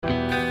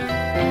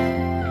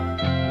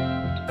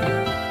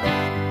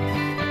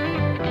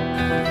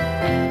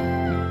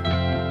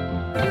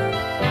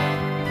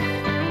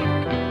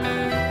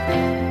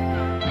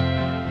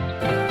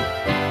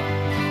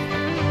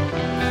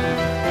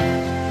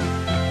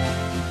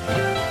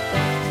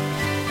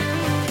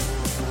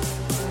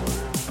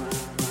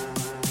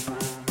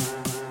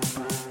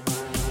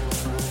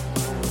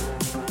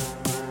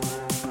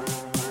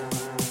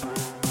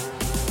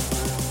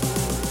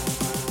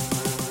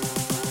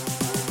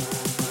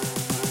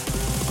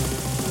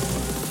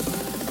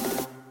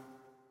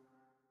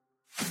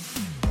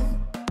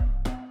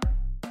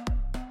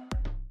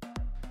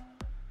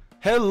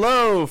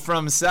Hello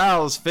from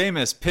Sal's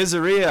famous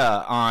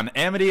pizzeria on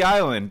Amity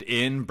Island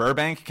in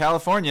Burbank,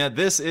 California.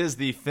 This is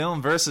the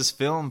Film versus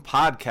Film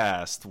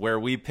podcast, where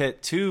we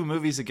pit two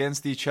movies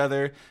against each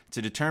other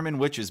to determine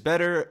which is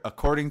better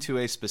according to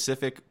a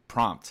specific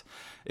prompt.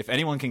 If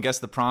anyone can guess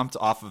the prompt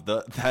off of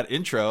that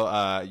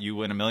intro, you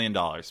win $1 million.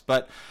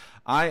 But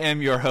I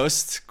am your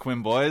host,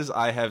 Quinn Boys.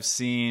 I have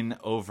seen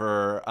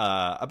over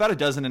about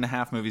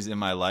 12.5 movies in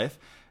my life,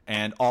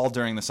 and all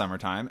during the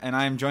summertime. And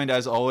I am joined,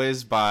 as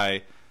always,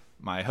 by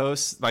my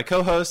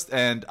co-host,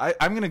 and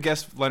I'm going to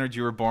guess, Leonard,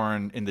 you were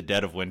born in the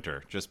dead of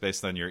winter, just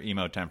based on your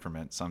emo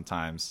temperament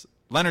sometimes.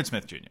 Leonard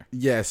Smith Jr.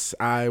 Yes,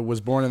 I was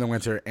born in the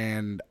winter,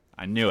 and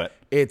I knew it.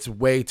 It's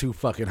way too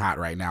fucking hot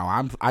right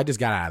now. I just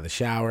got out of the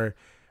shower.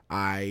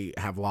 I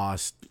have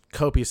lost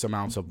copious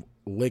amounts of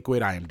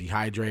liquid. I am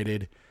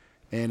dehydrated,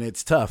 and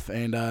it's tough.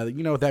 And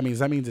you know what that means?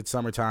 That means it's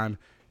summertime,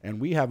 and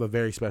we have a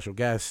very special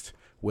guest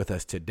with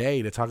us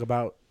today to talk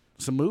about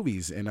some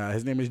movies, and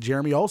his name is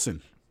Jeremy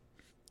Olson.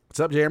 What's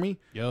up, Jeremy?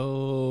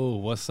 Yo,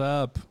 what's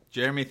up?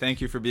 Jeremy,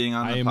 thank you for being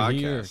on the podcast.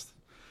 Here.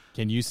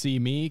 Can you see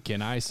me?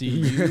 Can I see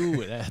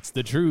you? That's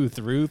the truth,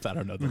 Ruth. I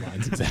don't know the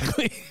lines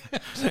exactly.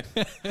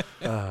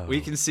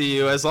 We can see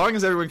you. As long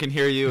as everyone can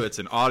hear you, it's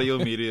an audio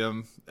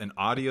medium, an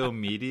audible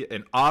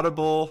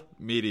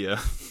media.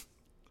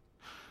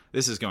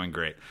 This is going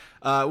great.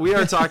 We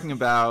are talking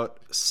about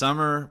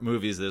summer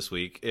movies this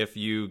week. If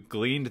you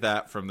gleaned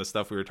that from the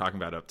stuff we were talking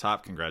about up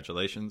top,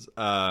 congratulations.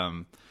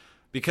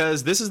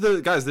 Because this is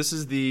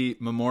the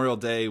Memorial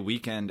Day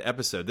weekend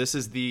episode. This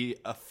is the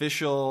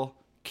official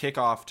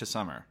kickoff to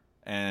summer.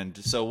 And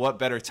so what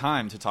better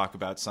time to talk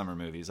about summer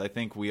movies? I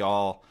think we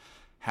all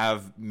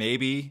have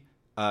maybe,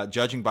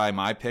 judging by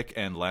my pick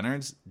and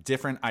Leonard's,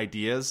 different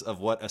ideas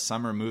of what a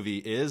summer movie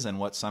is and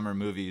what summer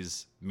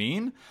movies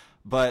mean.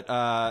 But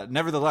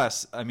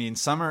nevertheless, I mean,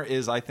 summer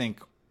is, I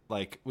think,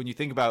 like when you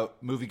think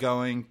about movie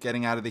going,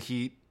 getting out of the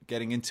heat,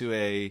 getting into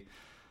a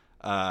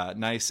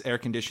nice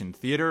air-conditioned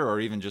theater, or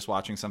even just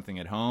watching something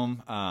at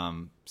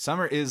home.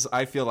 Summer is,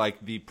 I feel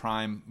like, the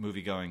prime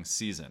movie-going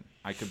season.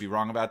 I could be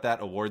wrong about that.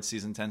 Award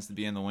season tends to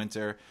be in the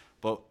winter.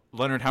 But,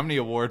 Leonard, how many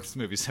awards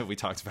movies have we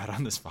talked about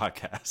on this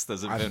podcast?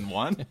 Has it been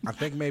one? I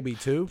think maybe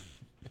two.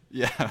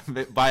 Yeah,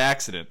 by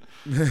accident.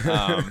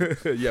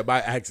 Yeah,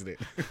 by accident.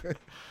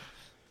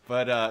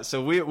 But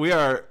so we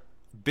are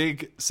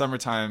big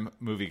summertime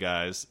movie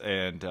guys,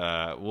 and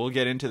we'll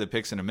get into the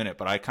picks in a minute,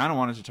 but I kind of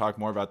wanted to talk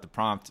more about the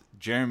prompt.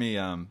 Jeremy,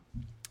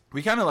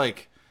 we kind of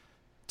like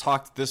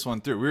talked this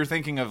one through. We were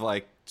thinking of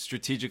like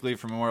strategically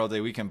for Memorial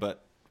Day weekend,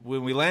 but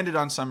when we landed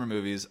on summer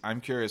movies, I'm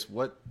curious,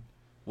 what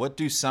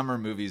do summer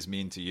movies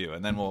mean to you?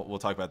 And then we'll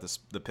talk about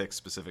the picks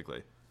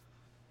specifically.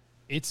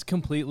 It's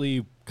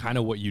completely kind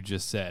of what you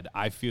just said.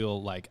 I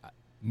feel like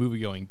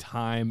movie-going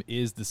time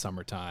is the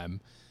summertime.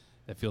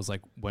 That feels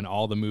like when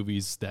all the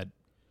movies that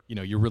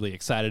you're really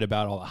excited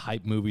about, all the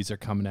hype movies are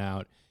coming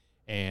out.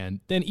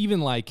 And then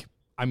even like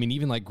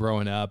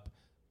growing up,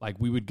 like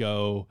we would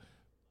go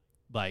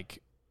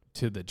like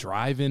to the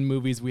drive-in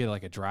movies. We had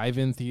like a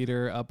drive-in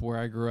theater up where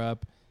I grew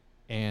up,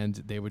 and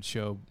they would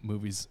show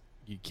movies.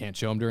 You can't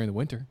show them during the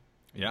winter.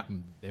 Yeah.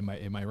 It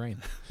might rain.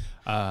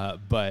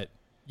 But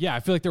yeah, I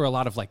feel like there were a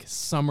lot of like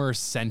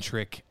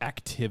summer-centric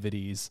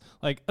activities,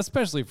 like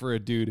especially for a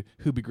dude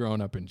who'd be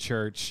growing up in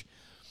church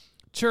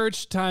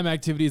time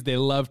activities. They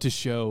love to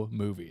show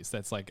movies.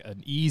 That's like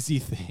an easy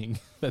thing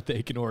that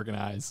they can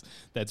organize.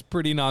 That's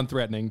pretty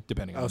non-threatening,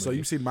 depending on the so movie.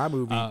 you've seen my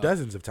movie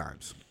dozens of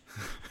times.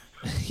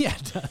 Yeah,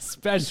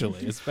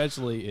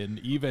 especially in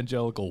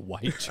evangelical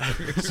white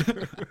church.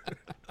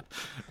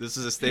 This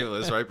is a statement.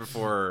 This is right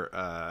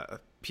before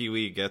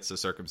Pee-wee gets a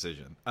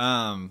circumcision.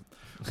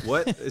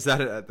 What is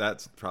that?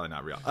 That's probably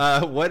not real.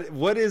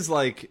 What is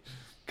like?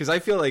 Because I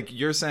feel like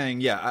you're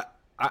saying, yeah.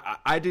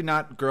 I did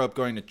not grow up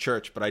going to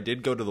church, but I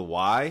did go to the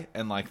Y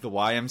and like the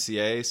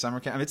YMCA summer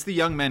camp. I mean, it's the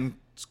Young Men's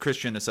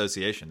Christian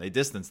Association. They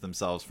distance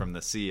themselves from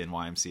the C in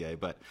YMCA,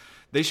 but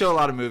they show a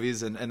lot of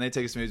movies and they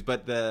take us to movies.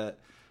 But the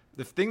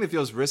thing that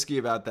feels risky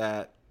about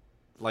that,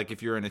 like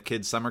if you're in a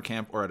kid's summer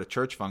camp or at a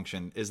church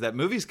function, is that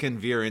movies can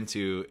veer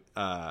into,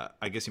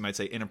 I guess you might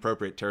say,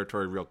 inappropriate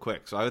territory real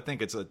quick. So I would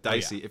think it's a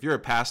dicey. If you're a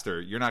pastor,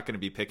 you're not going to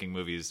be picking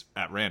movies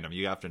at random.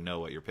 You have to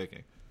know what you're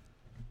picking.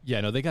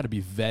 Yeah, no, they got to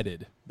be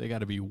vetted. They got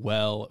to be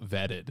well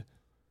vetted.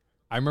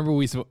 I remember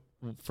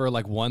for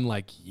like one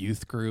like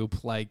youth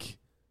group like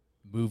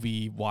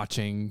movie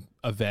watching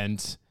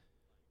event,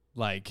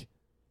 like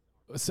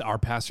our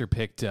pastor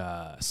picked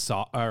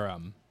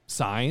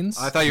Signs.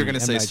 I thought you were going to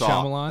say Saw.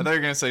 Shyamalan. I thought you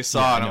were going to say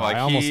Saw, and I'm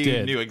like, he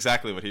did. knew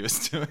exactly what he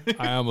was doing.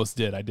 I almost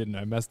did. I didn't.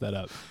 I messed that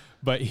up.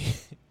 But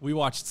we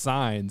watched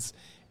Signs,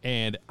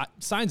 and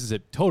Signs is a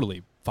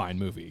totally fine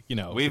movie.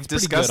 We've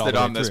discussed it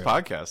on this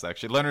podcast,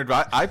 actually. Leonard,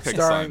 I picked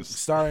Signs.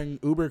 Starring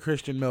uber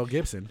Christian Mel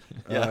Gibson.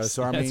 Yes.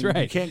 So, I mean,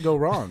 right. You can't go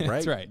wrong, right?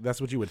 That's right.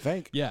 That's what you would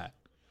think. Yeah.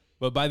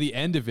 But by the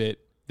end of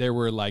it, there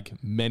were like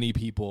many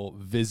people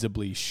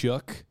visibly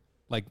shook.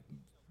 Like,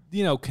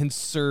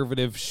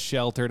 conservative,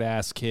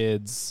 sheltered-ass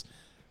kids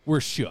were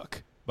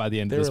shook by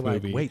the end of this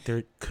movie. Wait,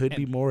 there could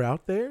be more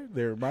out there?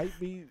 There might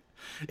be...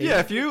 Yeah,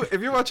 if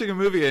you're watching a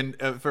movie and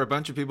for a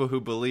bunch of people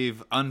who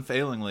believe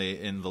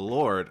unfailingly in the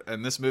Lord,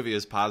 and this movie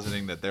is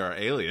positing that there are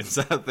aliens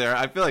out there,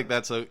 I feel like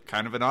that's a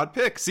kind of an odd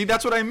pick. See,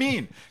 that's what I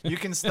mean. You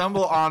can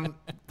stumble on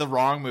the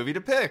wrong movie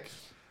to pick.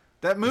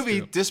 That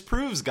movie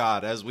disproves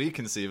God as we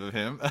conceive of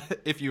him,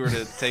 if you were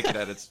to take it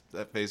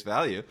at face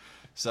value.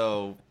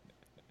 So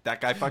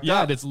that guy fucked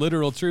up. Yeah, it's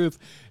literal truth.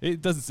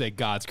 It doesn't say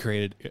God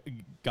created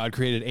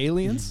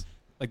aliens.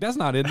 Like, that's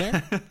not in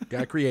there.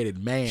 God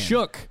created man.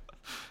 Shook.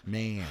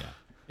 Man.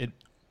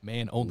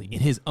 Man only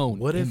in his own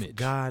What image. if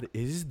God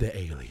is the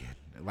alien?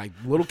 Like,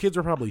 little kids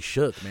are probably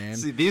shook, man.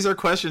 See, these are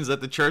questions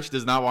that the church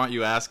does not want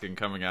you asking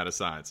coming out of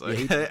science.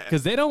 Like,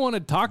 Because they don't want to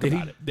talk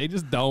about it. They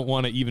just don't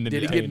want to even Did he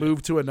entertain get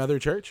moved to another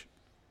church?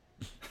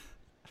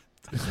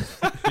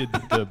 Did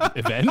the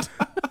event?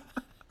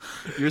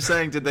 You're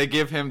saying, did they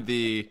give him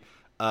the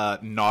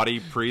naughty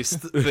priest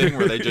thing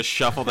where they just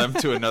shuffle them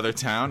to another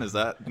town? Is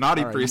that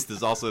naughty priest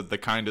is also the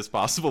kindest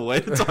possible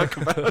way to talk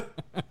about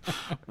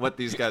what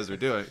these guys are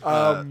doing.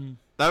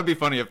 That would be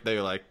funny if they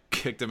like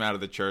kicked him out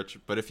of the church,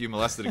 but if you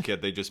molested a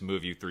kid, they just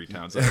move you 3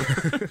 towns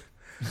over.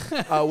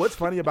 What's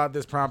funny about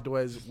this prompt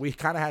was we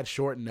kind of had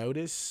short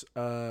notice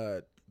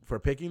for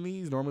picking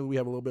these. Normally we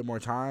have a little bit more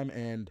time,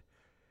 and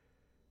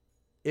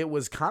it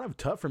was kind of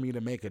tough for me to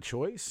make a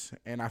choice.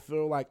 And I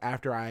feel like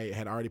after I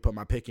had already put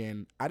my pick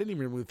in, I didn't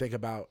even really think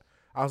about,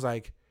 I was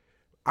like,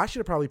 I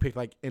should have probably picked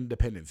like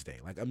Independence Day,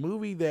 like a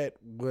movie that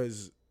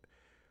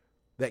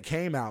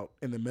came out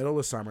in the middle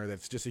of summer.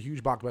 That's just a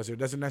huge blockbuster. It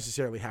doesn't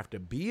necessarily have to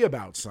be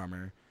about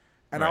summer.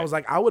 And Right. I was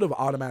like, I would have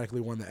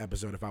automatically won the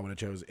episode if I would have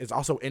chose. It's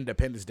also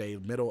Independence Day,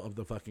 middle of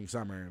the fucking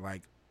summer,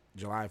 like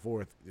July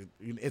 4th.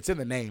 It's in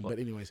the name, but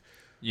anyways.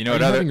 You know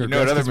what other we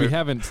movie?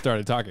 haven't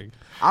started talking.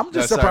 I'm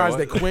just Sorry, surprised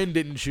what? that Quinn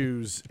didn't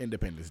choose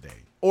Independence Day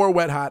or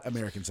Wet Hot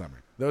American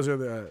Summer. Those are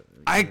the.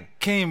 I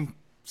came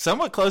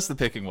somewhat close to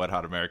picking Wet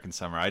Hot American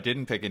Summer. I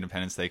didn't pick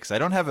Independence Day because I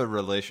don't have a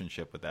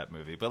relationship with that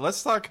movie. But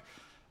let's talk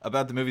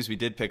about the movies we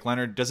did pick.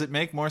 Leonard, does it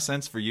make more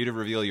sense for you to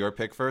reveal your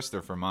pick first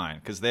or for mine?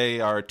 Because they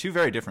are 2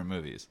 very different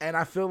movies. And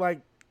I feel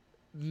like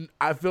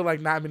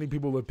not many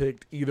people have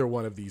picked either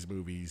one of these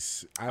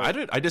movies.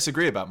 I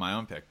disagree about my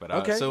own pick, but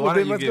Okay, so well why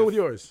then don't you let's go with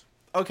yours.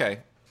 Okay,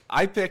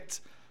 I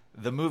picked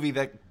the movie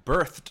that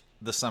birthed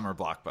the summer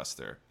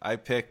blockbuster. I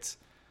picked.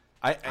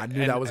 I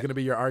knew that was going to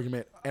be your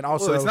argument, and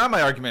also Well, it's not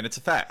my argument; it's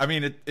a fact. I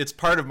mean, it's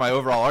part of my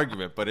overall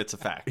argument, but it's a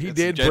fact. he It's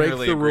did break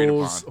generally the agreed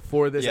rules upon.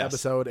 for this Yes.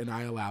 episode, and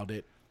I allowed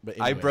it. But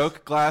I anyways.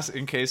 broke glass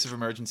in case of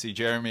emergency.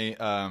 Jeremy,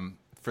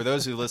 for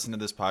those who listen to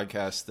this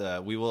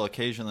podcast, we will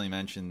occasionally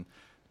mention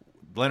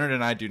Leonard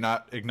and I do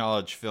not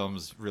acknowledge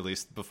films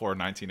released before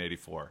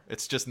 1984.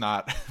 It's just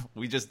not.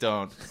 We just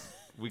don't.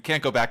 We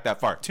can't go back that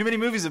far. Too many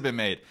movies have been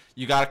made.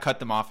 You got to cut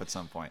them off at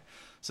some point.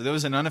 So there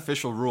was an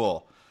unofficial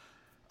rule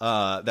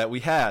that we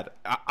had.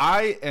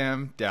 I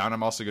am down.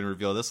 I'm also going to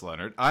reveal this,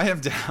 Leonard. I am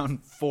down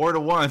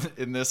 4-1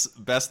 in this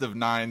best of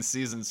 9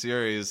 season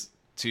series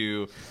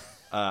to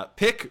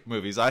pick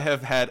movies. I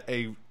have had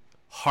a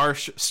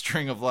harsh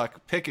string of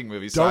luck picking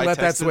movies. Don't so let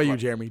that sway you, my-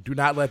 Jeremy. Do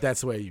not let that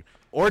sway you.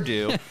 or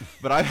do,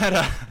 but I've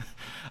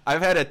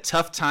had a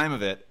tough time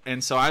of it,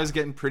 and so I was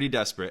getting pretty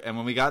desperate. And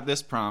when we got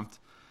this prompt,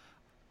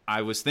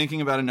 I was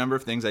thinking about a number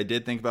of things. I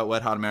did think about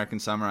Wet Hot American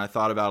Summer. I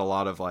thought about a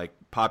lot of like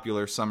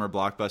popular summer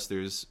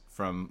blockbusters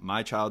from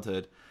my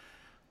childhood.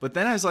 But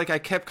then I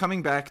kept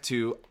coming back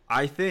to,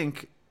 I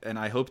think, and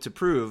I hope to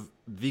prove,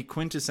 the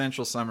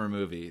quintessential summer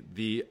movie,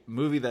 the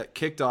movie that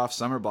kicked off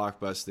summer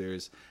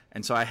blockbusters.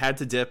 And so I had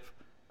to dip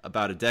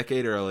about a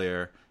decade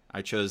earlier.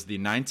 I chose the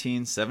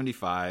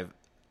 1975.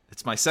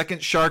 It's my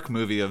second shark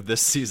movie of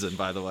this season,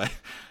 by the way.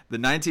 The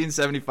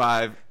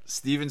 1975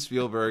 Steven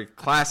Spielberg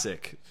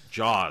classic,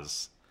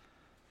 Jaws.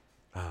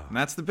 And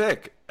that's the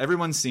pick.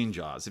 Everyone's seen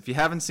Jaws. If you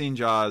haven't seen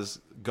Jaws,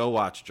 go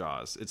watch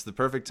Jaws. It's the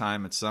perfect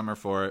time. It's summer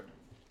for it.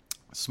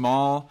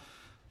 Small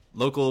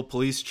local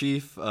police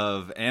chief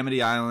of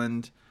Amity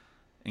Island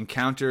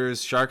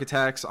encounters shark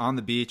attacks on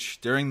the beach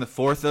during the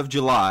 4th of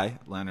July,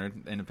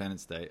 Leonard,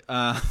 Independence Day.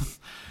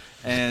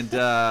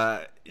 And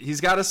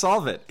he's got to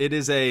solve it. It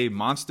is a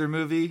monster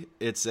movie.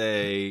 It's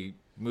a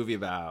movie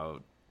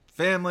about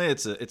family.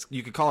 It's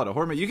you could call it a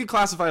horror movie. You could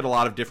classify it a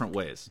lot of different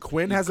ways.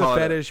 Quinn You has could a call it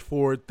fetish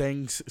for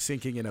things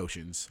sinking in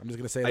oceans. I'm just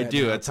gonna say that. I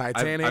do. now. It's- I've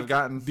Titanic.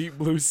 gotten- Deep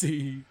Blue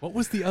Sea. What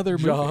was the other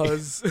movie?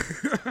 Jaws.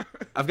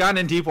 I've gotten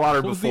in deep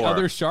water What was before. the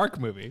other shark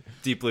movie?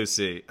 Deep Blue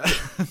Sea.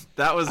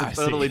 That was a I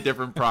totally see.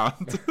 different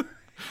prompt.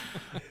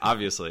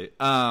 Obviously.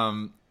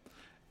 But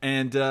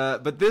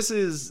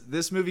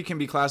this movie can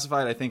be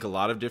classified, I think, a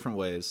lot of different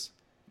ways.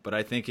 But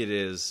I think it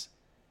is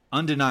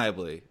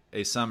undeniably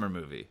a summer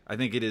movie. I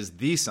think it is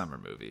the summer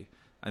movie.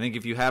 I think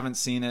if you haven't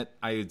seen it,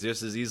 I would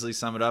just as easily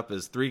sum it up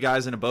as 3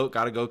 guys in a boat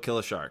got to go kill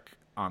a shark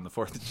on the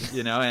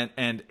 4th,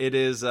 and it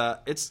is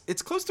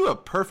it's close to a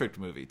perfect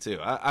movie too.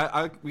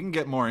 We can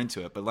get more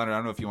into it, but Leonard, I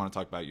don't know if you want to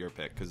talk about your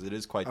pick because it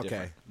is quite Okay.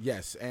 different.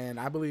 Yes, and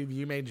I believe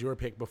you made your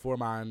pick before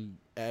mine.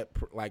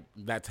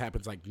 That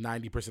happens like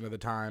 90% of the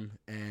time,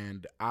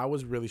 and I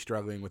was really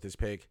struggling with this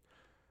pick,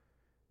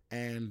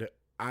 and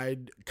I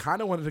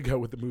kind of wanted to go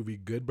with the movie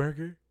Good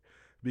Burger,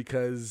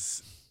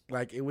 because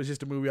like it was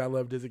just a movie I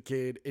loved as a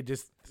kid. It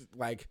just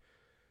like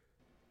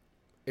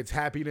it's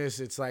happiness.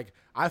 It's like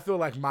I feel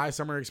like my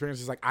summer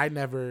experience is like I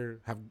never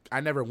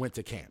went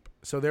to camp.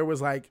 So there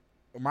was like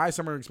my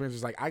summer experience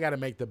was like I got to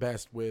make the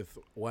best with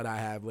what I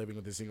have living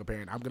with a single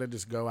parent. I'm gonna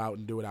just go out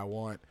and do what I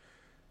want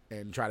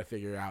and try to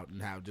figure it out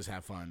and have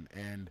fun.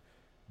 And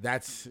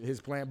that's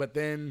his plan. But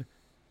then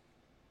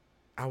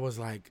I was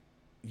like,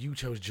 you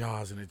chose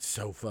Jaws and it's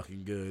so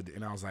fucking good.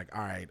 And I was like,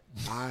 all right,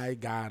 I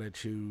gotta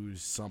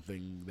choose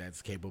something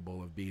that's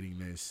capable of beating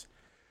this.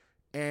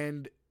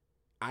 And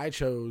I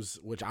chose,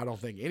 which I don't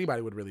think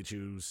anybody would really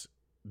choose,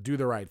 Do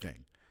the Right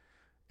Thing.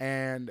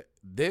 And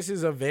this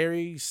is a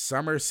very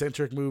summer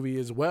centric movie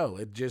as well.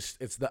 It's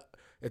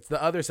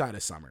the other side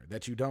of summer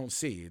that you don't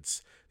see.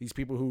 It's these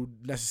people who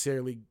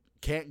necessarily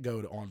can't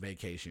go on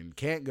vacation,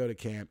 can't go to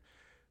camp.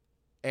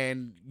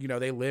 And, you know,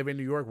 they live in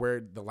New York where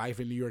the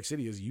life in New York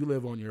City is you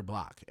live on your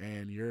block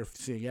and you're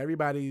seeing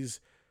everybody's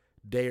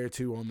day or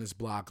two on this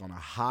block on a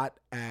hot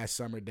ass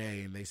summer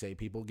day. And they say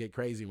people get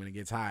crazy when it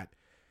gets hot.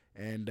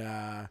 And,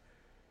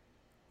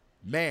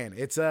 man,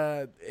 it's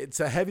a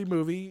heavy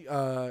movie.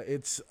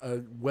 It's a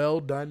well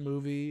done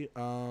movie.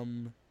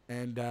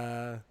 And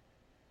I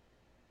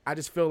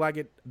just feel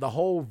like the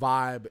whole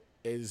vibe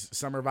is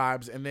summer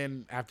vibes, and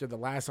then after the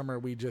last summer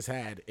we just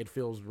had, it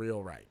feels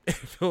real right. It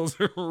feels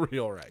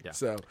real right. Yeah.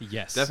 So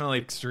yes, definitely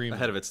extremely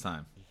ahead of its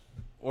time.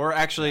 Or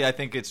actually, I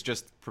think it's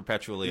just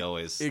perpetually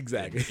always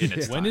exactly in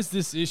its time. When is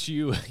this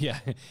issue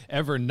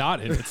ever not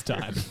in its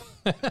time?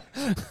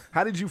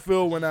 How did you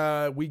feel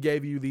when we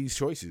gave you these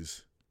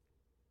choices?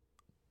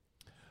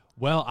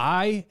 Well,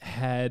 I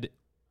had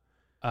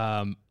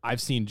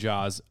I've seen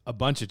Jaws a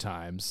bunch of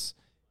times.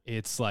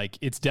 It's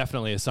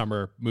definitely a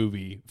summer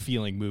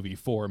feeling movie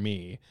for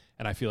me.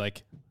 And I feel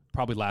like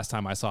probably last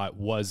time I saw it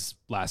was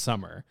last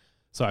summer.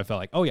 So I felt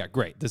like, oh yeah,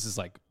 great. This is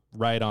like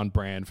right on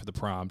brand for the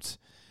prompt.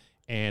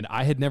 And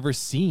I had never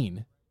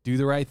seen Do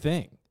the Right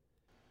Thing.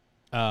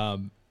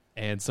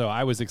 And so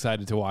I was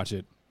excited to watch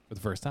it for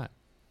the first time.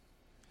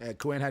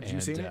 Quinn, had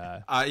you seen it?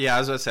 Yeah, I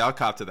was going to say, I'll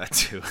cop to that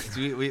too.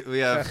 we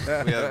have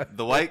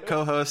the white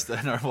co-host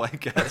and our white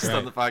guest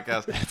on the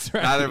podcast. That's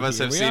right. Neither of us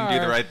have seen Do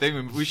the Right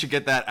Thing. We should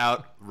get that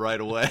out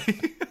right away.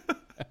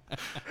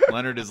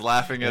 Leonard is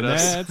laughing at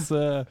us.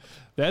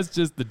 That's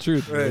just the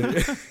truth.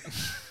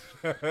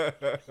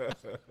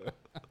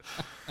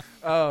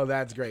 Oh,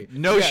 that's great.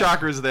 No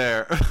shockers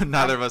there.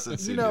 Neither of us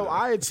had seen it.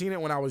 I had seen it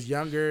when I was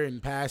younger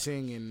and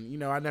passing,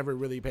 and, I never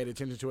really paid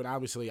attention to it.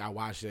 Obviously, I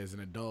watched it as an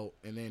adult,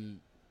 and then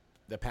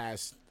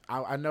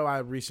I know I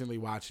recently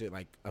watched it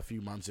like a few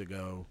months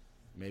ago.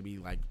 Maybe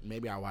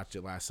I watched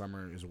it last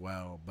summer as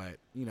well. But,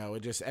 it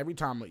just every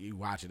time you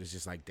watch it, it's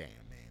just like, damn,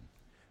 man.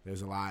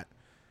 There's a lot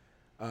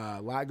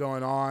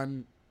going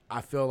on.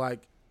 I feel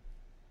like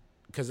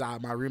because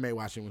my roommate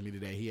watched it with me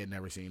today. He had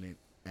never seen it.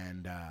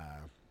 And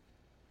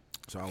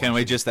so can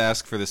we just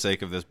ask for the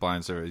sake of this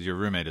blind service, your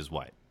roommate is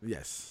white?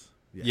 Yes.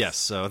 Yes,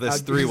 so there's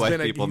three white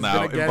people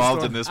now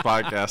involved in this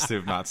podcast who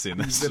have not seen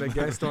this. He's been a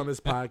guest on this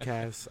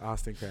podcast,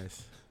 Austin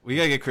Kress. We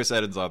gotta get Chris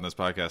Edens on this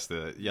podcast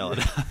to yell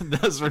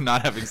at us for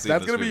not having seen.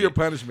 That's this gonna movie. be your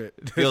punishment.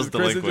 Feels Chris is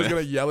delinquent. just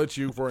gonna yell at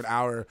you for an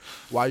hour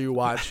while you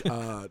watch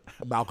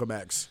Malcolm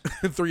X.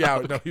 3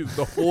 hours. No,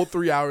 the whole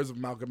 3 hours of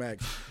Malcolm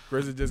X.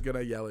 Chris is just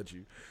gonna yell at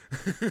you.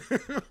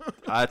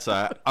 That's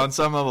on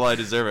some level I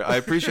deserve it. I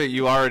appreciate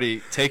you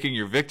already taking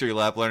your victory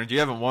lap, Leonard. You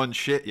haven't won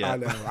shit yet.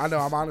 I know.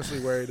 I'm honestly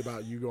worried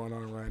about you going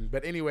on a run.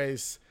 But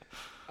anyways,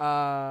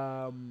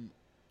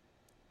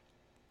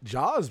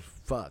 Jaws,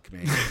 fuck,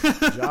 man.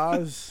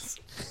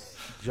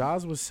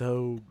 Jaws was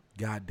so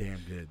goddamn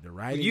good. The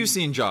writing. You've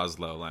seen Jaws,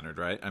 though, Leonard,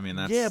 right? I mean,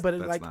 that's but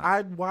that's not...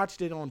 I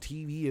watched it on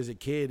TV as a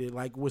kid.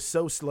 It was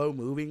so slow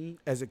moving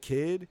as a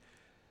kid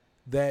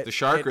that the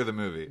shark or the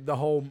movie.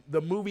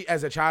 The movie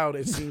as a child,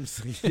 it seems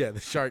the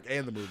shark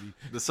and the movie.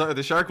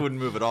 The shark wouldn't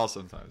move at all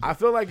sometimes. I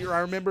feel like I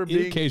remember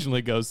it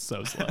occasionally goes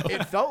so slow.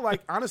 It felt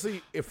like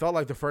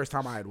the first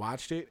time I had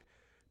watched it,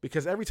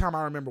 because every time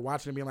I remember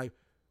watching it being like,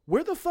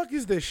 where the fuck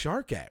is this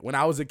shark at? When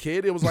I was a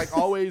kid, it was like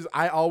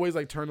I always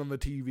like turned on the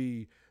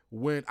TV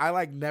when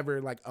I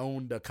never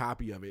owned a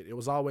copy of it. It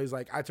was always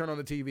like I turn on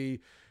the TV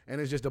and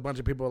it's just a bunch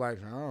of people like,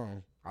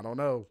 oh, I don't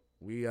know.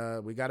 We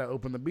got to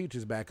open the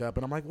beaches back up.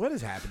 And I'm like, what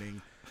is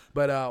happening?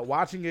 But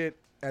watching it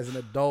as an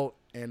adult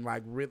and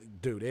really,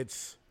 dude,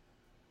 it's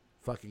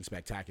fucking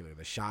spectacular.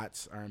 The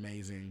shots are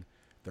amazing.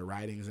 The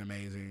writing's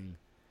amazing.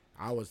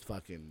 I was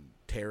fucking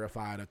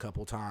terrified a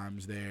couple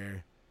times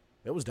there.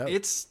 It was dope.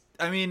 It's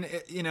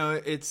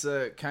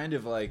kind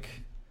of like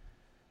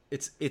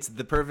it's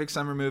the perfect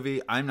summer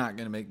movie. I'm not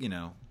going to make,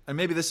 and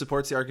maybe this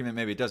supports the argument,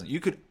 maybe it doesn't. You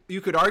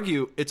could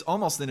argue it's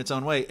almost in its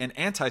own way an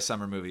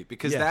anti-summer movie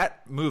because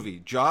that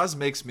movie, Jaws,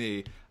 makes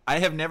me, I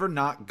have never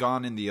not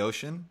gone in the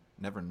ocean.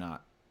 Never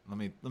not. Let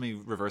me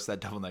reverse that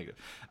double negative.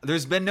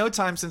 There's been no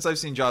time since I've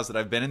seen Jaws that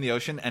I've been in the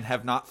ocean and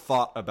have not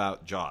thought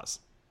about Jaws.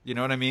 You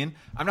know what I mean?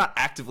 I'm not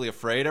actively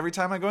afraid every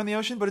time I go in the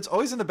ocean, but it's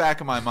always in the back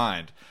of my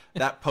mind.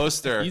 That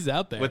poster He's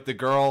out there. with the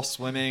girl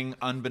swimming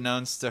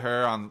unbeknownst to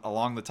her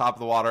along the top of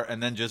the water,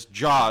 and then just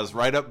Jaws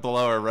right up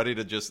below her, ready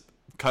to just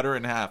cut her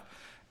in half.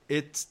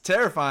 It's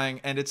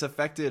terrifying, and it's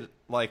affected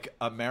like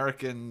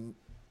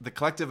the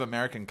collective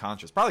American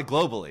conscious, probably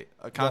globally,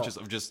 conscious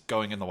of just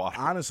going in the water.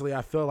 Honestly,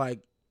 I feel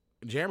like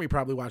Jeremy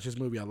probably watched this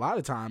movie a lot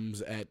of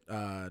times at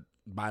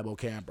Bible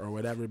camp or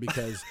whatever,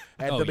 because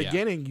at the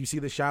beginning you see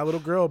the shy little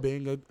girl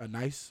being a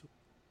nice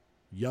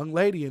young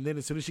lady, and then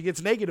as soon as she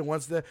gets naked and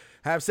wants to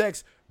have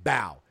sex,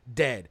 bow,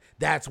 dead.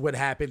 That's what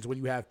happens when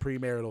you have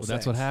premarital sex.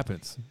 That's what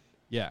happens.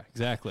 Yeah,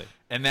 exactly.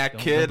 And that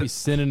Don't kid be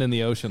sinning in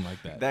the ocean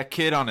like that. That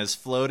kid on his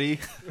floaty,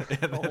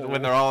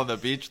 when they're all on the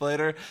beach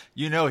later,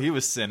 you know he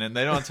was sinning.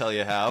 They don't tell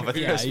you how, but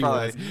Yeah, he he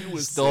probably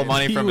was stole sinning.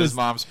 money He from was- his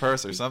mom's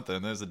purse or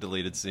something. There's a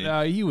deleted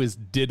scene. He was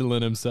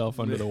diddling himself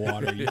under the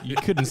water. You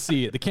couldn't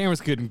see it. The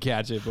cameras couldn't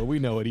catch it, but we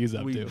know what he's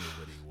up We to. knew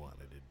what he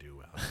wanted to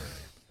do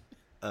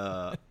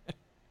out there.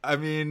 I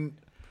mean,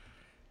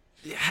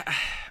 yeah,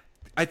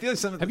 I feel like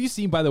some of the, Have you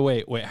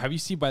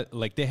seen,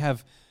 like they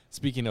have,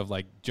 speaking of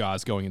like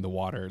Jaws going in the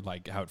water,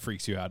 like how it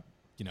freaks you out,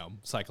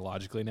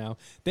 psychologically now,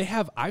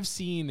 I've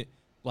seen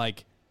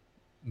like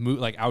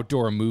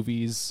outdoor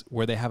movies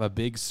where they have a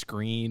big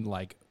screen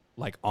like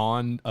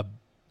on a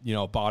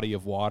body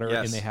of water,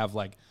 Yes. and they have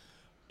like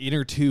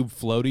inner tube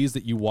floaties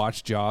that you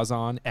watch Jaws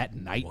on at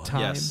nighttime.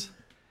 yes.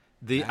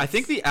 I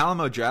think the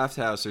Alamo Draft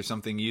House or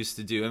something used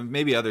to do, and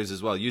maybe others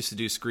as well, used to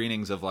do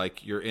screenings of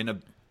like you're in a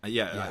I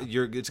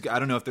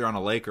don't know if they're on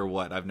a lake or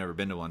what. I've never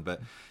been to one,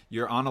 but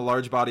you're on a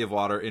large body of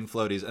water in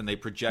floaties, and they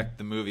project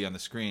the movie on the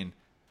screen.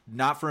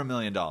 Not for $1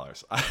 million.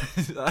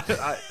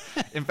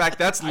 In fact,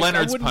 that's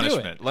Leonard's wouldn't do it.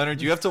 punishment.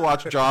 Leonard, you have to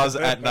watch Jaws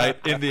at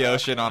night in the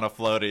ocean on a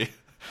floaty.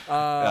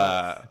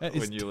 It's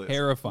When you lose.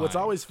 terrifying. What's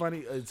always funny,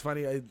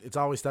 it's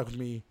always stuck with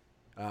me,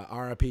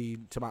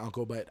 RIP to my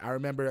uncle, but I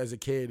remember as a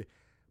kid,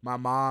 my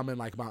mom and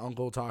like my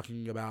uncle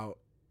talking about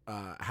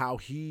how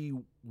he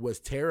was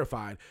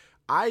terrified.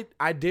 I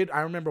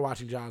remember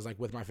watching Jaws like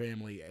with my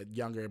family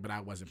younger, but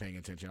I wasn't paying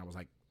attention. I was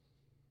like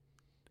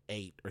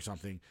 8 or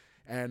something.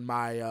 And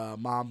my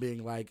mom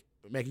being like,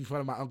 making fun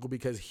of my uncle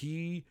because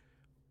he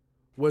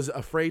was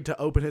afraid to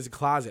open his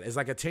closet. As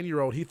like a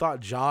 10-year-old, he thought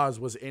Jaws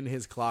was in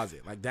his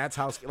closet. Like that's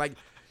how, like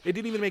it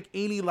didn't even make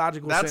any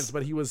logical sense,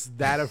 but he was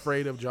that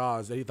afraid of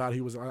Jaws that he thought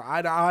he was.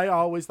 I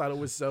always thought it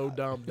was so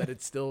dumb that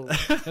it's still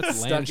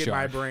stuck in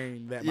my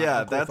brain that my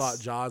uncle thought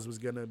Jaws was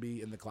going to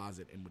be in the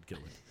closet and would kill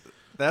him.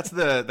 That's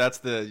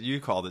the you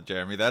called it,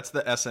 Jeremy. That's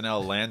the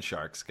SNL Land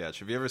Shark sketch.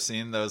 Have you ever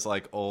seen those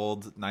like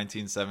old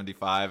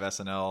 1975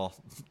 SNL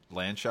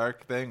Land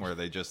Shark thing where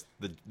they just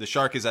the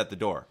shark is at the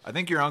door? I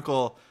think your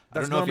uncle. I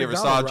don't know if you ever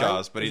saw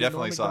Jaws, but he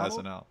definitely saw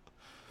SNL.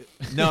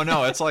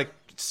 No, it's like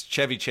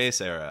Chevy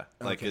Chase era.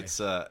 Like it's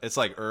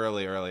like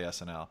early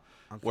SNL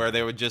where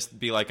they would just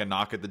be like a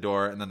knock at the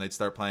door and then they'd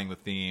start playing the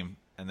theme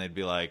and they'd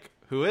be like,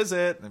 "Who is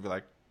it?" And they'd be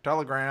like,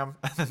 "Telegram,"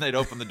 and then they'd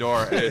open the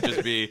door and it'd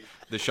just be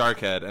the shark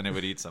head and it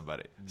would eat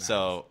somebody. Nice.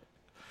 So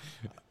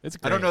it's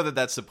great. I don't know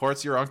that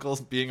supports your uncle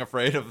being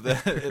afraid of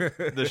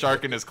the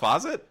shark in his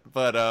closet,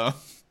 but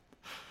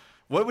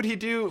what would he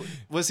do?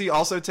 Was he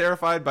also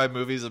terrified by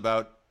movies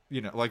about,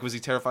 like was he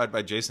terrified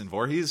by Jason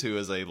Voorhees, who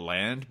is a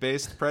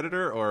land-based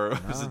predator, or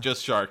was it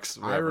just sharks?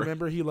 I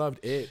remember he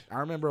loved it.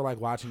 I remember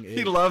like watching it.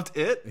 He loved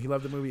it? He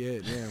loved the movie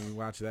It. Yeah, we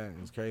watched that. It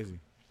was crazy.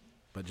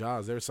 But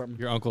Jaws, there was something.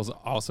 Your uncle's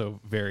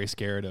also very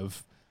scared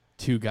of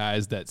two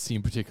guys that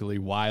seem particularly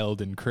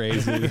wild and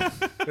crazy.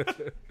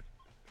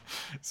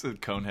 So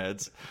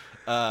coneheads.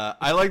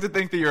 I like to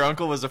think that your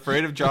uncle was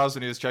afraid of Jaws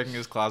when he was checking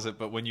his closet,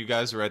 but when you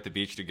guys were at the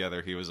beach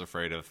together, he was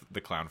afraid of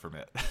the clown from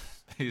It.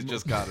 He's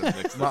just got it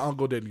mixed My up.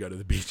 uncle didn't go to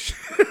the beach.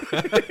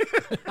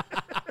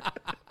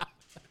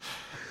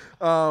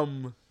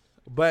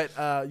 But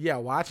yeah,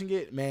 watching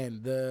it,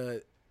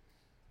 man,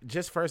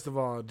 first of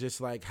all,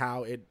 just like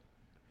how it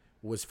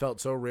was felt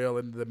so real,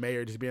 and the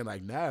mayor just being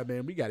like, "Nah,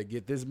 man, we got to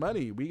get this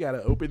money. We got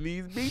to open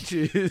these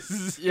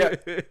beaches." Yeah.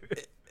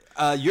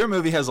 Your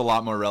movie has a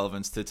lot more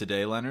relevance to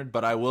today, Leonard,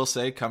 but I will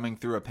say coming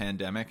through a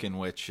pandemic in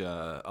which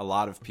a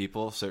lot of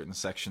people, certain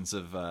sections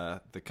of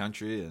the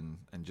country and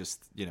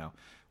just,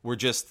 we're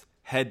just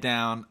head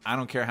down. I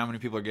don't care how many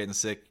people are getting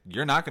sick.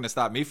 You're not going to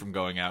stop me from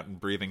going out and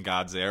breathing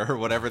God's air or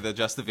whatever the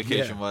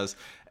justification was.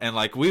 And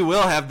like, we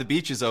will have the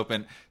beaches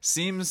open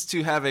seems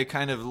to have a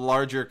kind of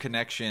larger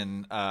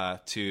connection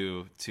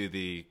to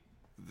the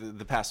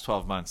past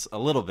 12 months a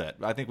little bit.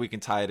 I think we can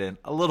tie it in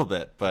a little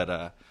bit,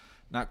 but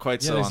not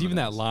quite so. There's even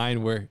that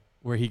line where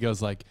he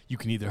goes like, "You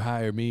can either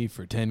hire me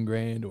for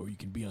 $10,000 or you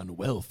can be on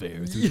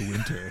welfare through the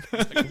winter."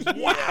 Like,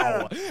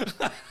 wow,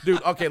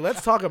 dude. Okay,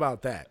 let's talk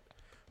about that.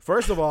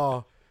 First of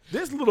all,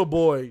 this little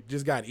boy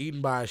just got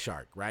eaten by a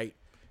shark, right?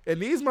 And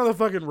these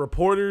motherfucking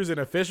reporters and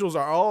officials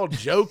are all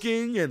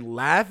joking and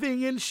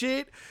laughing and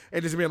shit,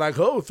 and just being like,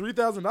 "Oh,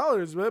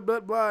 $3,000, blah blah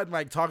blah," and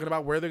like talking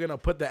about where they're gonna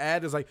put the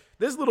ad. Is like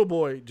this little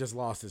boy just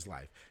lost his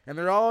life, and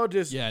they're all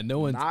just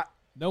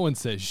No one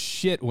says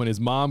shit when his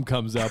mom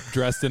comes up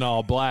dressed in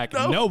all black.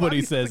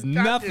 Nobody says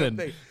nothing.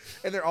 Thing.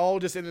 And they're all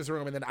just in this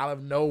room, and then out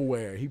of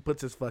nowhere, he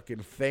puts his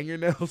fucking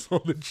fingernails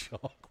on the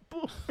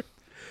chalkboard.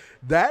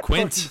 That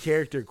Quint. fucking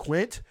character,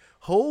 Quint,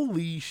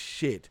 holy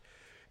shit.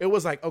 It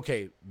was like,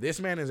 okay, this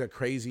man is a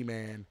crazy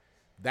man.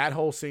 That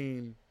whole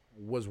scene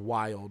was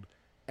wild.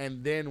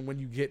 And then when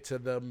you get to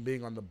them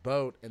being on the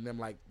boat and them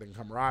like the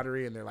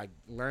camaraderie and they're like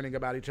learning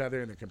about each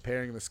other and they're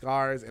comparing the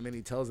scars, and then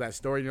he tells that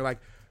story and you're like,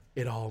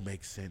 it all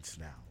makes sense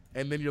now.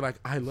 And then you're like,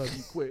 I love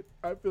you, Quint.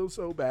 I feel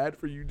so bad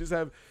for you. Just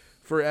have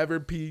forever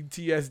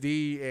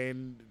PTSD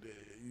and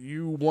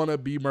you want to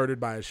be murdered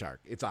by a shark.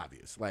 It's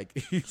obvious. Like,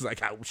 he's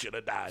like, I should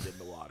have died in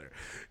the water.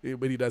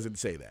 But he doesn't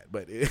say that.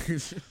 But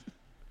it's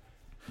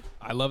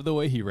I love the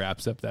way he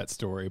wraps up that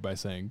story by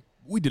saying,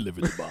 "We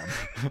delivered the bomb."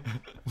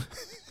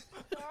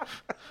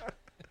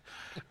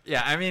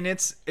 Yeah, I mean,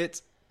 it's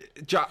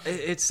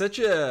such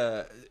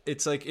a,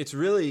 it's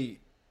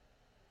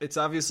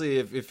obviously,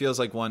 it feels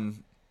like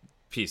one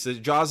piece.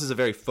 Jaws is a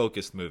very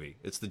focused movie.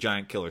 It's the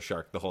giant killer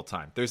shark the whole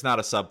time. There's not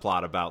a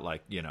subplot about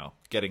like,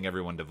 getting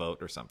everyone to vote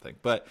or something.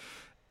 But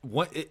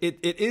it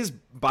is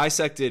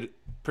bisected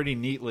pretty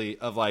neatly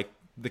of like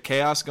the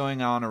chaos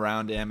going on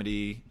around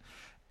Amity,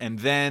 and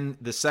then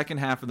the second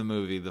half of the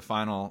movie, the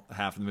final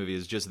half of the movie,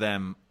 is just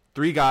them,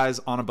 3 guys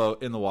on a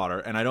boat in the water,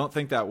 and I don't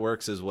think that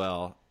works as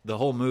well. The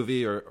whole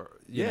movie, or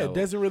it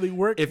doesn't really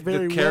work if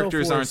very the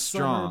characters well for aren't a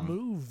summer strong.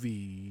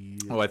 movie.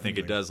 Oh, I think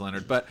it does,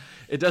 Leonard, but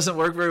it doesn't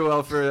work very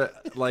well for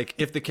like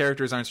if the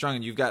characters aren't strong.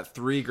 And you've got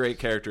 3 great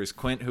characters: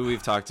 Quint, who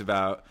we've talked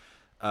about,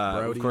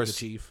 Brody, of course, the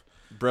chief.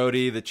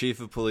 Brody, the chief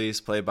of police,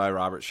 played by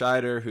Robert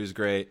Scheider, who's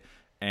great,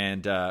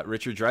 and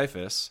Richard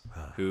Dreyfuss,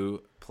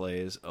 who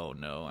plays. Oh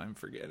no, I'm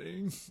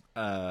forgetting.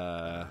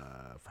 That's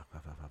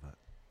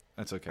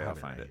okay. I'll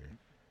find it.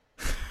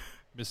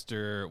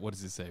 Mr. What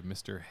does he say?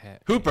 Mr.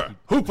 Hooper.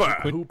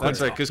 That's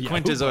right, because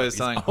Quint is always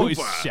telling always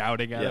Hooper.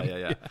 shouting at him.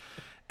 Yeah.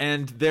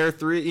 And they're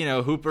 3,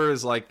 Hooper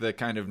is like the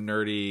kind of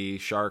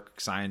nerdy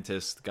shark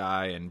scientist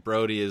guy, and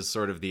Brody is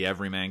sort of the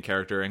everyman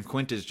character, and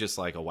Quint is just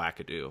like a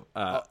wackadoo,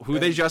 who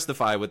they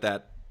justify with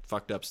that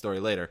fucked up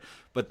story later.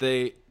 But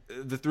the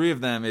 3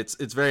 of them, it's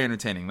very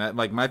entertaining. That,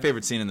 like, my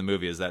favorite scene in the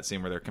movie is that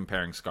scene where they're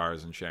comparing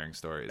scars and sharing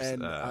stories.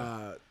 And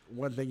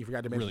one thing you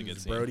forgot to mention Really good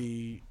is scene.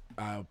 Brody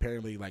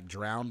apparently like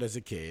drowned as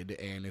a kid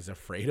and is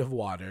afraid of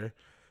water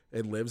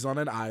and lives on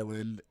an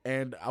island.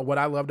 And what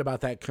I loved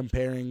about that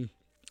comparing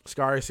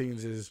scar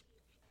scenes is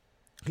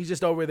he's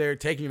just over there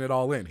taking it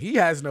all in. He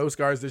has no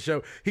scars to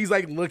show. He's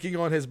like looking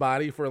on his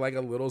body for like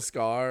a little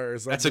scar or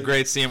something. That's a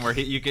great scene where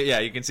you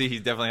can see he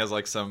definitely has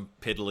like some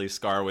piddly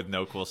scar with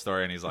no cool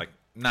story, and he's like,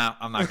 "No,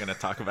 I'm not going to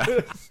talk about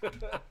it."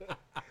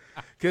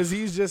 Because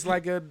he's just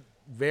like a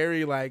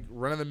very like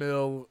run of the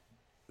mill,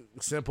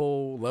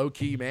 simple, low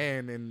key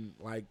man, and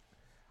like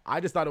I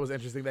just thought it was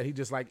interesting that he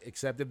just like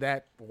accepted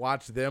that,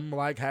 watched them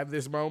like have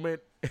this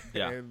moment,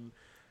 Yeah.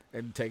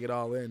 and take it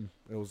all in.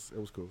 It was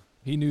cool.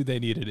 He knew they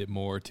needed it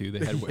more too.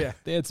 They had Yeah.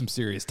 they had some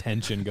serious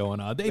tension going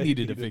on. They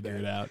needed to needed figure that.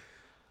 it out.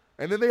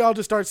 And then they all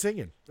just start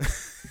singing.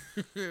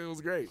 It was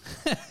great.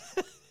 Well,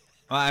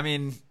 I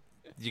mean,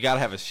 you got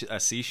to have a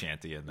sea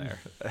shanty in there.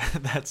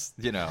 That's,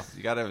 you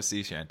got to have a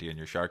sea shanty in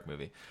your shark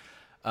movie.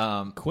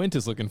 Quint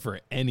is looking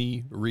for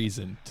any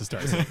reason to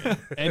start singing.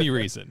 Any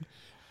reason.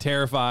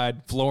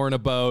 Terrified, flooring a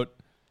boat,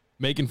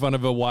 making fun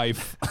of a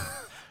wife,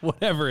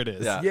 whatever it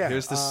is. Yeah. Yeah,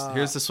 Here's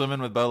the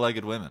swimming with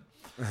bow-legged women.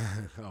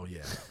 Oh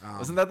yeah.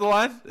 Isn't that the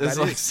line? It's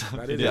That like is. some-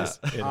 That it yeah. is.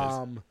 It is.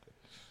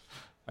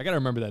 I got to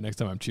remember that next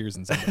time I'm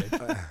cheersing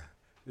somebody.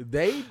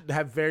 They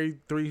have 3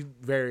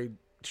 very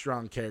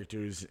strong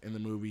characters in the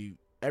movie.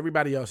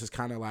 Everybody else is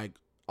kind of like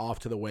off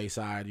to the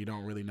wayside. You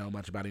don't really know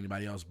much about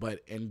anybody else. But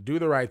in Do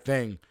the Right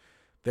Thing,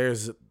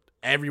 there's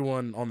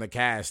everyone on the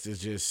cast is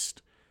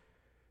just,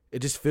 it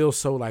just feels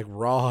so like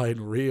raw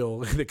and real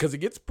because it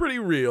gets pretty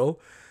real.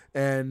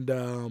 And,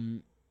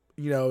 in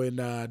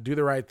Do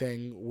the Right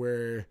Thing,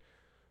 we're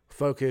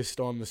focused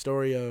on the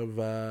story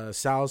of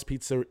Sal's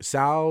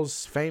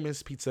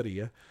famous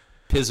pizzeria.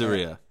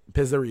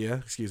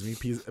 Pizzeria, excuse me,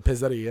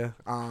 Pizzeria.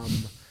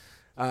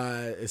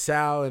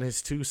 Sal and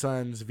his 2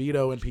 sons,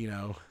 Vito and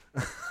Pino.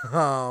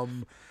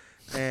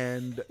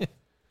 And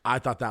I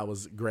thought that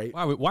was great.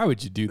 Why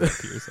would you do that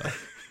to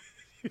yourself?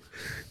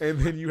 And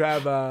then you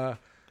have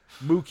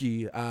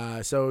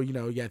Mookie. So,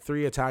 you got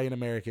 3 Italian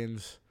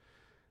Americans.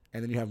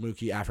 And then you have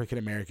Mookie, African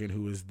American,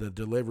 who is the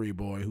delivery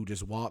boy who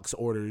just walks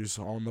orders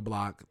on the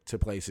block to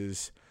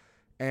places.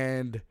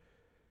 And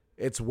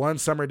it's one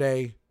summer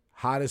day,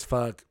 hot as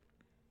fuck.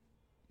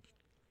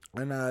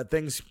 And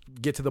things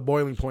get to the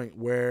boiling point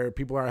where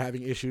people are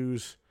having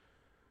issues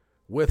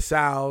with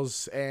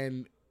Sal's.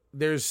 And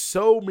there's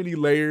so many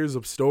layers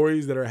of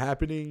stories that are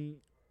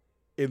happening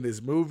in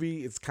this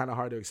movie. It's kind of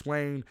hard to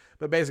explain.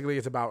 But basically,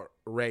 it's about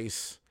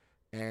race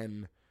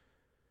and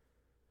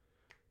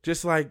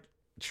just like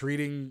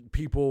treating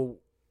people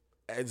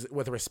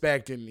with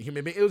respect and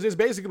human being. It was just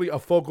basically a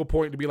focal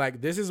point to be like,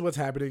 this is what's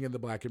happening in the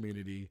black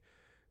community.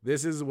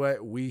 This is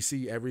what we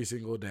see every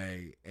single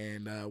day.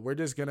 And we're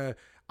just going to,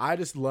 I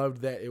just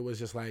loved that it was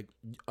just like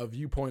a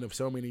viewpoint of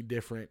so many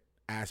different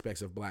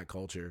aspects of black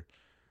culture.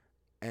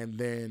 And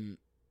then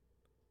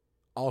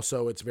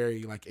also it's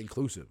very like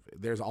inclusive.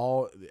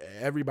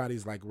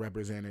 Everybody's like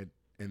represented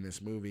in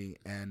this movie.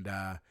 And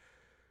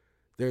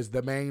there's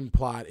the main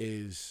plot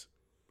is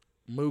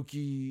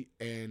Mookie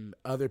and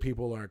other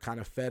people are kind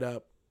of fed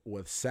up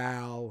with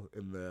Sal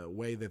and the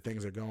way that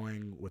things are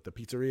going with the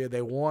pizzeria.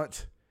 They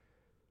want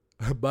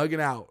Bugging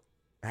Out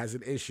has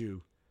an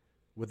issue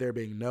with there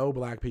being no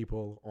black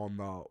people on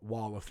the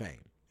Wall of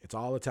Fame. It's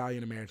all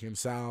Italian American.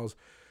 Sal's,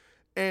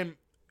 and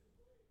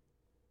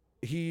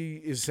he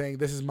is saying,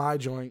 "This is my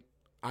joint.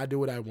 I do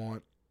what I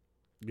want."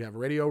 You have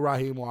Radio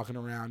Raheem walking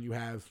around. You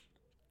have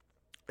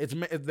there's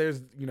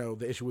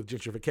the issue with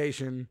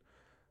gentrification.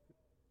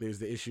 There's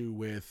the issue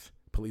with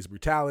police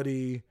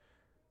brutality,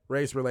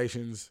 race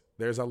relations.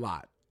 There's a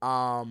lot.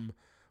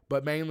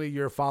 But mainly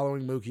you're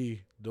following Mookie,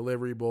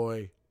 delivery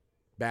boy,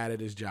 bad at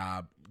his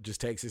job, just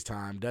takes his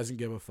time, doesn't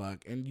give a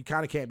fuck, and you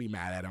kind of can't be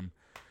mad at him.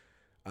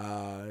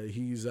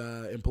 He's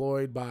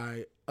employed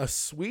by a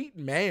sweet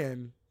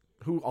man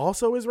who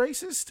also is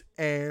racist,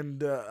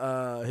 and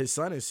his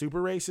son is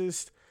super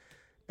racist,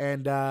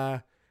 and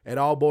it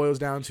all boils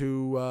down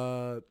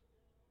to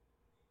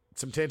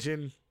some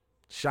tension.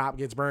 Shop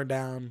gets burned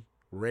down.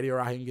 Radio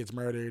Raheem gets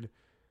murdered,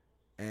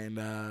 and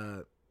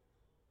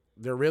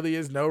there really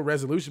is no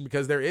resolution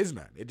because there is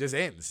none. It just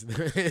ends.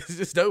 It's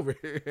just over.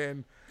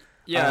 And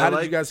how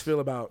did you guys feel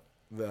about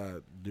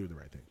the Do the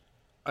Right Thing?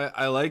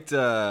 I liked,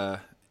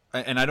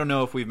 and I don't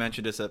know if we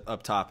mentioned this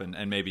up top,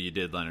 and maybe you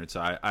did, Leonard. So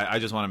I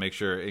just want to make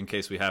sure, in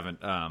case we haven't.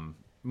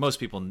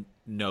 Most people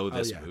know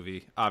this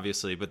movie,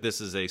 obviously, but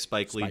this is a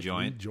Spike Lee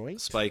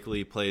joint. Spike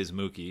Lee plays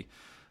Mookie.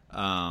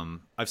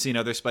 I've seen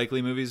other Spike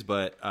Lee movies,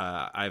 but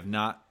I've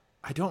not.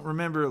 I don't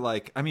remember,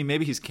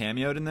 maybe he's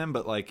cameoed in them,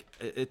 but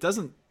it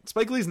doesn't.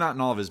 Spike Lee's not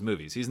in all of his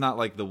movies. He's not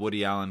like the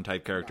Woody Allen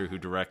type character who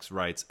directs,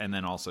 writes, and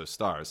then also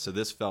stars. So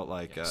this felt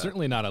like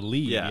certainly not a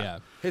lead. Yeah,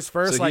 his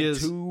first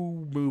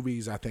 2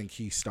 movies, I think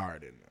he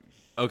starred in them.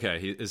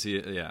 Okay,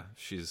 Yeah,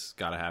 She's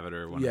Gotta Have It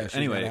or one. Yeah,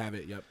 She's Gotta Have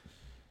It. Yep.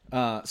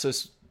 So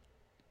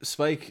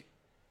Spike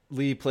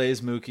Lee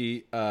plays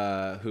Mookie,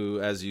 who,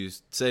 as you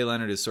say,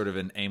 Leonard, is sort of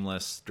an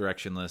aimless,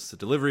 directionless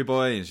delivery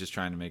boy. He's just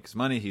trying to make his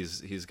money.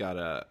 He's got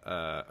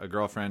a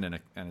girlfriend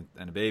and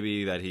a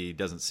baby that he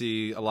doesn't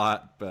see a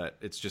lot, but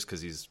it's just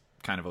because he's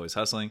kind of always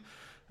hustling.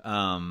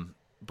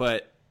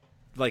 But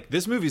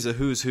this movie's a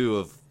who's who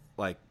of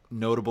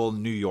notable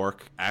New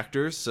York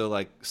actors.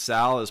 So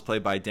Sal is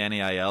played by Danny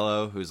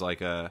Aiello, who's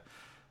kind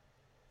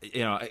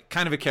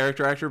of a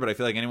character actor, but I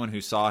feel like anyone who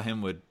saw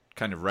him would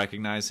kind of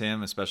recognize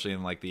him, especially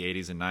in the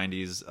 80s and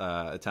 90s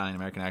Italian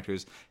American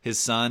actors. His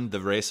son, the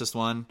racist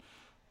one,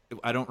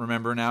 I don't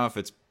remember now if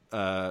it's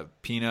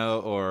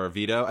Pino or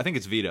Vito. I think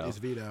it's Vito. It's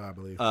Vito, I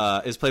believe.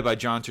 Is played by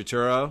John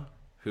Turturro,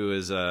 who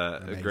is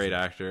a great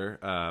actor,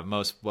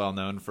 most well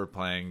known for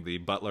playing the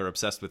butler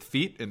obsessed with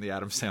feet in the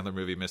Adam Sandler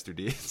movie Mr.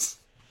 Deeds.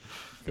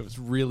 I was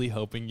really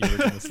hoping you were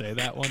going to say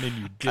that one, and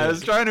you did. I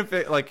was trying to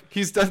pick,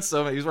 he's done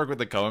so many. He's worked with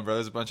the Coen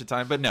brothers a bunch of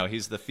times, but no,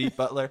 he's the feet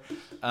butler.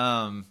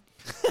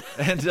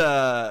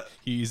 And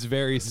he's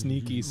very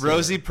sneaky.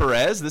 Rosie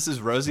Perez. This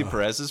is Rosie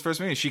Perez's first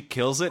movie. She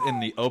kills it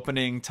in the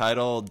opening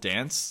title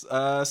dance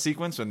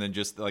sequence, and then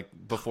just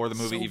before the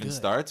movie even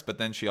starts. But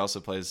then she also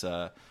plays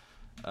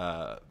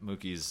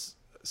Mookie's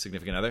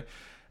significant other.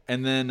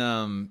 And then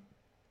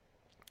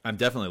I'm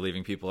definitely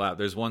leaving people out.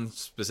 There's one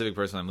specific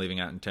person I'm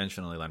leaving out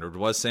intentionally, Leonard.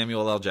 Was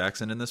Samuel L.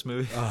 Jackson in this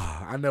movie?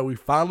 I know we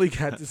finally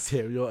got to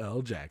Samuel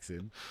L.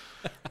 Jackson.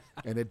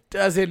 And it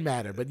doesn't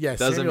matter, but yes,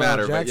 doesn't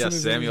matter. But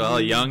yes,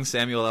 young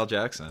Samuel L.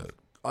 Jackson,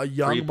 a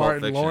young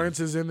Martin Lawrence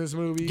is in this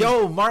movie.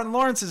 Yo, Martin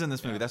Lawrence is in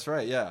this movie. That's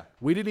right. Yeah,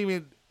 we didn't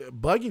even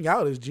Bugging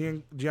Out is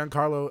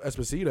Giancarlo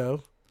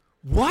Esposito.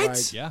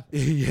 What? Yeah,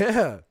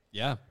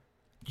 yeah.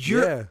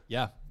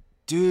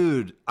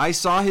 Dude, I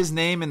saw his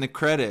name in the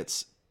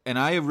credits, and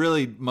I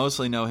really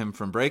mostly know him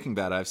from Breaking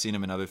Bad. I've seen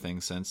him in other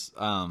things since.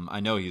 I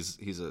know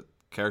he's a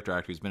character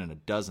actor who's been in a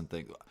dozen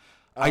things.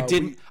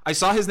 I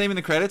saw his name in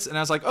the credits, and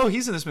I was like, "Oh,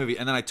 he's in this movie,"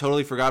 and then I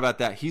totally forgot about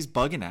that. He's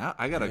Bugging Out.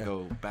 I gotta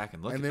go back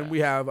and look. And then we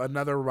have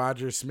another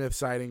Roger Smith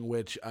sighting,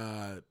 which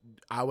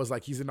I was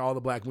like, he's in all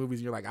the black movies,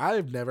 and you're like,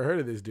 I've never heard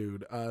of this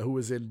dude. Who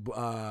was in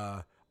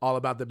All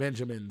About the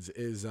Benjamins?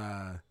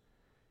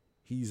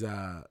 He's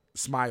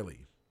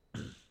Smiley.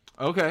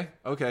 Okay,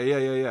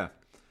 yeah.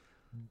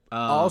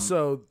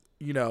 Also,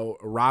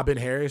 Robin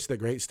Harris, the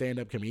great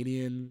stand-up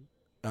comedian,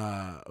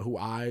 who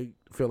I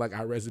feel like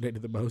I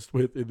resonated the most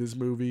with in this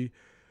movie.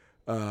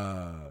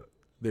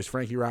 There's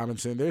Frankie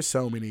Robinson. There's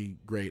so many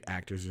great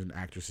actors and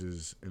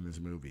actresses in this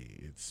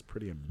movie. It's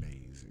pretty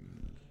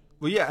amazing.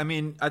 Well, yeah, I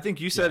mean, I think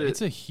you said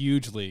it's a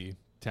hugely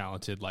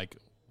talented,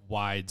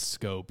 wide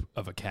scope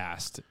of a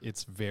cast.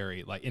 It's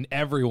very, in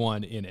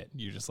everyone in it,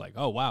 you're just like,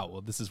 oh, wow,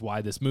 well, this is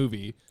why this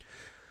movie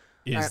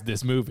is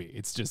this movie.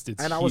 It's and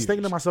huge. I was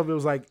thinking to myself, it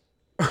was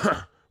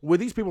would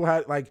these people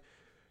have,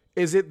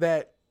 is it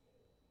that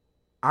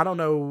I don't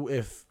know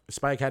if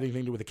Spike had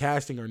anything to do with the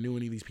casting or knew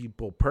any of these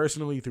people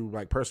personally through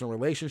like personal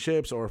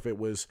relationships, or if it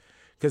was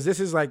because this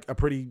is like a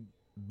pretty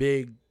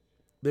big.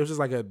 This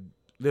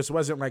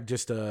wasn't like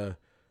just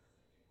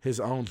his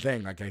own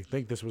thing. Like I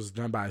think this was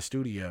done by a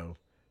studio,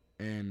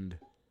 and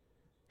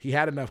he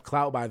had enough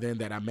clout by then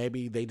that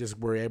maybe they just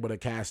were able to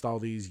cast all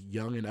these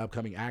young and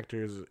upcoming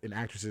actors and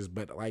actresses.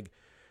 But like,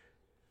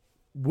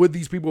 would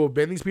these people have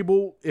been these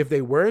people if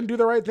they were in Do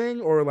the Right Thing,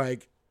 or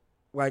like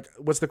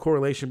what's the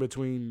correlation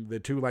between the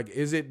two? Like,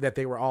 is it that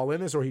they were all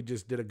in this, or he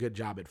just did a good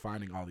job at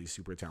finding all these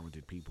super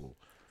talented people?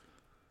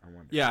 I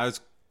wonder. Yeah,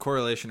 it's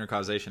correlation or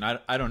causation.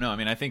 I don't know. I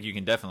mean, I think you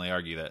can definitely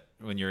argue that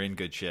when you're in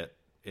good shit,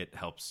 it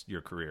helps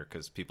your career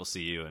because people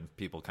see you and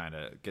people kind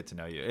of get to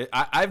know you.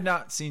 I've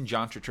not seen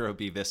John Turturro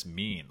be this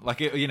mean. Like,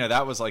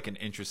 that was like an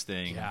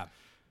interesting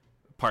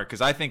part because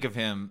I think of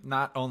him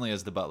not only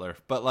as the butler,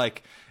 but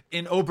like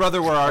in Oh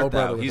Brother, Where Art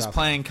Thou? He's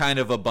playing kind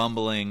of a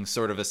bumbling,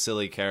 sort of a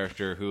silly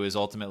character who is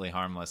ultimately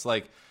harmless.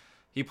 Like,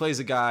 he plays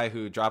a guy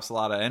who drops a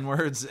lot of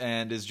N-words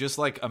and is just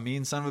like a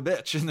mean son of a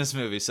bitch in this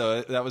movie.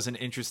 So that was an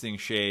interesting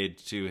shade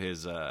to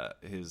his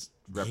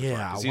repertoire.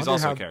 Yeah, he's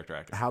also a character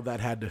actor. How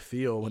that had to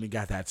feel when he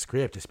got that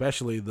script,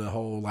 especially the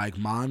whole like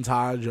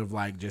montage of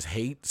like just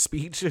hate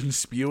speech and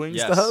spewing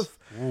stuff.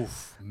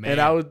 Oof, man. And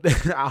I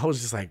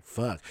was just like,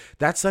 fuck.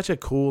 That's such a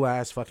cool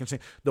ass fucking scene.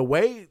 The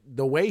way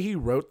he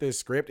wrote this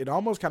script, it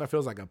almost kind of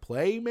feels like a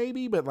play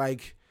maybe, but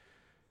like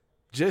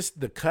just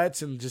the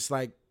cuts and just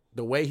like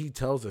the way he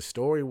tells the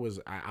story was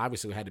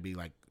obviously had to be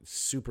like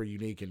super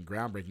unique and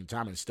groundbreaking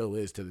time, and still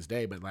is to this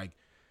day. But like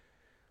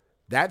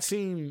that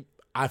scene,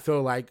 I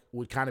feel like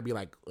would kind of be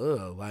like,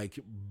 ugh, like,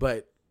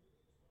 but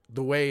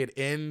the way it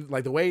ends,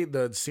 like the way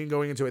the scene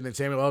going into it, and then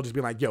Samuel L. just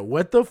being like, yo,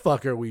 what the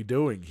fuck are we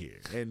doing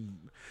here?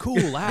 And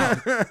cool out.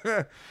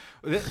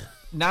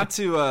 Not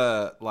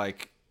to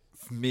like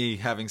me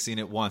having seen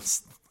it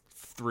once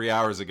 3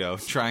 hours ago,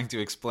 trying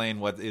to explain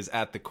what is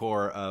at the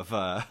core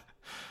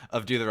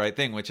of Do the Right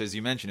Thing, which, as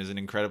you mentioned, is an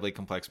incredibly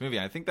complex movie.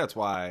 And I think that's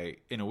why,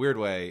 in a weird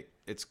way,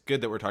 it's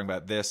good that we're talking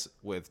about this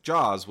with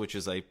Jaws, which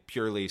is a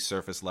purely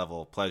surface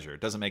level pleasure.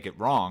 It doesn't make it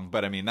wrong,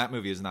 but I mean, that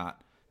movie is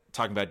not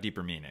talking about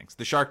deeper meanings.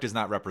 The shark does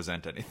not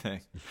represent anything.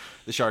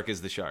 The shark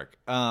is the shark.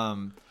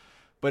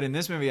 But in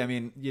this movie, I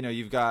mean,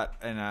 you've got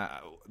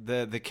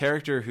the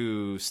character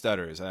who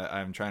stutters.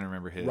 I'm trying to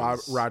remember his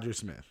Roger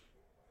Smith.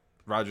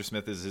 Roger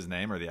Smith is his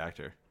name, or the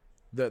actor?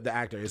 The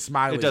actor is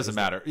Smiley. It doesn't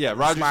matter. Yeah,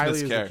 Roger Smiley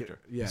Smith's character.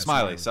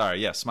 Smiley. Sorry,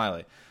 yeah,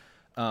 Smiley.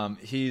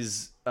 He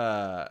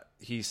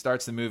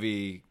starts the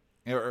movie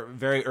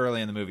very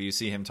early in the movie. You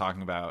see him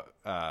talking about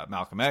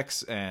Malcolm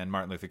X and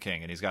Martin Luther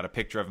King, and he's got a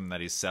picture of him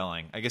that he's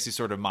selling. I guess he's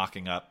sort of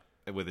mocking up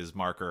with his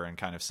marker and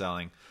kind of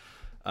selling.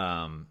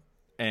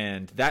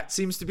 And that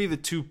seems to be the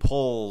two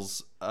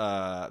poles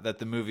that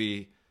the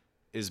movie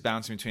is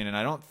bouncing between, and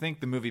I don't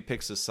think the movie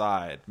picks a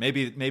side.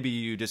 Maybe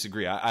you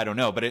disagree. I don't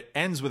know, but it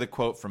ends with a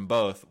quote from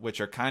both,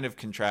 which are kind of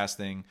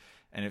contrasting,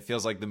 and it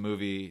feels like the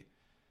movie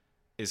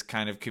is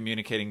kind of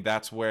communicating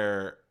that's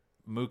where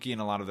Mookie and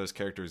a lot of those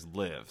characters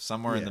live,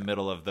 somewhere in the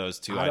middle of those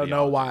two I don't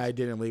know why I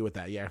didn't lead with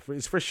that. Yeah,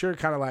 it's for sure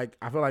kind of like,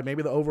 I feel like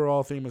maybe the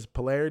overall theme is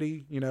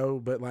polarity,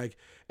 but like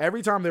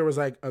every time there was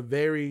like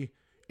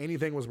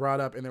anything was brought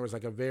up and there was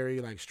like a very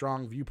like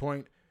strong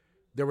viewpoint,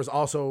 there was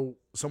also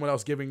someone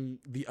else giving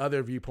the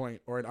other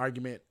viewpoint or an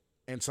argument,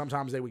 and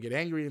sometimes they would get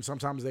angry and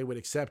sometimes they would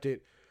accept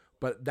it.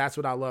 But that's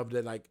what I loved,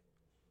 that like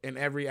in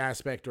every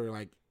aspect or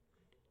like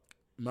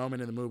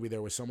moment in the movie,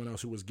 there was someone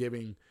else who was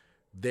giving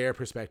their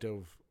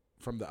perspective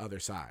from the other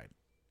side,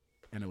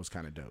 and it was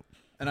kind of dope.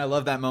 And I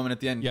love that moment at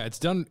the end. Yeah, it's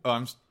done.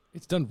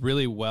 It's done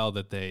really well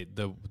that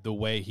the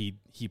way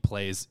he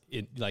plays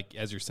it, like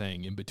as you're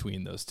saying, in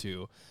between those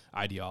two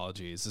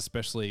ideologies,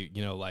 especially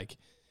like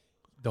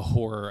the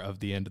horror of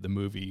the end of the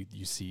movie.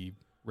 You see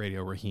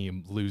Radio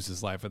Raheem lose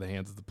his life at the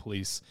hands of the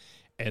police,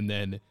 and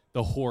then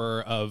the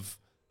horror of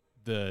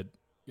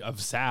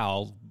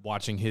Sal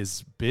watching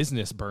his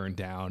business burn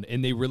down,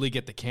 and they really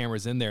get the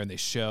cameras in there and they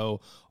show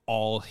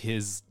all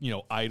his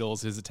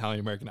idols, his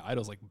Italian American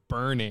idols, like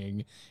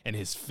burning, and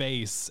his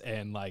face,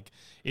 and like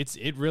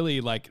it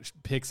really like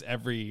picks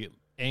every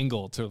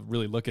angle to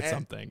really look at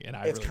something. And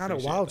it's really kind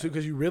of wild too,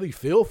 because you really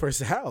feel for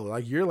Sal.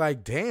 Like you're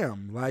like,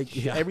 damn,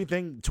 like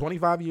everything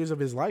 25 years of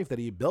his life that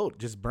he built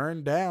just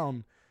burned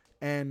down.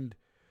 And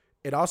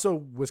it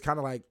also was kind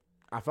of like,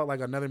 I felt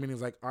like another meaning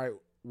was like, all right,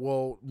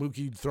 well,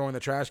 Mookie throwing the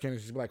trash can and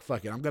just be like,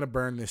 fuck it, I'm gonna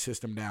burn this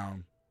system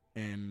down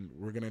and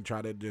we're gonna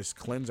try to just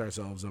cleanse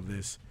ourselves of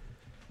this.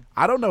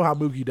 I don't know how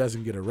Mookie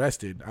doesn't get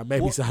arrested.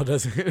 Maybe Sal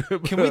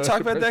doesn't. Can we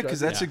talk about that? Because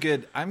that's a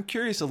good. I'm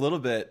curious a little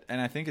bit, and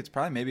I think it's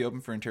probably maybe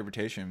open for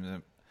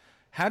interpretation.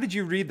 How did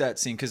you read that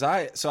scene? Because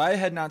I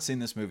had not seen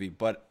this movie,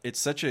 but it's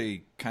such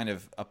a kind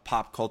of a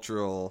pop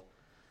cultural.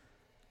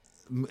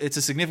 It's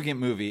a significant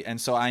movie,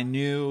 and so I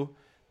knew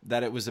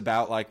that it was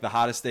about like the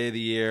hottest day of the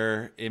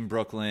year in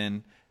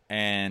Brooklyn,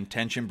 and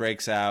tension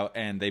breaks out,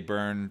 and they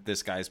burn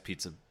this guy's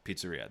pizza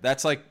pizzeria.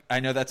 That's like, I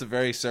know that's a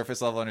very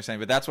surface level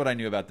understanding, but that's what I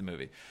knew about the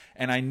movie.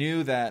 And I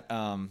knew that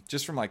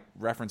just from like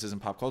references in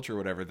pop culture or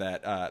whatever,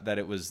 that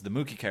it was the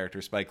Mookie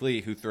character, Spike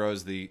Lee, who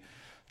throws the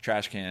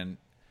trash can.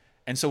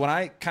 And so when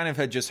I kind of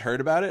had just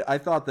heard about it, I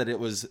thought that it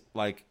was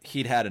like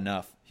he'd had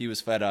enough. He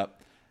was fed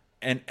up.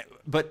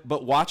 But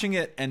watching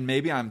it, and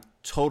maybe I'm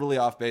totally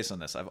off base on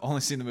this. I've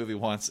only seen the movie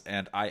once,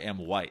 and I am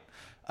white.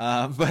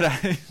 But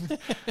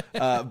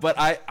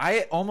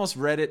I almost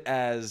read it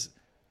as,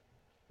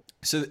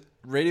 so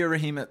Radio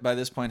Raheem by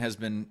this point has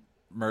been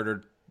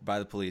murdered by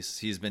the police.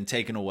 He's been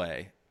taken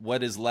away.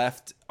 What is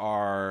left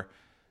are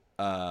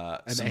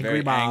some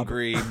angry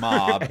very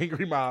mob.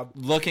 angry mob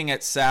looking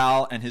at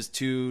Sal and his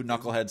two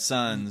knucklehead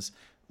sons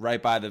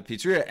right by the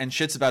pizzeria, and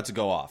shit's about to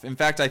go off. In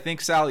fact, I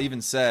think Sal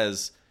even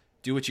says,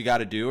 "Do what you got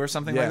to do," or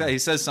something like that. He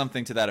says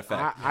something to that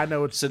effect. I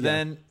know it's So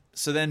then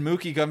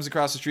Mookie comes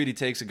across the street, he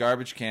takes a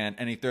garbage can,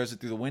 and he throws it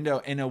through the window.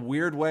 In a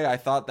weird way, I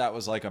thought that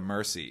was like a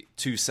mercy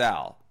to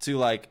Sal. To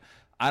like,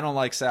 I don't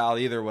like Sal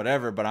either,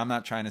 whatever, but I'm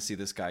not trying to see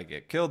this guy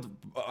get killed,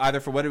 either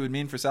for what it would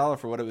mean for Sal or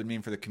for what it would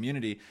mean for the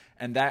community.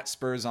 And that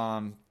spurs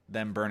on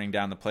them burning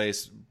down the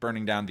place,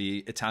 burning down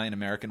the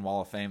Italian-American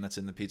Wall of Fame that's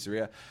in the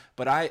pizzeria.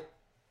 But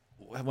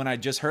when I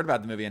just heard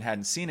about the movie and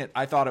hadn't seen it,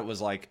 I thought it was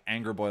like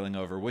anger boiling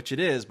over, which it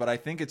is, but I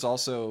think it's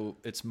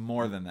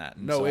more than that.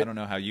 And I don't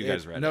know how you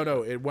guys read it.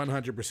 No, it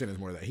 100% is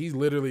more than that. He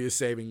literally is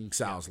saving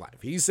Sal's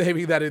life. He's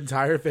saving that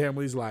entire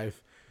family's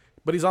life,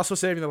 but he's also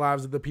saving the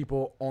lives of the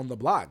people on the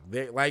block.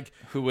 They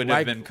who would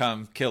have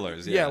become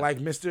killers. Yeah, like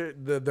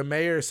the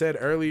mayor said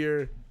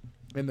earlier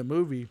in the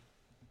movie.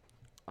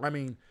 I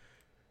mean,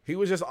 he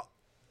was just,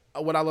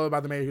 what I love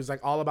about the mayor, he was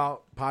like all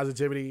about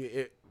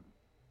positivity,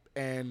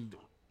 and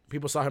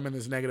people saw him in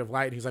this negative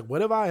light. And he's like,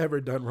 what have I ever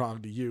done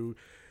wrong to you?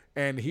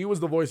 And he was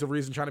the voice of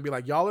reason, trying to be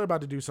like, y'all are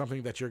about to do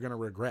something that you're going to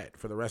regret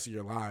for the rest of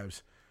your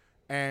lives.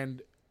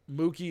 And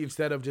Mookie,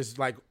 instead of just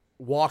like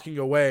walking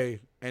away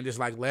and just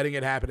like letting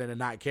it happen and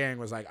not caring,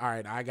 was like, all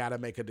right, I got to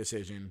make a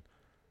decision.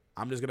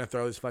 I'm just going to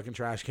throw this fucking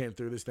trash can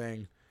through this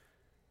thing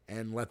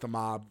and let the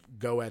mob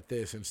go at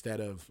this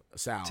instead of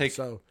Sal.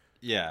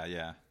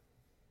 Yeah.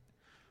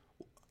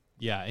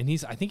 Yeah, and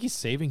I think he's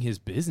saving his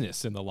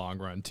business in the long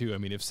run too. I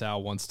mean, if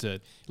Sal wants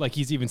to, like,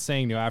 he's even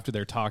saying, after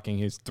they're talking,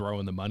 he's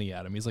throwing the money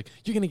at him. He's like,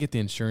 "You're gonna get the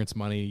insurance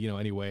money,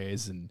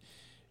 anyways." And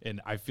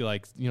I feel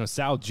like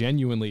Sal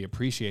genuinely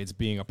appreciates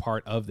being a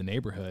part of the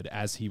neighborhood,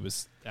 as he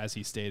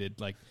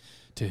stated, like,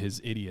 to his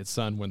idiot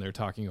son when they're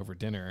talking over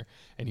dinner.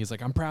 And he's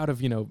like, "I'm proud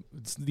of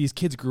these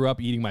kids grew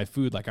up eating my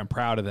food. Like, I'm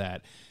proud of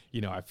that."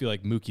 I feel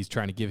like Mookie's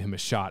trying to give him a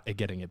shot at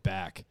getting it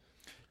back.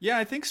 Yeah,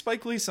 I think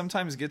Spike Lee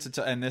sometimes gets it,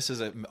 and this is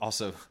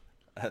also.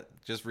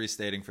 Just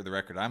restating for the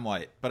record, I'm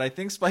white, but I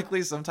think Spike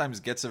Lee sometimes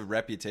gets a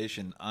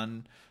reputation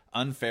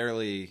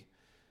unfairly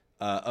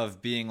of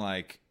being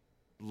like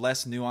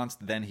less nuanced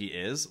than he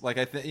is. Like,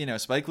 I think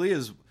Spike Lee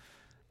is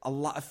a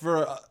lot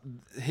for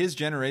his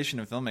generation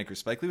of filmmakers.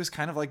 Spike Lee was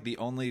kind of like the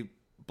only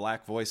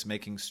black voice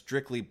making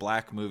strictly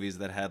black movies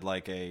that had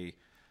like a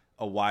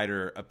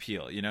wider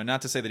appeal.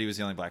 Not to say that he was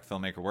the only black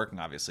filmmaker working,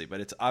 obviously,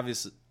 but it's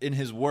obvious in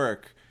his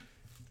work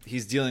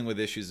he's dealing with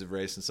issues of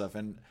race and stuff.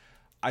 And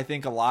I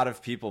think a lot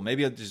of people,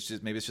 maybe it's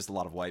just a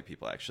lot of white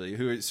people actually,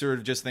 who sort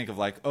of just think of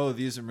like, oh,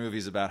 these are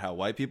movies about how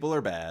white people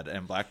are bad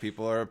and black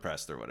people are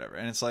oppressed or whatever.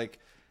 And it's like,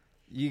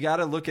 you got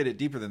to look at it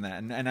deeper than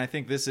that. And I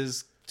think this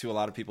is, to a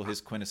lot of people,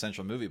 his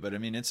quintessential movie. But I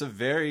mean, it's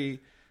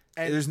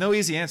there's no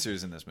easy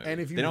answers in this movie.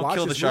 And if you they don't watch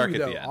kill the this shark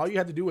movie, at the end. all you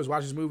have to do is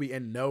watch this movie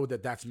and know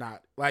that that's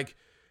not, like,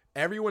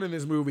 everyone in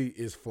this movie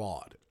is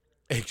flawed,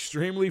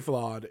 extremely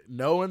flawed.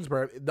 No one's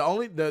perfect.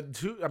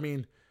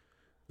 The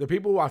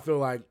people who I feel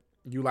like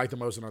you like the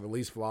most and are the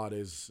least flawed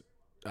is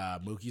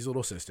Mookie's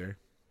little sister.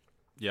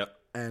 Yep.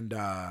 And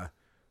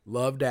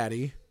Love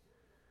Daddy.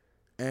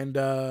 And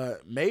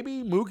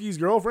maybe Mookie's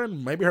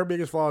girlfriend. Maybe her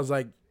biggest flaw is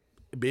like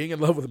being in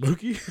love with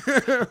Mookie.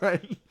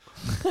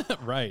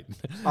 Right.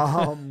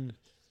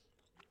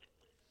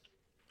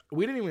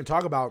 We didn't even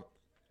talk about,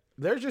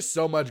 there's just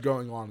so much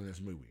going on in this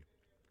movie.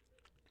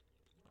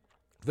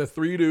 The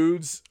three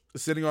dudes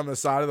sitting on the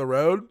side of the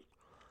road.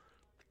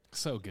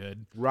 So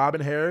good.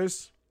 Robin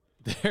Harris.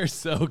 They're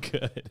so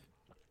good.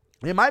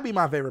 It might be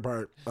my favorite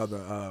part of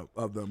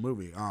the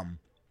movie.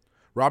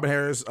 Robin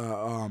Harris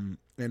and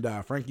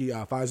Frankie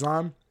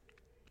Faison.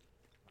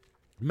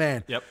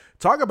 Man, yep.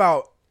 Talk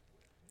about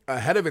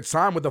ahead of its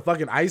time with the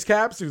fucking ice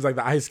caps. He was like,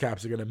 the ice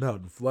caps are gonna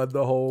melt and flood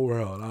the whole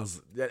world.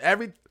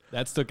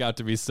 That stuck out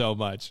to me so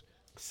much.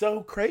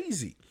 So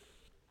crazy.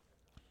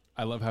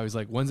 I love how he's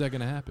like, "When's that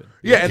gonna happen?"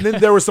 Yeah, and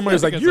then there was somebody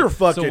who's like, "You're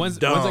fucking when's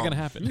dumb. When's that gonna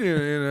happen?"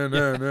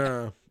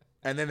 Yeah.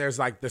 And then there's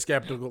like the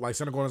skeptical, like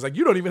cynical one's like,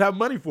 "You don't even have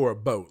money for a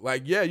boat.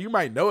 Like, yeah, you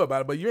might know about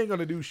it, but you ain't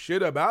gonna do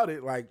shit about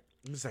it." Like,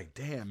 I'm just like,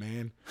 damn,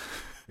 man,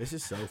 this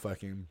is so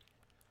fucking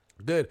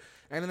good.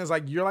 And then it's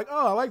like, you're like,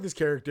 "Oh, I like this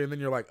character," and then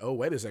you're like, "Oh,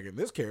 wait a second,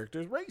 this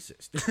character is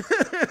racist."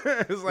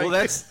 It's like, well,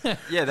 that's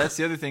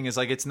the other thing is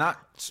like, it's not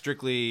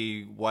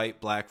strictly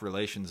white black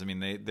relations. I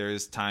mean,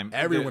 there's time.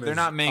 Everyone they're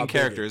not main updated.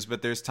 characters,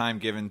 but there's time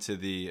given to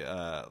the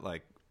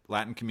like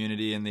Latin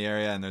community in the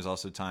area, and there's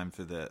also time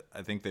for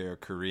I think they're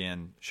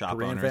Korean shop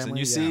Korean owners, family,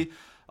 and you yeah. see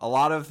a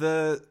lot of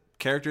the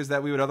characters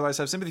that we would otherwise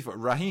have sympathy for.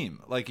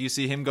 Raheem, like you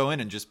see him go in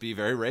and just be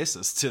very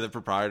racist to the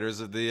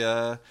proprietors of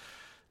the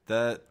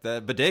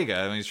bodega.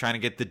 I mean, he's trying to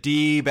get the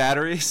D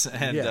batteries,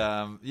 and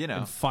you know.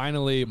 And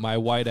finally, my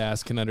white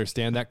ass can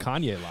understand that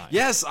Kanye line.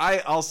 Yes, I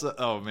also.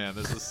 Oh man,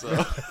 this is so.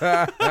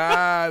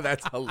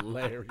 That's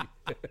hilarious.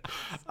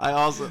 I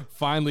also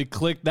Finally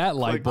clicked that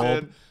light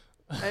bulb.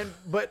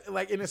 But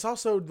it's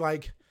also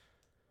like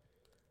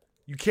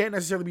you can't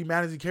necessarily be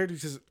mad at the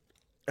characters because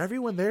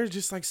everyone there is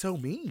just like so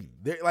mean.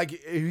 They're, like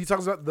he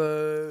talks about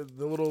the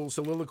little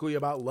soliloquy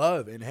about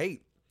love and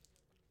hate,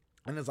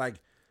 and it's like,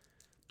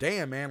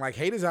 damn man, like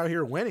hate is out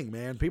here winning,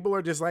 man. People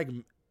are just like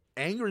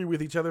angry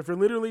with each other for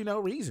literally no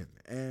reason,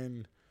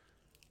 and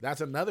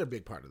that's another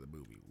big part of the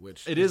movie.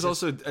 Which it is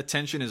also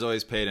attention is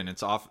always paid, and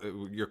it's off.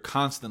 You're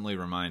constantly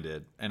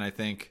reminded, and I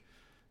think.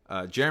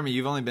 Jeremy,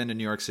 you've only been to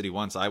New York City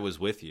once. I was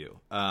with you.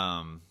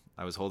 I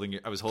was holding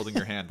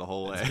your hand the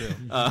whole way.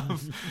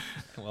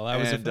 Well, I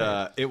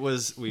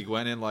was we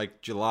went in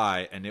like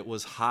July, and it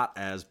was hot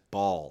as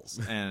balls.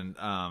 And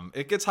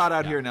it gets hot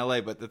out here in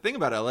LA, but the thing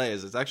about LA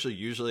is it's actually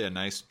usually a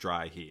nice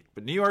dry heat.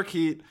 But New York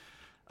heat,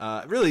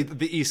 really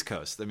the East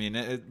Coast. I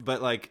mean,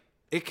 but like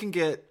it can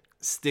get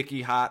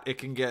sticky hot. It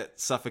can get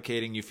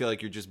suffocating. You feel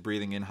like you're just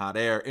breathing in hot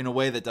air in a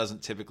way that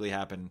doesn't typically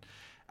happen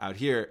out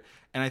here.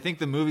 And I think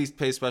the movie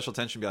pays special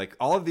attention to be like,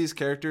 all of these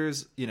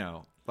characters, you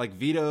know, like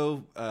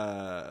Vito,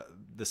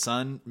 the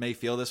son may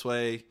feel this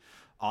way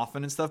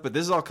often and stuff, but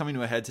this is all coming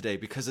to a head today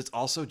because it's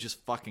also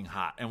just fucking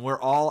hot. And we're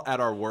all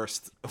at our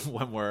worst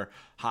when we're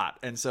hot.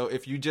 And so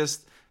if you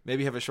just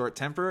maybe have a short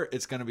temper,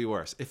 it's going to be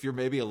worse. If you're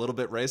maybe a little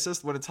bit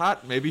racist when it's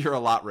hot, maybe you're a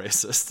lot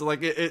racist. Like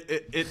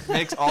it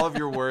makes all of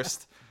your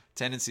worst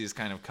tendencies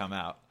kind of come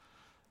out.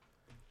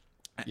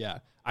 Yeah.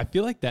 I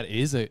feel like that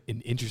is an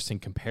interesting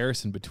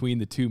comparison between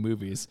the two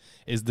movies.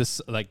 Is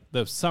this like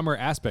the summer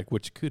aspect,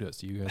 which kudos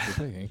to you guys for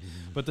thinking,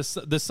 but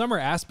the summer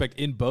aspect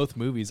in both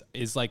movies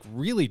is like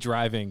really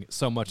driving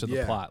so much of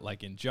the plot.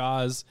 Like in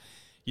Jaws,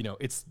 you know,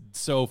 it's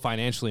so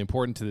financially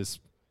important to this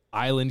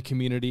island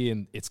community,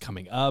 and it's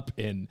coming up,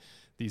 and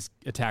these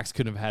attacks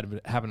couldn't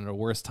have happened at a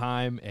worse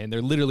time, and they're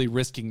literally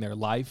risking their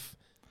life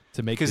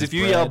to make. Because if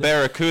you yell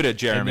Barracuda,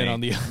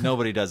 Jeremy,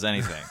 nobody does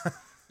anything.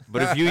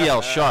 But if you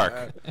yell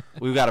shark,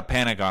 we've got a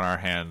panic on our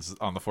hands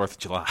on the 4th of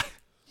July.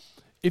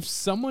 If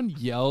someone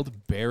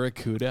yelled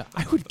Barracuda,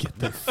 I would get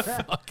the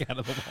fuck out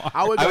of the water.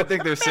 I would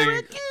think they're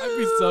singing. I'd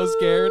be so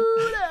scared.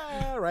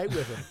 Right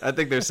with him. I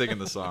think they're singing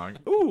the song.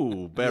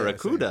 Ooh,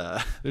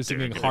 Barracuda. They're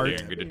singing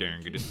Heart.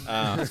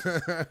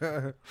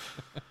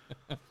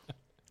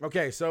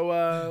 Okay,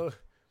 so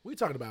we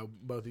talked about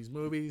both these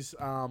movies.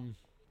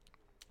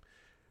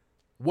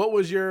 What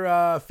was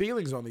your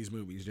feelings on these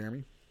movies,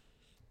 Jeremy?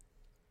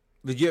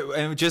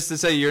 And just to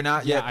say, you're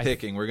not yet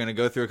picking. We're going to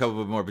go through a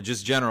couple more, but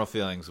just general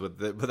feelings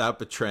without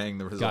betraying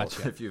the result.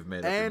 Gotcha. If you've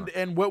made it.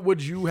 And what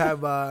would you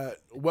have?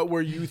 What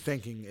were you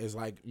thinking? Is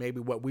like maybe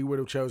what we would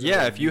have chosen.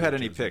 Yeah, if you had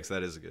any picks,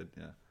 that is good.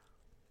 Yeah.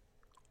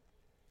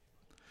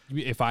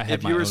 If I had,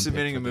 if you were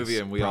submitting a movie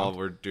and we all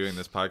were doing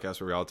this podcast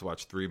where we all had to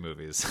watch 3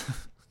 movies,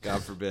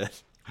 God forbid.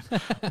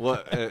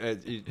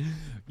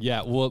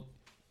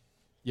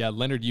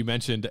 Leonard, you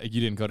mentioned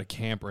you didn't go to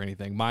camp or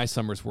anything. My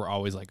summers were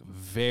always like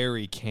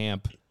very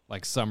camp.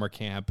 Like summer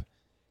camp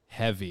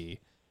heavy.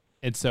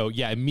 And so,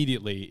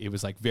 immediately it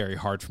was like very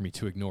hard for me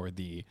to ignore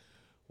the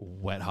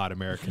wet, hot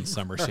American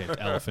summer shaped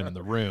elephant in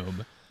the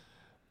room.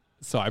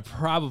 So I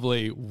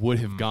probably would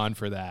have gone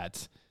for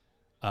that.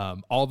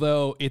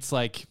 Although it's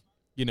like,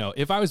 you know,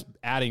 if I was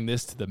adding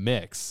this to the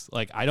mix,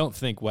 like I don't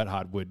think Wet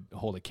Hot would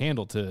hold a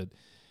candle to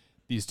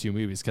these two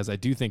movies because I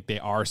do think they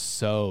are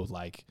so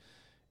like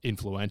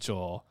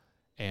influential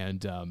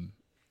and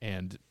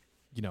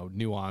you know,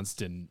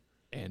 nuanced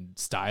and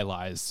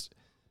stylized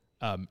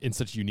in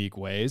such unique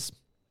ways.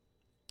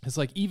 It's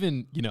like,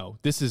 even, you know,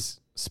 this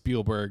is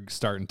Spielberg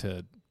starting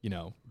to, you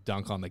know,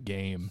 dunk on the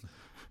game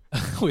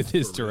with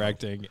his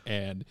directing,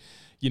 and,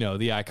 you know,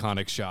 the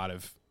iconic shot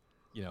of,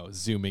 you know,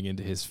 zooming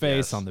into his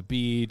face on the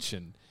beach,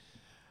 and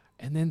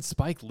then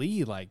Spike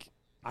Lee, like,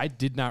 I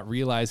did not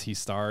realize he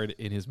starred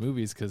in his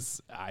movies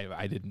because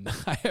I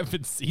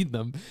haven't seen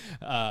them,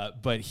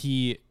 but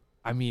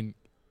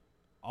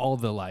all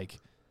the like,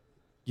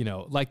 you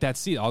know, like that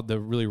scene, all the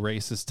really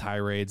racist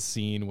tirade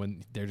scene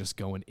when they're just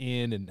going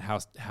in, and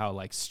how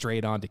like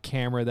straight on to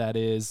camera that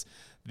is.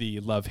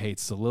 The love-hate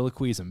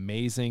soliloquy is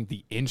amazing.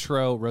 The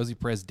intro, Rosie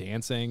Perez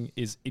dancing,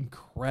 is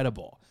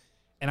incredible.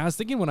 And I was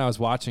thinking when I was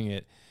watching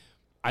it,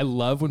 I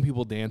love when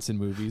people dance in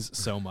movies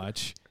so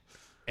much.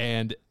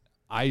 And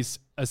I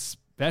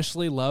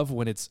especially love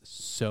when it's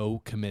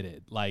so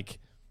committed. Like,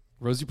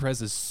 Rosie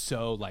Perez is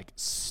so like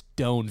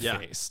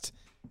stone-faced.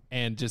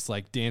 And just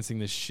like dancing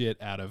the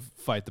shit out of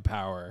Fight the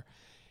Power.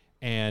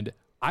 And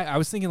I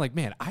was thinking like,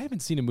 man, I haven't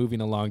seen a movie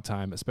in a long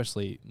time,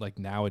 especially like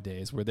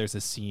nowadays, where there's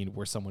a scene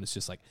where someone is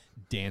just like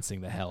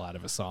dancing the hell out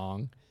of a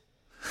song.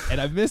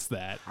 And I've missed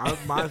that.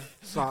 My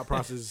thought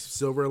process,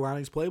 Silver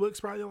Linings Playbook's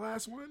probably the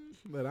last one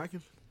that I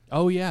can.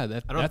 Oh yeah, I don't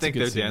that's think a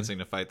they're good scene. dancing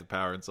to Fight the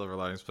Power in Silver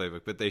Linings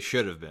Playbook, but they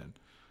should have been.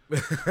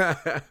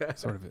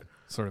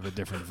 Sort of a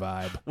different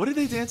vibe. What did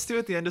they dance to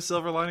at the end of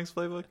Silver Linings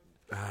Playbook?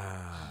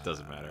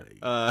 Doesn't matter.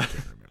 I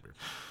can't remember.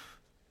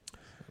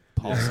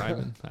 Paul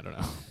Simon. I don't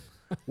know.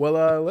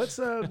 Well, let's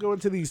go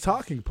into these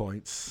talking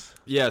points.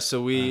 Yeah,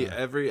 so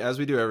as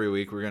we do every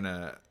week, we're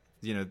gonna,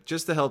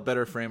 just to help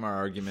better frame our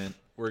argument,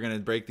 we're gonna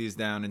break these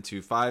down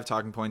into 5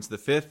 talking points. The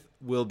 5th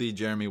will be,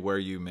 Jeremy, where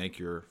you make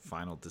your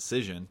final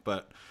decision.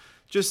 But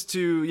just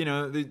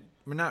to,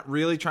 we're not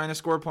really trying to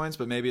score points,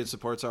 but maybe it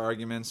supports our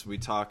arguments. We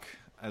talk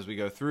as we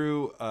go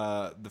through.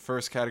 The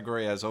first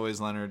category, as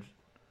always, Leonard,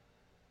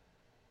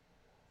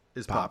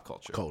 is pop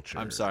culture.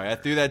 I'm sorry, I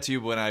threw that to you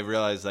when I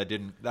realized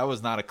that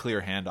was not a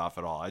clear handoff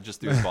at all. I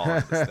just threw the ball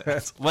at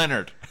this thing.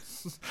 Leonard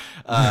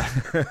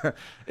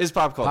is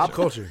pop culture. Pop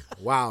culture.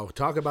 Wow,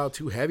 talk about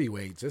 2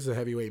 heavyweights. This is a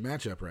heavyweight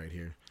matchup right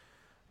here.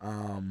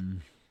 Are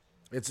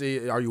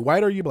you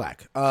white or are you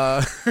black?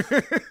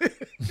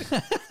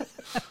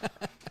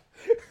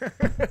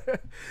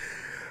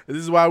 This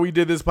is why we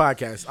did this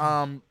podcast.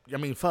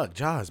 Fuck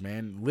Jaws,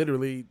 man.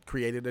 Literally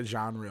created a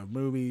genre of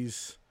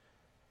movies.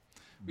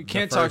 We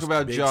can't talk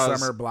about Jaws.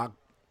 Summer block.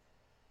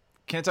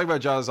 Can't talk about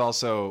Jaws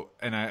also,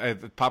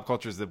 and pop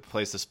culture is the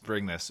place to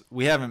bring this.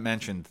 We haven't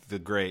mentioned the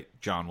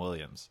great John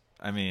Williams.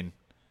 I mean,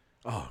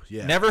 oh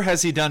yeah, never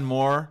has he done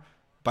more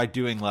by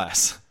doing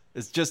less.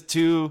 It's just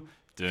too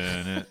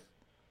dun it,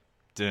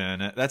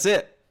 dun it. That's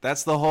it.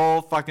 That's the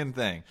whole fucking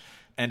thing,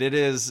 and it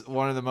is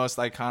one of the most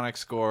iconic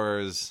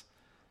scores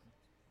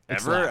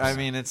ever. I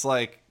mean, it's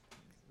like.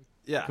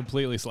 Yeah,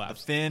 completely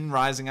slaps. Finn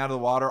rising out of the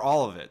water,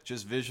 all of it,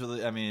 just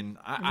visually. I mean,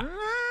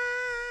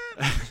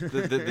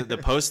 the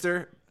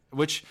poster,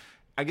 which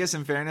I guess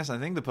in fairness, I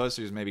think the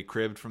poster is maybe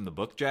cribbed from the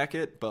book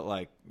jacket, but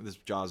like this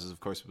Jaws is of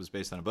course was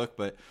based on a book,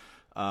 but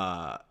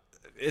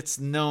it's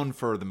known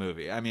for the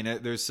movie. I mean,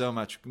 there's so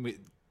much.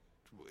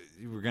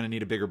 We're gonna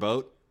need a bigger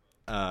boat.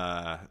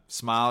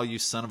 Smile, you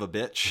son of a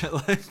bitch.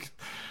 Like.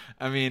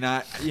 I mean,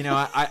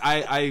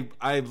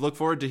 I look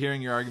forward to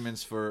hearing your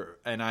arguments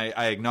and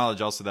I acknowledge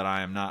also that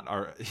I am not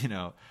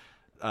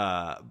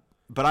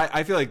but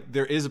I feel like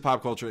there is a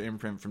pop culture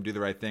imprint from Do the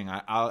Right Thing.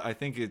 I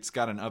think it's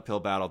got an uphill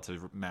battle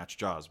to match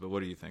Jaws. But what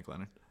do you think,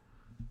 Leonard?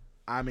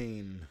 I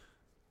mean,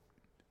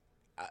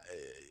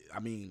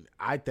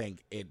 I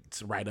think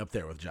it's right up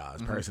there with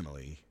Jaws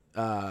personally.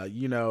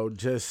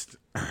 Just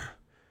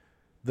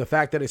the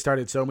fact that it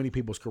started so many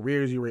people's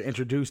careers. You were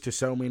introduced to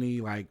so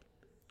many like.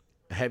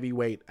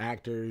 Heavyweight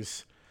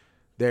actors.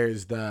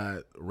 There's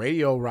the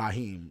Radio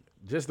Raheem,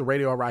 just the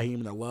Radio Raheem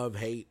and the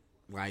love-hate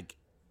like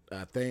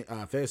thing.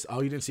 Fist.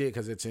 Oh, you didn't see it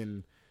because it's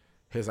in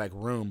his like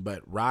room,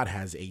 but Rod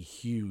has a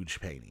huge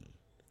painting,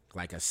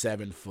 like a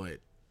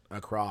 7-foot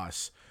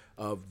across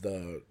of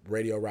the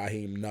Radio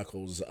Raheem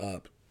knuckles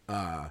up.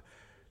 Fight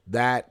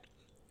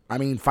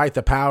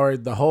the Power,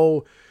 the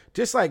whole,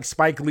 just like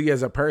Spike Lee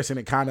as a person,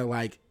 it kind of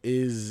like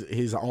is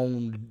his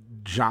own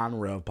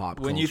genre of pop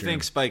culture. When you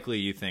think Spike Lee,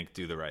 you think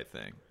Do the Right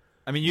Thing.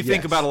 I mean, you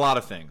think about a lot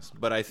of things,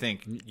 but I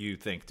think you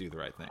think Do the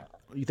Right Thing.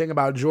 You think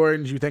about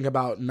Jordans, you think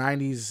about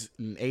 90s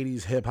and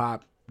 80s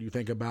hip-hop, you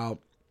think about,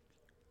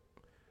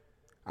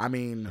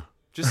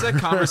 just that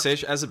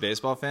conversation, as a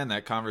baseball fan,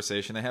 that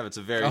conversation they have, it's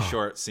a very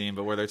short scene,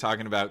 but where they're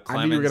talking about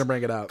Clemens, I knew you were going to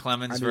bring it up.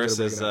 Clemens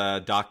versus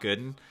Doc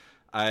Gooden.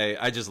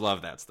 I just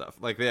love that stuff.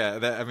 Like, yeah,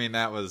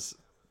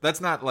 that's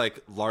not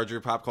like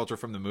larger pop culture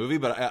from the movie,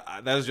 but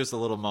that was just a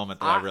little moment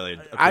that I really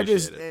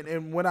appreciated.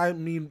 And what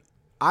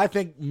I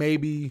think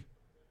maybe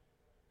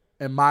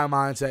in my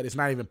mindset, it's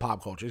not even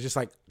pop culture. It's just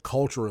like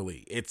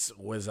culturally, it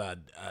was a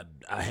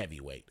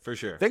heavyweight. For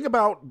sure. Think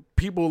about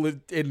people in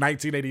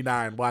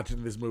 1989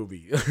 watching this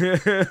movie.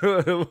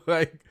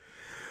 Like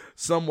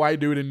some white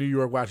dude in New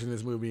York watching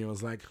this movie and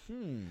was like,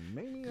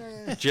 maybe.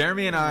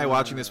 Jeremy and I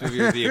watching this movie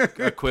are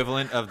the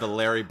equivalent of the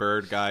Larry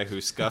Bird guy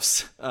who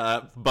scuffs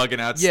bugging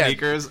out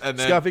sneakers and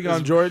then scuffing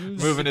on Jordans,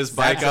 moving his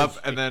bike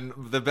up. And then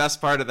the best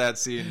part of that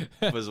scene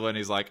was when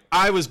he's like,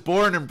 "I was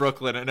born in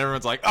Brooklyn," and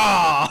everyone's like,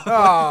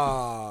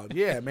 "Oh,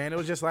 yeah, man." It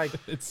was just like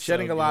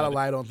shedding a lot of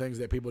light on things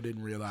that people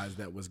didn't realize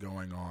that was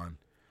going on.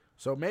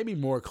 So maybe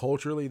more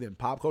culturally than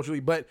pop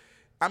culturally, but.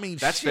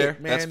 That's fair.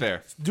 Man. That's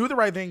fair. Do the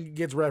Right Thing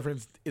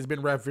has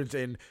been referenced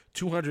in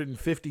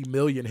 250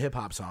 million hip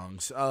hop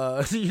songs.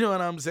 You know what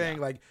I'm saying?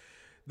 Yeah. Like,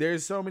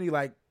 there's so many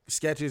like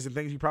sketches and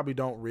things you probably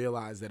don't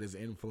realize that is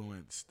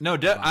influenced. No,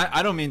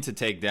 I don't mean to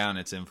take down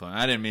its influence.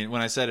 I didn't mean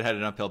when I said it had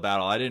an uphill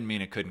battle. I didn't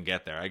mean it couldn't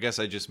get there. I guess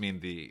I just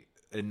mean the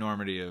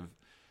enormity of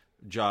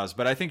Jaws.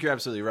 But I think you're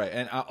absolutely right.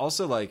 And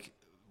also, like,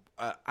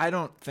 I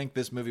don't think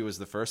this movie was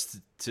the first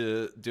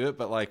to do it.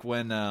 But like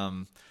when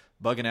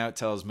Bugging Out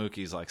tells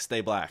Mookie's like,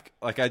 "Stay black."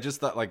 Like, I just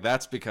thought like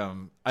that's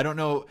become, I don't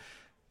know,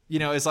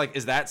 it's like,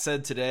 is that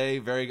said today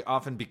very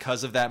often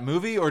because of that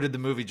movie, or did the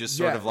movie just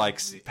sort of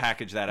like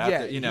package that out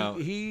there?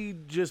 He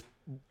just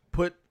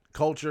put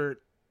culture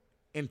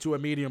into a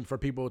medium for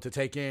people to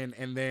take in,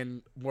 and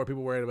then more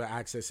people were able to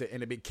access it,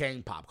 and it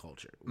became pop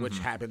culture, which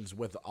happens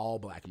with all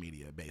black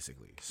media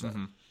basically. So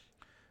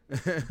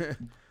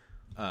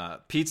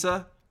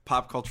pizza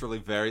pop culturally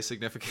very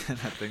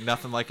significant. I think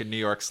nothing like a New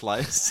York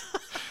slice.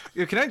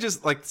 Can I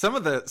just like some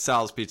of the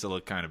Sal's pizza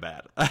look kind of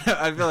bad?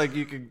 I feel like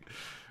you could,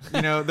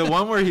 the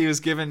one where he was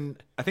given,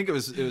 I think it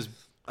was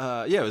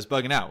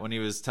Bugging Out when he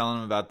was telling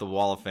him about the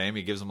Wall of Fame.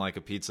 He gives him like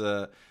a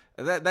pizza.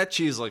 That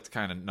cheese looked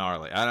kind of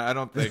gnarly. I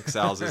don't think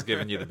Sal's is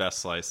giving you the best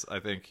slice. I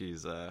think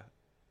he's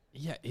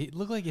Yeah, it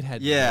looked like it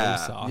had no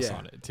sauce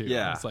on it too.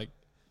 Yeah, it's like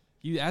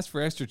you asked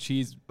for extra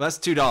cheese. That's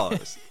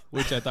 $2,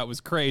 which I thought was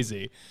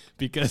crazy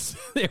because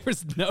there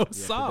was no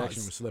sauce.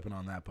 Production was slipping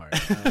on that part.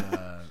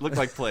 Looked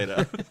like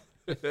Play-Doh.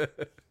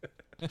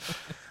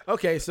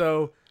 Okay,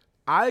 so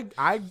I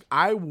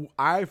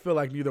feel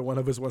like neither one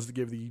of us wants to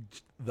give the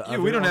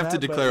we don't have to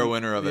declare a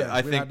winner of it. Yeah,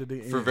 I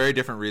think for very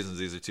different reasons,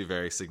 these are two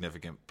very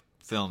significant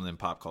films in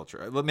pop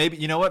culture. Maybe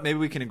you know what? Maybe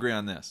we can agree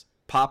on this.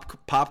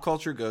 Pop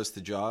culture goes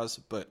to Jaws,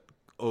 but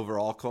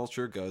overall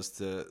culture goes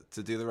to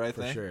Do the Right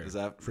Thing. Sure. Is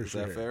that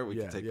fair? We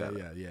can take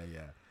that.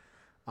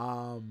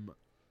 Yeah.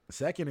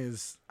 Second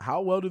is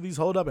how well do these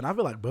hold up? And I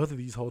feel like both of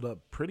these hold up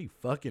pretty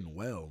fucking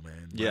well,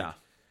 man. Yeah.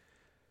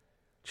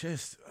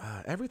 Just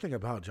everything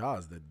about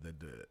Jaws,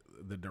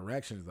 the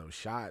directions, those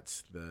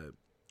shots, the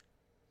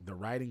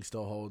writing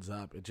still holds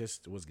up. It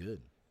just was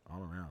good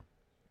all around.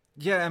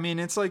 Yeah, I mean,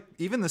 it's like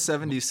even the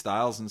 70s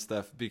styles and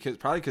stuff,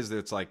 because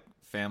it's like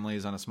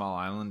families on a small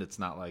island. It's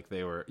not like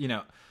they were,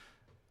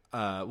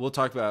 we'll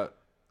talk about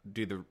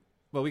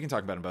we can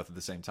talk about them both at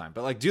the same time.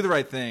 But like Do the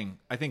Right Thing,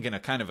 I think in a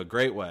kind of a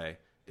great way,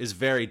 is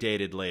very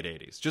dated late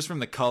 80s, just from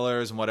the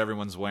colors and what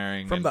everyone's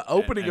wearing. From the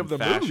opening of the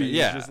movie.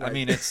 Yeah, just like... I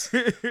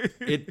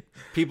mean,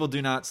 people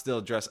do not still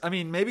dress. I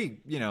mean, maybe,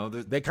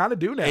 they kind of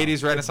do now.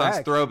 80s Renaissance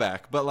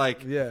throwback, but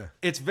like, yeah,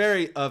 it's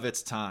very of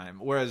its time.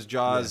 Whereas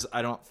Jaws,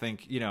 I don't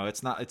think, it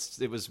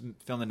was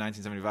filmed in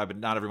 1975, but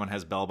not everyone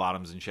has bell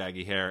bottoms and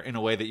shaggy hair in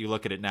a way that you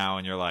look at it now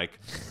and you're like,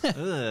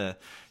 ugh.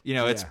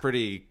 It's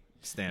pretty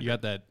standard. You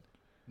got that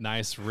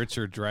nice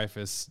Richard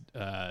Dreyfuss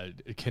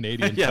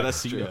Canadian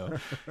tuxedo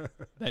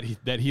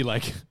that he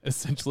like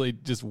essentially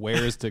just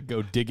wears to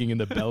go digging in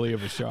the belly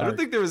of a shark. I don't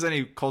think there was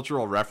any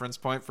cultural reference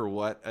point for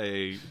what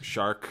a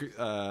shark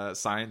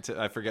scientist,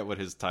 I forget what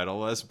his title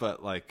was,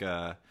 but like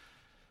a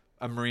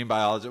marine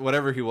biologist,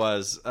 whatever he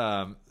was.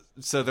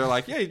 So they're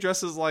like, yeah, he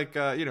dresses like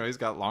he's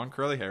got long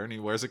curly hair and he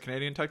wears a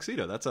Canadian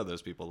tuxedo. That's how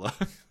those people look.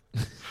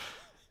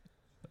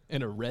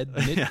 And a red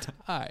knit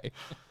tie.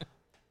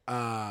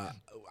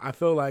 I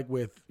feel like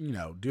with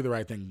Do the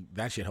Right Thing,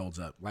 that shit holds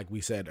up. Like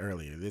we said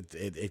earlier,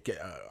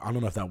 I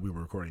don't know if that we were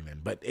recording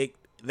then, but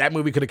that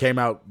movie could have came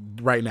out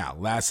right now,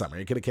 last summer.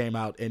 It could have came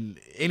out in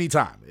any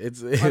time. I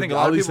think a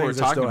lot of people were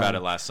talking about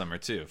it last summer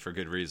too, for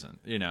good reason.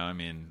 I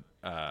mean,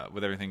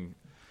 with everything,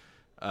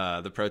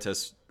 the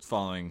protests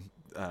following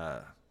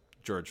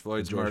George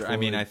Floyd's murder. I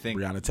mean, I think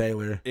Breonna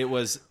Taylor. It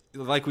was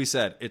like we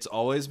said, it's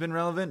always been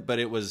relevant, but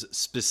it was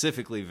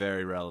specifically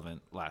very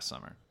relevant last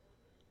summer.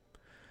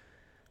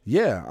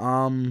 Yeah,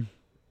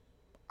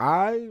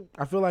 I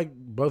feel like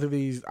both of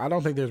these. I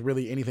don't think there's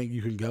really anything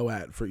you can go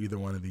at for either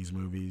one of these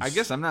movies. I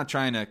guess I'm not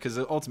trying to, because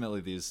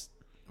ultimately these,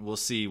 we'll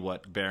see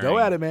what bearing go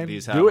at it, man.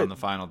 These have on the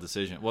final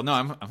decision. Well, no,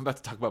 I'm about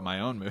to talk about my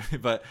own movie,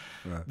 but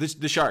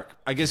the shark.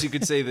 I guess you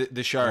could say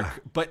the shark,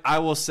 but I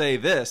will say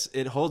this: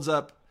 it holds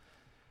up.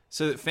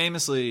 So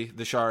famously,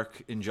 the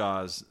shark in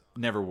Jaws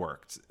never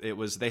worked.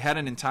 They had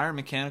an entire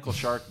mechanical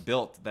shark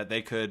built that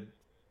they could,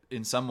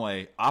 in some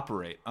way,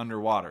 operate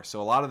underwater.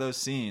 So a lot of those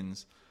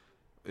scenes,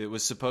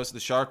 the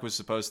shark was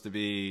supposed to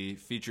be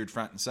featured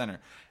front and center.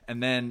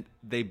 And then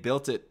they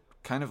built it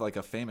kind of like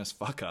a famous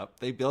fuck up.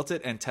 They built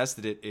it and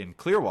tested it in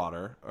clear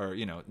water or,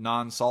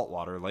 non-salt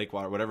water, lake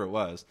water, whatever it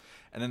was.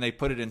 And then they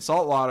put it in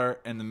salt water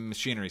and the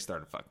machinery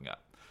started fucking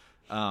up.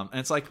 And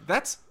it's like,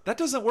 that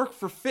doesn't work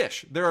for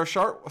fish. There are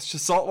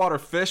saltwater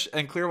fish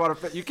and clear water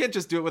fish. You can't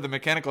just do it with a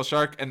mechanical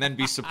shark and then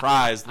be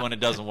surprised when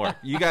it doesn't work.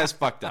 You guys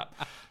fucked up.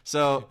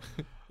 So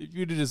if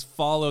you'd have just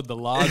followed the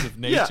laws of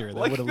nature, that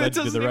would have led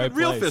you to the right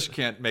real place. Fish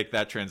can't make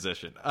that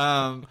transition.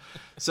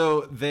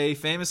 So they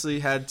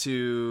famously had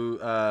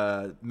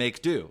to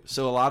make do.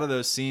 So a lot of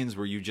those scenes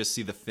where you just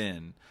see the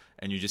fin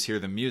and you just hear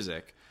the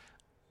music,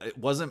 it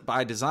wasn't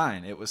by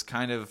design. It was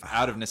kind of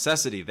out of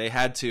necessity. They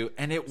had to,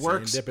 and it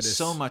works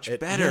so much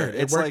better.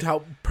 It worked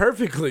out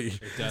perfectly.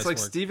 It's like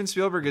Steven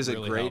Spielberg is a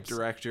great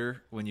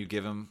director when you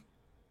give him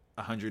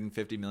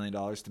 $150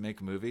 million to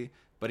make a movie,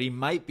 but he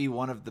might be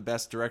one of the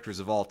best directors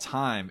of all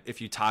time if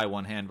you tie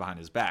one hand behind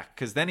his back,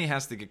 because then he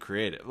has to get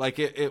creative. Like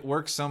it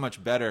works so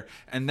much better.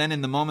 And then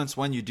in the moments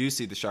when you do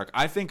see the shark,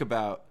 I think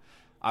about,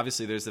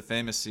 obviously there's the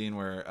famous scene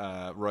where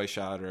Roy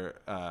Scheider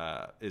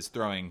is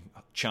throwing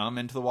chum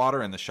into the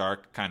water and the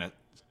shark kind of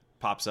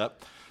pops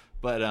up.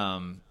 But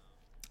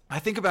I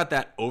think about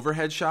that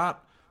overhead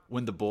shot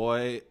when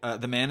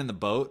the man in the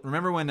boat,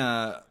 remember when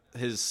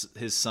his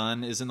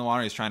son is in the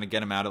water, he's trying to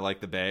get him out of like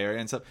the bay area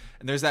and stuff,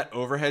 and there's that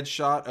overhead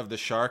shot of the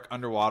shark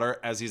underwater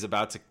as he's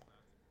about to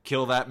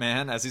kill that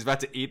man, as he's about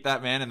to eat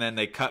that man, and then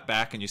they cut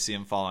back and you see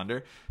him fall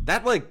under.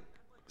 That like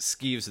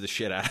skeeves the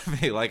shit out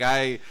of me. Like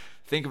I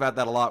think about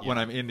that a lot when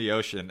I'm in the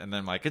ocean, and then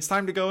I'm like, it's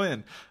time to go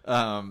in.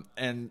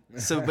 And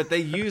so, but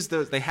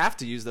they have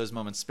to use those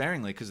moments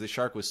sparingly because the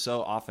shark was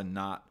so often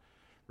not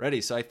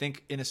ready. So I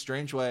think in a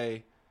strange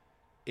way,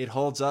 it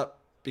holds up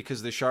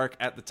because the shark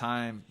at the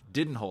time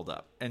didn't hold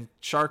up. And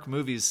shark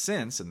movies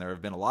since, and there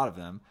have been a lot of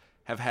them,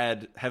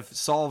 have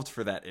solved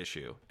for that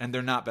issue, and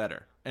they're not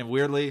better. And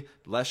weirdly,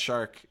 less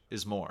shark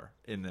is more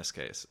in this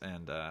case.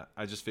 And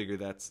I just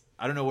figured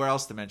I don't know where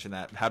else to mention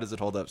that. How does it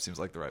hold up? Seems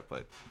like the right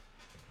place.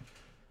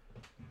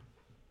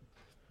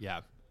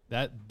 Yeah,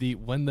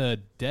 when the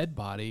dead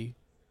body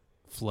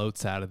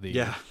floats out of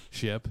the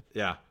ship.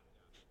 Yeah.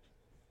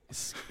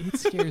 It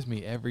scares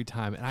me every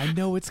time, and I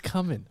know it's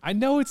coming.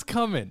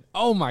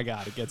 Oh my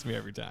God, it gets me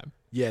every time.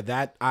 Yeah,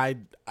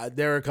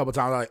 there are a couple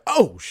times I'm like,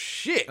 oh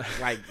shit,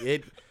 like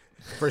it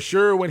for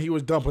sure when he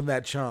was dumping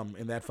that chum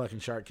and that fucking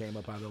shark came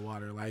up out of the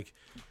water. Like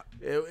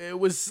it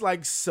was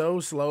like so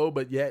slow,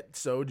 but yet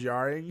so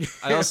jarring.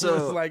 I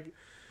also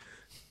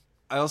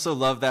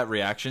love that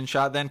reaction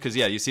shot then, because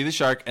you see the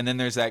shark, and then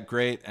there's that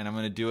great, and I'm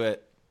gonna do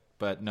it,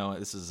 but no,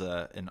 this is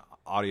an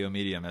audio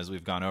medium as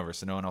we've gone over,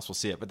 so no one else will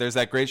see it. But there's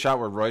that great shot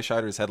where Roy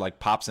Scheider's head like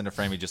pops into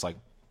frame. He just like,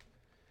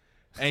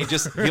 and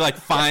he like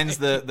finds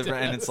the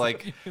and it's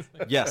like,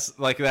 yes,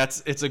 like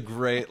it's a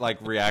great like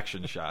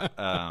reaction shot.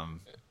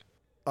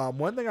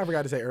 One thing I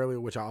forgot to say earlier,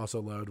 which I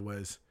also loved,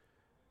 was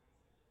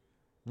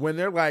when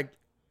they're like,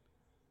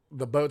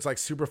 the boat's like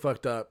super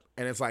fucked up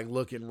and it's like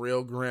looking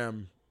real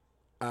grim.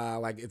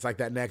 Like it's like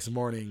that next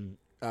morning,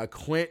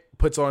 Quint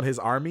puts on his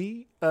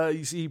army.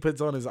 You see, he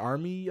puts on his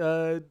army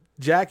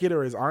jacket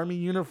or his army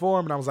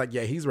uniform, and I was like,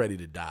 yeah, he's ready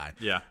to die.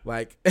 Yeah,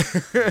 like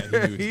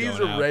he's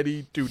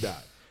ready to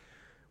die.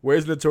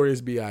 Where's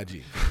Notorious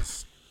B.I.G.?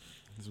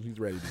 He's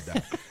ready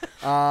to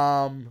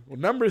die.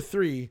 Number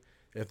 3.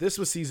 If this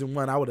was season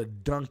 1, I would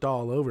have dunked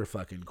all over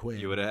fucking Quinn.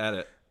 You would have had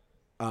it.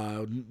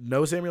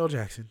 No Samuel L.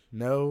 Jackson.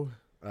 No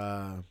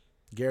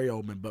Gary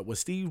Oldman. But was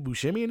Steve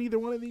Buscemi in either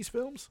one of these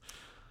films?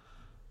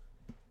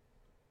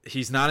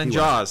 He's not in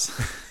Jaws.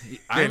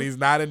 And he's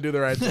not in Do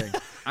the Right Thing.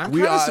 I'm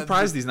kind of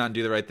surprised he's not in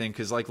Do the Right Thing,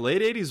 because like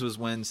late 80s was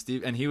when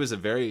Steve, and he was a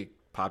very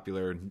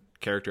popular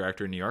character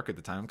actor in New York at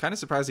the time. I'm kind of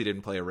surprised he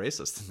didn't play a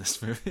racist in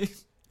this movie.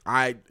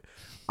 I'm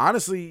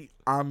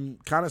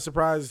kind of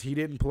surprised he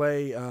didn't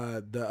play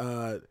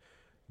the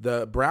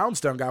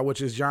brownstone guy,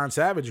 which is John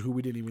Savage, who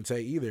we didn't even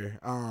say either.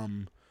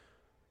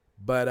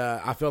 But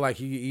I feel like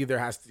he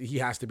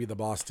has to be the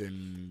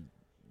Boston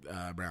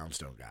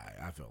brownstone guy.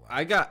 I feel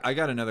like I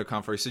got another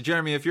comp for you. So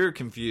Jeremy, if you're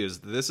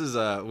confused, this is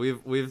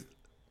we've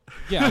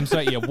yeah, I'm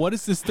sorry. Yeah, what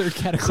is this third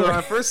category? So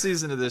our first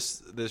season of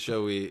this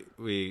show,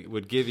 we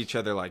would give each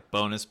other like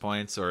bonus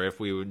points, or if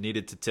we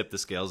needed to tip the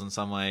scales in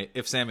some way,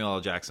 if Samuel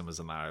L. Jackson was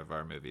in one of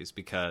our movies,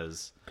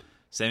 because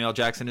Samuel L.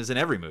 Jackson is in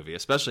every movie,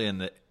 especially in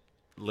the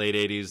late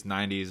 80s,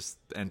 90s,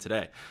 and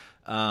today.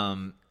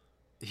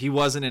 He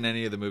wasn't in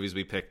any of the movies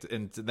we picked,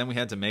 and then we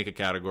had to make a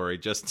category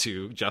just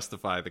to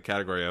justify the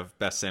category of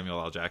best Samuel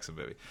L. Jackson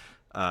movie.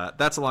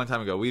 That's a long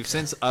time ago. We've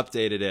since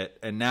updated it,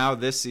 and now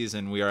this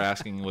season we are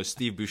asking, was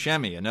Steve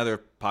Buscemi, another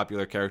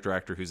popular character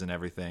actor who's in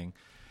everything,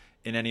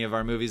 in any of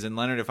our movies? And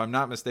Leonard, if I'm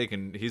not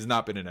mistaken, he's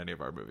not been in any of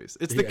our movies.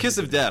 It's the kiss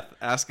of death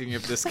asking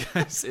if this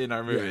guy's in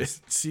our movies.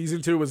 Yeah,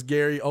 season 2 was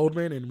Gary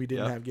Oldman, and we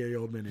didn't have Gary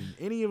Oldman in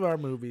any of our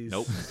movies.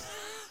 Nope.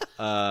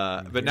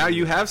 But now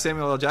you have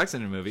Samuel L.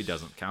 Jackson in a movie.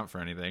 Doesn't count for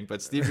anything.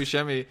 But Steve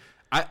Buscemi,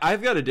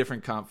 I've got a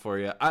different comp for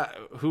you.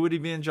 Who would he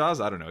be in Jaws?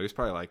 I don't know. He was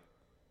probably like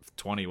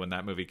 20 when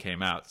that movie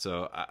came out.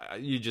 So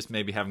you just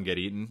maybe have him get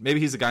eaten.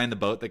 Maybe he's the guy in the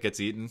boat that gets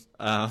eaten.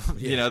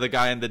 You know, the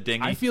guy in the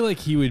dinghy. I feel like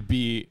he would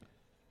be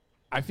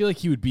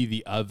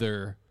the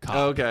other cop.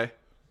 Oh, okay.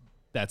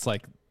 That's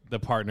like the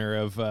partner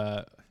of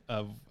the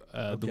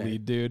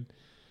lead dude.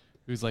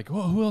 Who's like,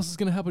 oh, who else is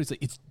gonna help? He's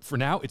like, it's for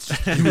now. It's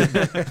just you and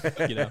me.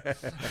 You know.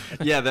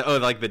 Yeah.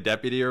 Like the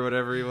deputy or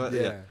whatever he was.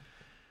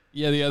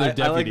 Yeah, the other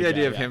deputy. I like the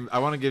idea guy, of him. I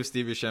want to give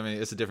Steve Buscemi.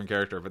 It's a different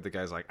character, but the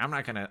guy's like, I'm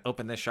not gonna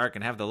open this shark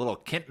and have the little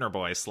Kintner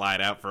boy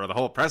slide out for the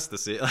whole press to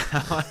see.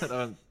 I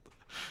want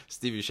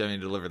Steve Buscemi to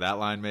deliver that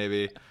line,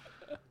 maybe.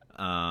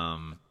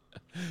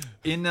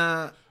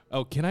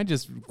 Oh, can I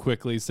just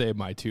quickly say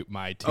my two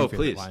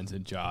favorite lines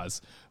in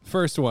Jaws?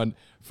 First one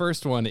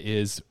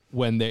is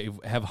when they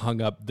have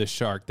hung up the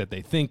shark that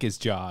they think is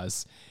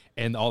Jaws,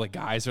 and all the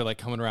guys are like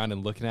coming around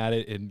and looking at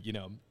it, and you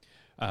know,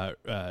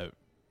 Richard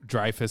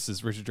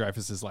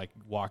Dreyfuss is like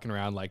walking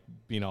around like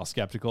being all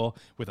skeptical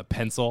with a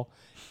pencil,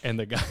 and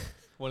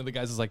one of the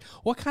guys is like,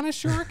 "What kind of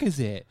shark is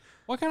it?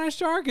 What kind of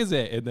shark is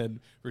it?" And then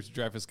Richard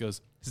Dreyfuss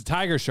goes, "It's a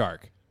tiger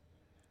shark,"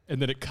 and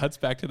then it cuts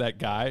back to that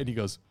guy, and he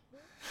goes,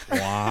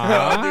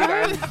 "Wow!"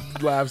 Dude,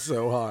 I laughed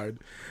so hard.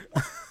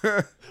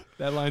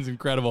 That line's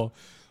incredible.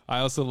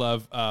 I also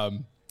love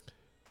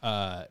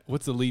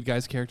what's the lead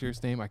guy's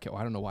character's name? I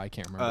don't know why I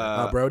can't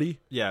remember. Brody.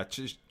 Yeah,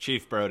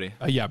 Chief Brody.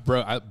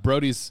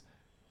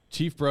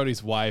 Chief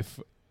Brody's wife,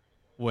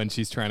 when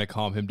she's trying to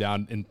calm him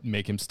down and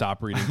make him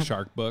stop reading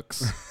shark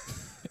books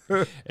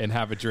and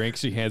have a drink,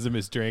 she hands him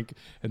his drink,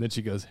 and then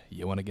she goes,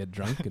 "You want to get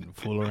drunk and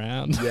fool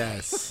around?"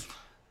 Yes.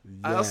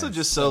 I also Yes.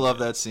 just so love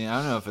that scene.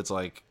 I don't know if it's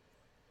like,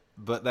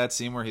 but that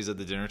scene where he's at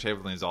the dinner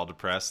table and he's all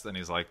depressed and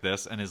he's like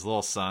this, and his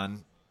little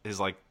son, his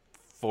like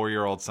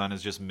 4-year-old son,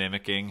 is just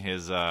mimicking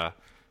his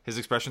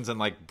expressions and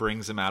like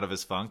brings him out of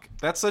his funk.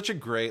 That's such a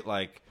great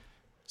like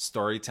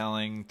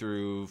storytelling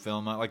through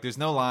film. Like there's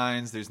no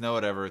lines, there's no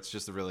whatever. It's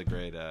just a really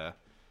great.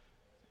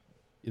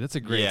 That's a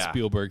great Yeah.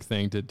 Spielberg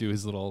thing to do,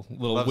 his little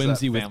Loves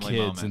whimsy that with family kids,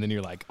 moment. and then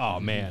you're like, oh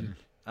man.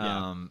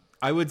 Yeah.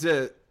 I would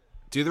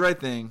do the right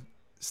thing.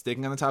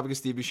 Sticking on the topic of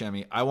Steve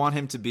Buscemi, I want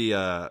him to be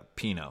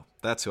Pino.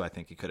 That's who I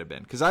think he could have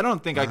been. Because I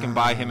don't think I can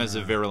buy him as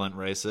a virulent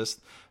racist,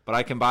 but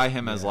I can buy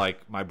him as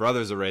like my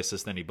brother's a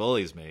racist and he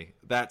bullies me.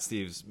 That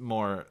seems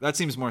more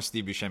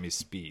Steve Buscemi's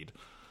speed.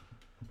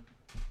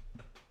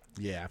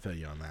 Yeah, I feel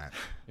you on that.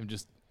 I'm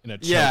just in a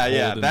Yeah, chokehold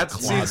yeah. in That the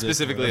scene closet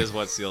specifically or- is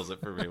what seals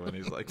it for me when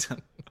he's like.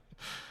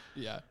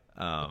 Yeah.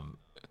 And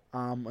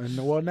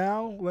well,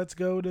 now let's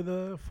go to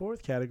the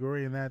fourth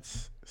category, and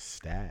that's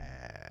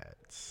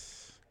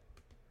stats.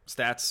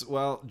 Stats.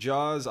 Well,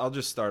 Jaws. I'll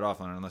just start off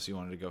on it unless you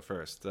wanted to go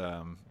first.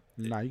 No,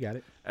 you got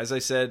it. As I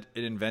said,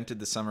 it invented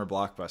the summer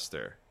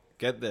blockbuster.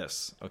 Get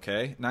this,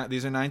 okay?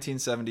 These are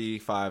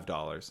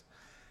 $1975.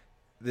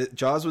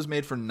 Jaws was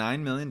made for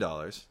 $9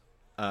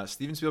 million.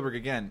 Steven Spielberg,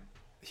 again,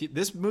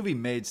 this movie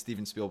made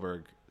Steven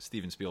Spielberg.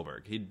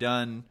 He'd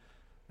done,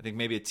 I think,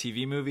 maybe a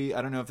TV movie.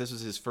 I don't know if this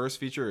was his first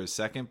feature or his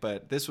second,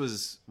 but this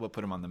was what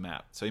put him on the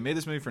map. So he made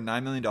this movie for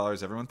 $9 million.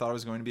 Everyone thought it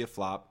was going to be a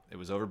flop. It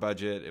was over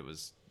budget. It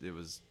was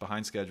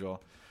behind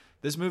schedule.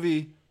 This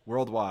movie,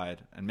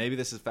 worldwide, and maybe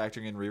this is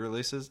factoring in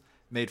re-releases,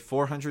 made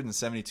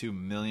 $472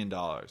 million.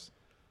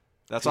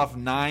 That's off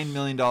 $9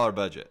 million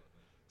budget.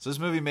 So this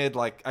movie made,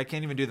 like, I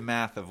can't even do the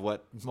math of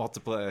what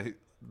multiply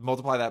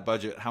that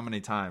budget how many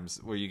times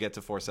where you get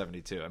to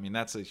 472. I mean,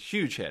 that's a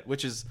huge hit,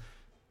 which is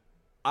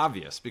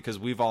obvious because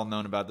we've all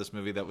known about this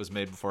movie that was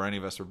made before any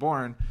of us were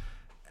born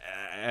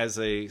as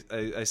a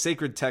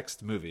sacred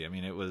text movie. I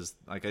mean, it was,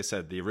 like I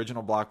said, the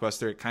original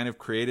blockbuster. It kind of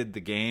created the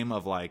game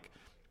of like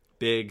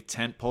big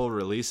tentpole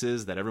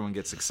releases that everyone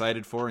gets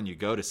excited for and you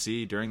go to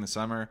see during the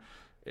summer.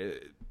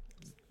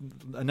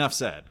 Enough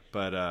said.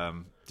 But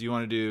do you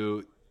want to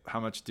do how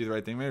much Do the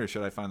Right Thing made, or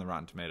should I find the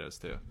Rotten Tomatoes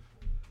too?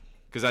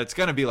 Because it's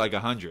gonna be like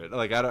 100.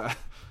 Like I don't.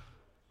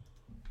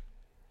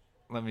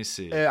 Let me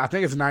see. I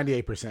think it's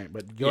 98%,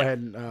 but go ahead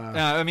and.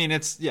 I mean,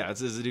 is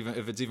it even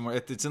if it's even more?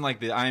 It's in like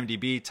the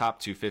IMDb top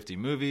 250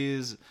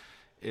 movies.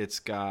 It's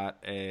got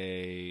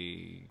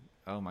a.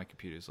 Oh, my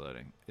computer's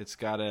loading. It's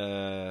got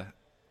a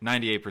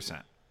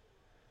 98%.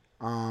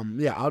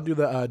 Yeah, I'll do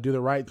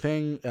the right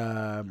thing.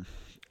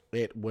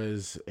 It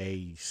was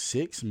a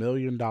 $6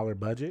 million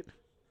budget,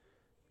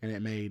 and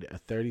it made a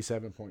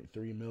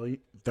 $37.3 million.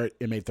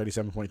 It made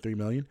 $37.3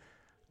 million.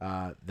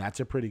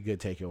 That's a pretty good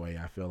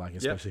takeaway, I feel like,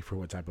 especially for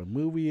what type of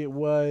movie it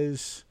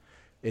was.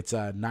 It's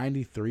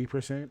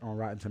 93% on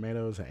Rotten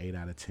Tomatoes, an 8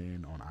 out of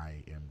 10 on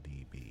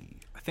IMDb.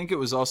 I think it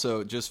was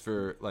also just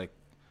for like.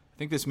 I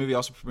think this movie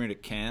also premiered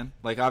at Cannes.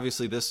 Like,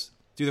 obviously, this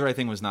Do the Right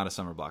Thing was not a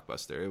summer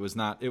blockbuster. It was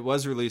not. It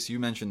was released. You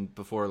mentioned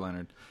before,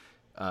 Leonard.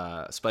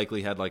 Spike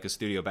Lee had like a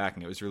studio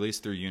backing. It was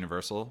released through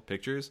Universal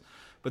Pictures,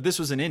 but this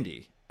was an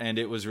indie, and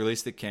it was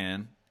released at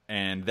Cannes,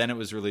 and then it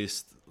was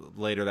released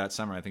later that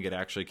summer. I think it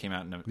actually came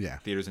out in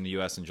theaters in the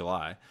U.S. in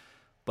July.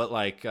 But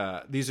like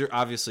these are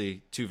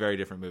obviously two very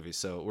different movies.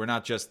 So we're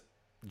not just,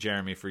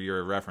 Jeremy, for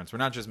your reference, we're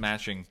not just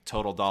matching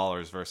total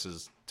dollars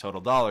versus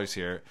total dollars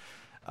here.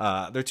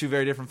 They're two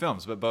very different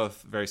films, but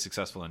both very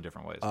successful in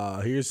different ways.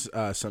 Here's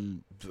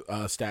some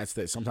stats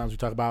that sometimes we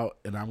talk about,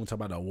 and I'm going to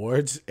talk about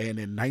awards. And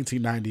in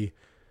 1990,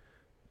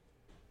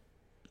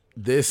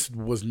 this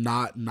was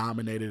not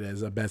nominated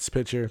as a Best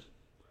Picture.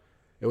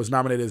 It was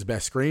nominated as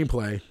Best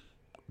Screenplay.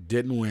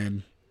 Didn't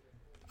win.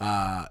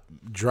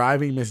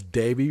 Driving Miss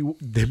Daisy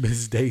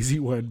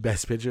won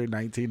Best Picture in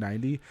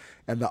 1990,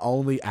 and the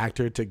only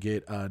actor to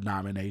get a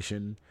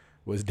nomination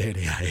was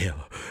Danny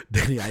Aiello.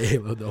 Danny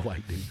Aiello, the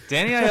white dude.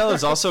 Danny Aiello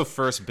is also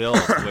first billed,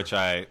 which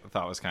I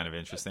thought was kind of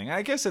interesting.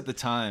 I guess at the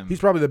time He's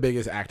probably the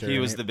biggest actor. he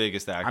in was it. the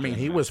biggest actor. I mean, in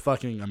he that. was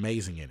fucking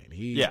amazing in it.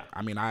 Yeah.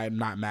 I mean, I'm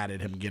not mad at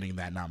him getting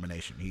that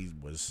nomination. He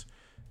was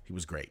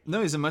great.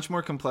 No, he's a much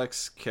more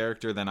complex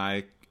character than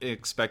I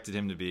expected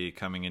him to be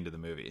coming into the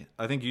movie.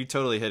 I think you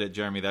totally hit it,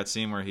 Jeremy. That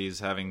scene where he's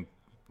having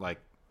like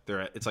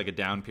it's like a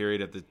down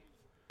period at the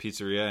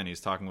pizzeria, and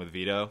he's talking with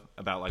Vito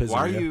about like Pizzeria.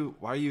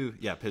 why are you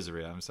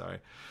Pizzeria, I'm sorry.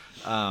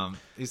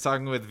 He's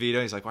talking with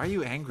Vito. He's like, why are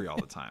you angry all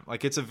the time?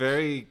 Like, it's a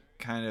very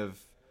kind of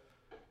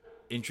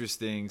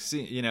interesting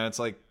scene. You know, it's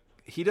like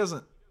he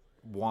doesn't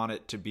want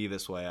it to be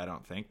this way, I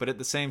don't think. But at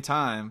the same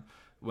time,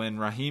 when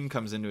Raheem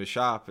comes into his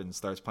shop and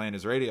starts playing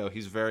his radio,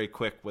 he's very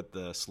quick with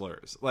the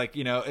slurs. Like,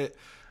 you know,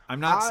 I'm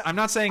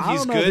not saying I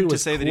he's don't know if he good to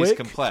was say that he's quick.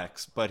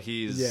 complex, but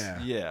he's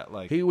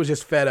like he was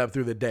just fed up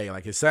through the day.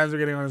 Like his sons were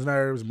getting on his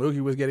nerves.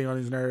 Mookie was getting on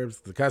his nerves.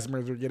 The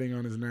customers were getting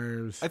on his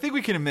nerves. I think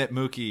we can admit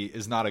Mookie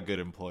is not a good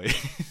employee.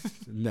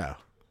 No.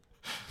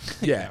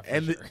 Yeah,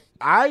 and sure.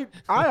 I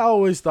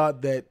always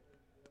thought that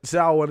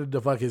Sal wanted to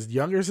fuck his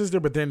younger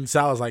sister, but then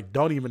Sal was like,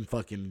 "Don't even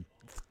fucking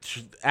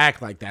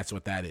act like that's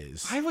what that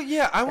is.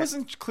 I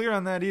wasn't clear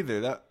on that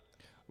either.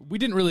 We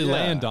didn't really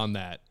land on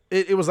that.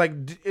 It was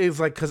like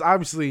because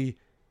obviously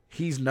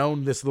he's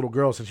known this little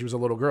girl since she was a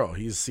little girl.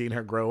 He's seen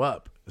her grow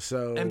up.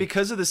 So and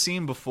because of the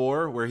scene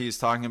before where he's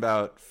talking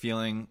about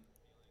feeling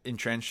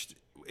entrenched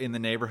in the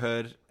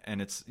neighborhood,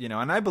 and it's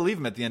and I believe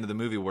him at the end of the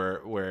movie where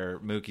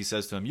Mookie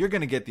says to him, "You're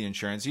going to get the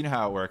insurance. You know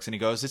how it works," and he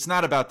goes, "It's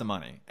not about the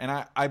money."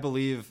 And I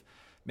believe,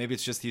 maybe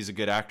it's just he's a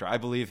good actor. I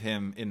believe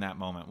him in that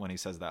moment when he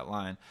says that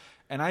line.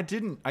 And I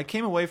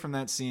came away from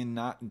that scene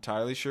not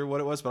entirely sure what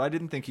it was, but I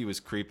didn't think he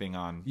was creeping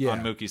on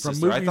Mookie's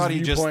sister. Mookie's I thought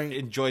he just viewpoint,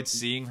 enjoyed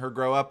seeing her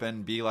grow up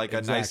and be like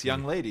a nice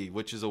young lady,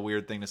 which is a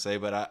weird thing to say,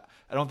 but I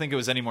don't think it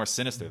was any more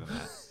sinister than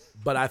that.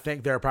 But I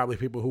think there are probably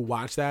people who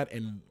watched that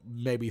and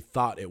maybe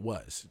thought it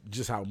was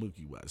just how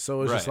Mookie was.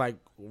 So it's just like,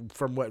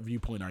 from what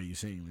viewpoint are you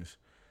seeing this?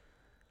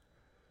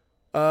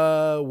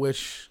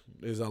 Which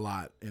is a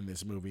lot in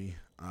this movie.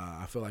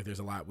 I feel like there's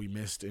a lot we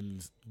missed in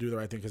Do the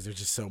Right Thing because there's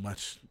just so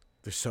much.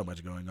 There's so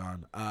much going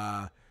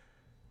on.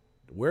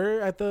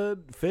 We're at the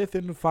fifth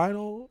and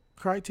final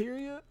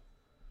criteria.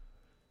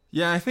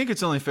 Yeah, I think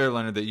it's only fair,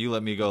 Leonard, that you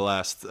let me go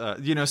last.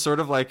 Sort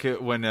of like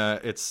when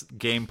it's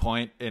game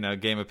point in a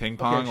game of ping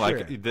pong.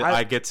 Okay, sure.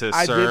 I get to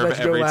serve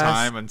every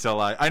time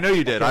until I know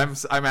you did.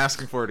 Okay. I'm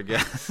asking for it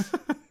again.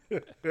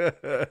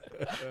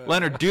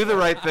 Leonard, do the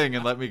right thing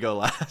and let me go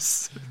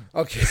last.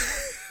 Okay.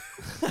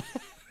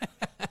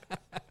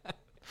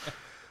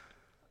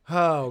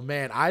 Oh,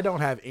 man, I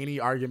don't have any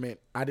argument.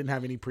 I didn't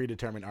have any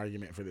predetermined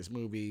argument for this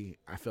movie.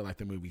 I feel like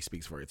the movie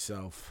speaks for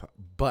itself.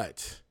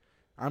 But,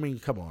 I mean,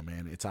 come on,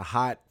 man. It's a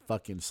hot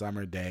fucking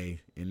summer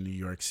day in New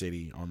York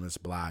City on this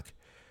block.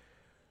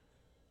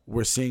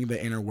 We're seeing the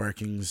inner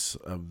workings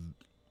of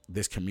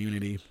this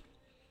community,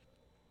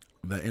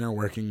 the inner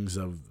workings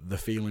of the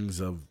feelings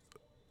of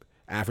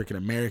African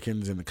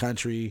Americans in the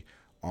country,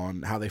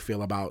 on how they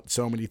feel about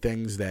so many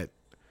things that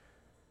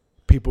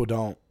people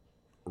don't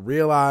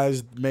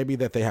realize maybe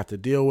that they have to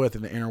deal with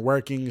in the inner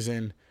workings.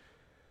 And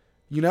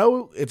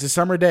it's a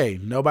summer day,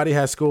 nobody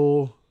has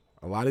school,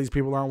 a lot of these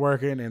people aren't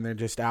working, and they're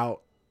just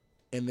out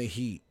in the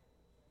heat.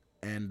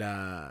 And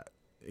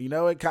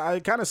it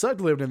kind of sucked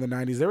living in the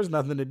 90s. There was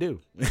nothing to do.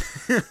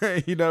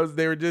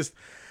 They were just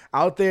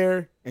out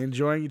there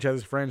enjoying each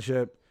other's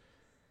friendship,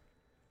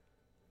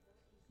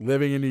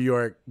 living in New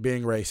York,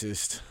 being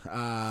racist.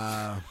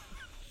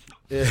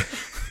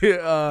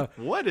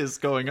 What is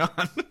going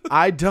on?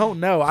 I don't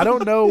know. I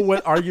don't know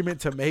what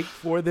argument to make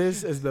for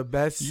this as the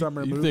best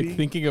summer movie. You're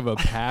thinking of a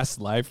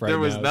past life right now. There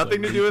was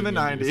nothing to do in the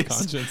 90s.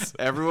 Conscience.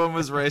 Everyone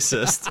was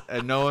racist,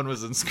 and no one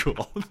was in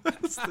school.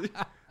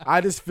 I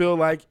just feel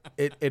like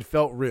it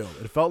felt real.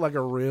 It felt like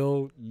a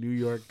real New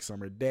York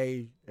summer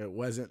day. It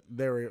wasn't.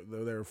 There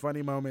were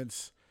funny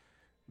moments.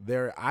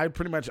 I've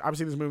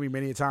seen this movie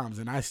many times,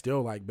 and I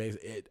still I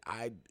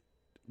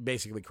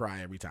basically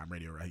cry every time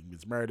Radio Raheem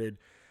gets murdered.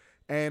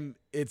 And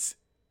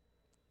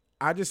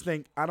I just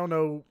think, I don't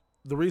know,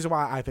 the reason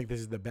why I think this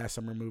is the best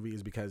summer movie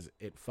is because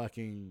it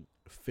fucking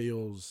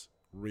feels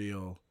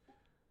real.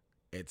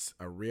 It's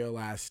a real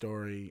ass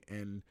story,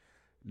 and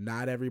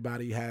not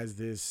everybody has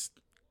this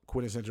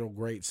quintessential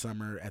great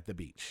summer at the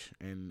beach.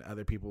 And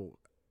other people,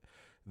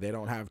 they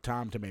don't have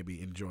time to maybe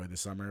enjoy the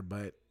summer,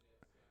 but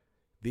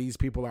these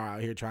people are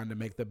out here trying to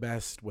make the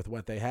best with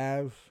what they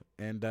have,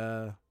 and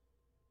they're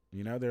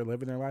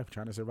living their life,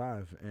 trying to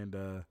survive.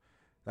 And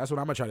that's what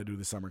I'm going to try to do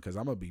this summer, because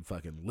I'm going to be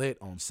fucking lit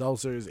on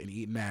seltzers and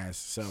eating ass.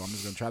 So I'm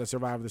just going to try to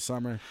survive this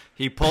summer.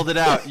 He pulled it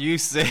out. You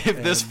saved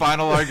this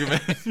final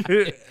argument.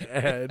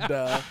 And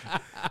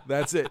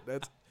that's it.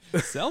 That's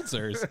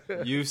seltzers.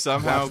 You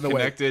somehow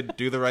connected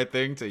Do the Right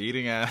Thing to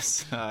eating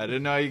ass. I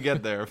didn't know how you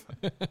get there.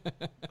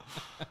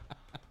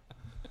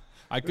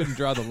 I couldn't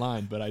draw the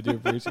line, but I do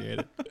appreciate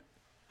it.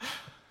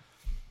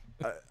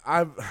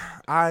 I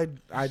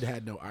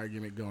had no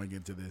argument going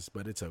into this,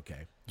 but it's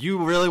okay.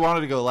 You really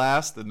wanted to go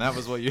last, and that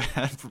was what you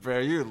had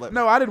prepared.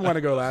 No, I didn't want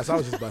to go last. I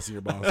was just busting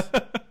your balls.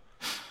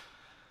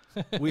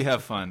 We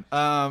have fun.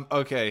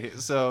 Okay,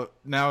 so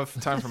now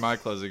time for my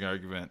closing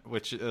argument,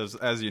 which is,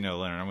 as you know,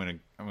 Leonard, I'm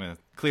gonna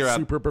clear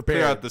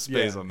out the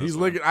space on this. He's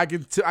looking. I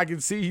can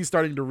see he's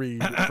starting to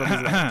read from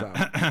his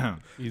laptop.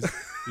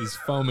 He's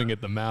foaming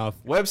at the mouth.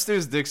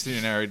 Webster's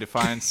Dictionary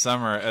defines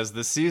summer as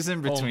the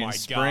season between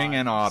spring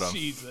and autumn,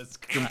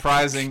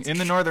 comprising, in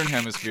the northern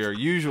hemisphere,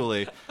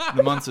 usually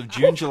the months of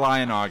June, July,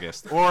 and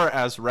August, or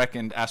as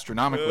reckoned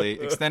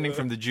astronomically, extending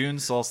from the June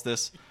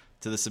solstice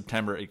to the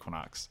September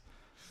equinox.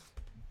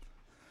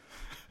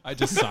 I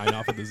just sign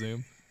off at the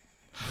Zoom.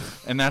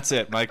 And that's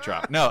it. Mic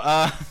drop.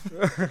 No.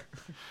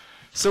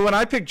 So when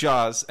I picked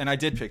Jaws, and I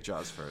did pick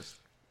Jaws first,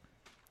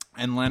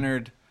 and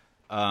Leonard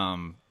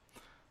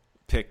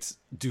picked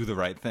Do the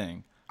Right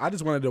Thing. I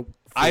just wanted to.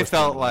 I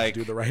felt like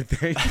Do the Right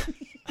Thing.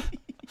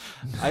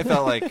 I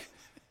felt like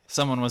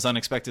someone was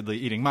unexpectedly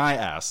eating my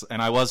ass,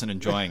 and I wasn't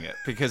enjoying it,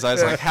 because I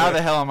was like, how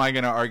the hell am I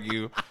going to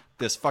argue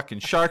this fucking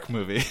shark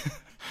movie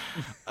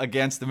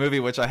against the movie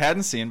which I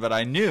hadn't seen, but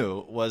I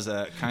knew was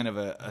a kind of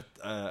a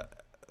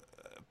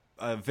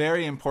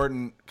very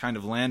important kind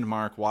of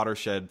landmark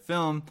watershed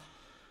film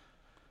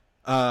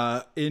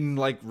In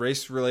like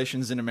race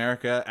relations in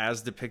America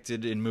as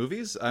depicted in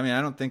movies, I mean,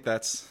 I don't think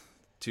that's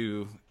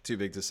too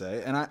big to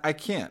say, and I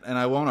can't, and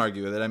I won't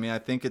argue with it. I mean, I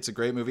think it's a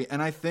great movie,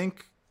 and I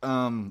think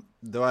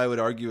though I would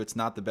argue it's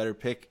not the better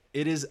pick,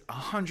 it is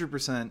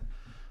 100%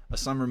 a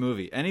summer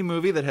movie. Any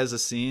movie that has a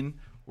scene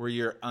where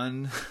you're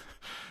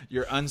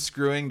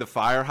unscrewing the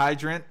fire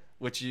hydrant,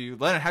 which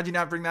Leonard, how'd you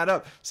not bring that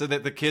up? So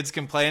that the kids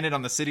can play in it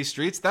on the city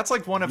streets? That's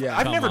like one of,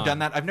 I've never done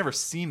that. I've never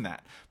seen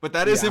that. But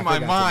that is in my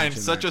mind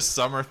such a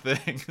summer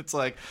thing. It's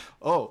like,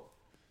 oh.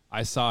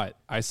 I saw it.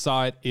 I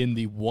saw it in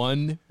the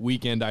one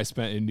weekend I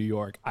spent in New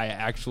York. I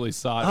actually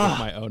saw it with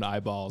my own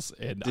eyeballs.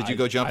 And did you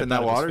go jump in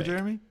that water,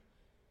 Jeremy?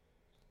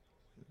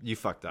 You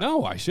fucked up.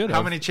 No, I should have.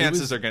 How many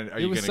chances are you going to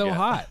get? It was so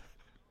hot.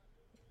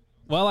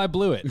 Well, I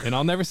blew it, and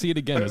I'll never see it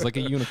again. It was like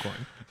a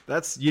unicorn.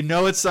 That's,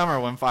 it's summer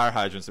when fire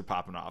hydrants are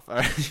popping off. All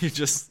right, you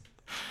just,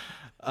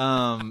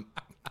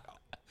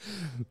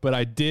 But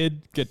I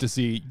did get to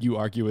see you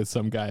argue with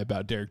some guy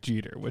about Derek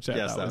Jeter, which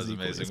I thought was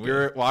amazing. We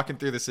were walking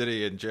through the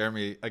city, and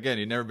Jeremy, again,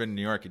 he'd never been to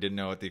New York. He didn't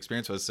know what the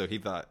experience was, so he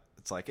thought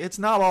it's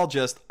not all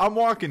just I'm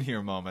walking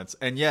here moments.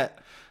 And yet,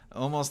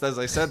 almost as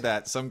I said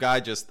that, some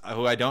guy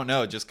who I don't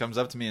know just comes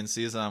up to me and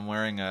sees I'm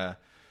wearing a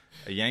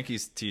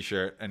Yankees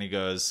t-shirt, and he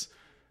goes,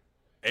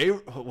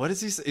 what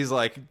is he say? He's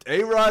like,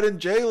 A-Rod and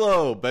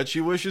J-Lo, bet she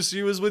wishes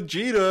she was with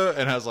Jeter.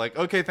 And I was like,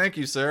 okay, thank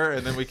you, sir.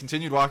 And then we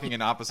continued walking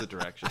in opposite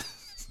directions.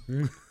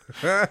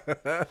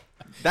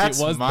 That's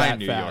it was my that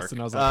New fast, York.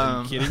 and I was like,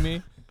 are you kidding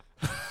me?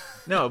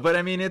 No, but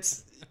I mean,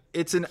 it's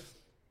an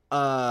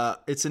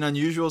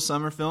unusual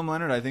summer film,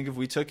 Leonard. I think if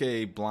we took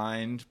a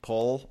blind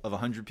poll of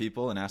 100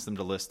 people and asked them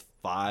to list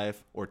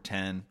 5 or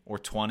 10 or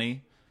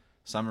 20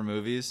 summer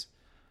movies,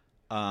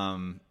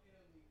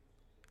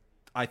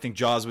 I think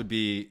Jaws would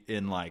be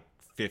in like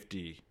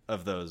 50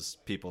 of those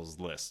people's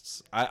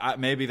lists. I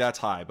maybe that's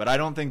high, but I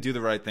don't think Do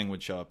the Right Thing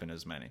would show up in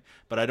as many.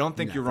 But I don't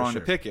think you're wrong to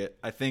pick it.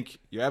 I think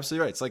you're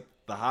absolutely right. It's like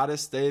the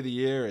hottest day of the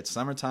year. It's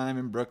summertime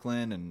in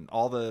Brooklyn, and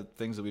all the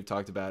things that we've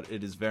talked about.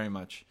 It is very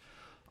much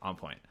on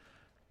point.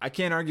 I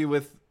can't argue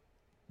with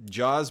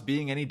Jaws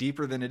being any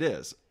deeper than it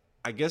is.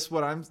 I guess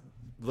what I'm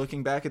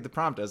looking back at the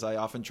prompt, as I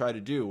often try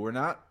to do, we're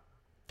not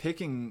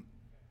picking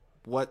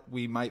what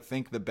we might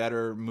think the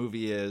better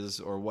movie is,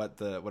 or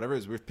whatever it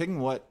is. We're picking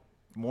what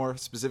more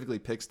specifically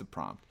picks the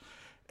prompt.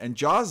 And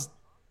Jaws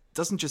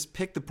doesn't just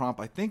pick the prompt.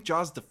 I think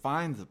Jaws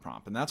defines the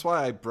prompt. And that's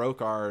why I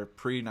broke our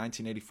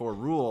pre-1984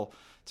 rule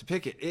to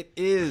pick it. It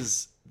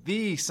is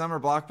the summer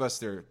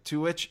blockbuster to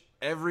which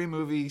every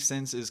movie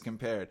since is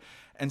compared.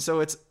 And so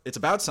it's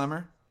about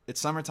summer.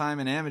 It's summertime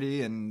in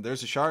Amity, and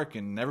there's a shark,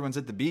 and everyone's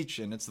at the beach,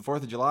 and it's the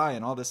 4th of July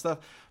and all this stuff.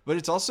 But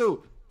it's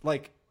also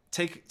like,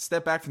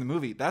 step back from the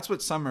movie. That's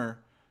what summer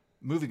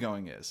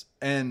moviegoing is.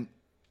 And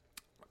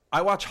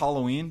I watch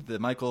Halloween,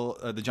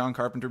 the John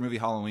Carpenter movie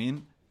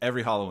Halloween,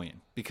 every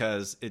Halloween,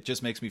 because it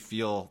just makes me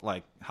feel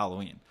like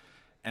Halloween.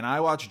 And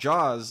I watch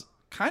Jaws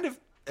kind of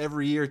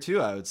every year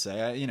too, I would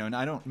say. And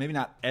I don't, maybe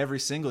not every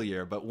single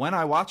year, but when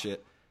I watch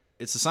it,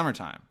 it's the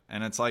summertime,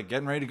 and it's like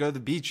getting ready to go to the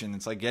beach, and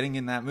it's like getting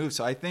in that mood.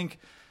 So I think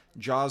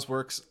Jaws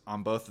works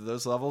on both of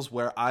those levels,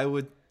 where I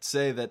would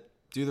say that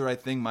Do the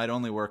Right Thing might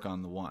only work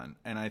on the one.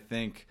 And I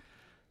think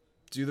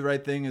Do the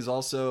Right Thing is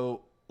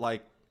also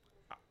like,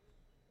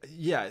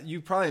 yeah,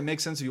 you probably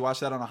makes sense if you watch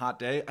that on a hot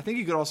day. I think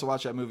you could also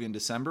watch that movie in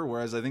December,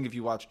 whereas I think if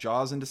you watch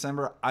Jaws in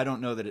December, I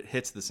don't know that it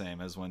hits the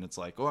same as when it's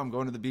like, oh, I'm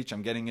going to the beach,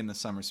 I'm getting in the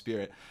summer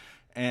spirit.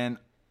 And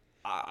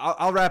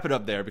I'll wrap it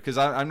up there, because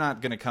I'm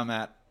not going to come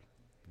at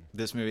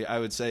this movie. I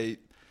would say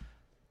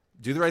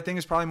Do the Right Thing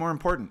is probably more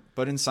important.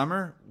 But in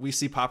summer, we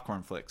see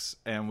popcorn flicks,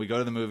 and we go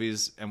to the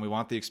movies, and we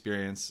want the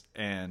experience,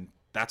 and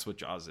that's what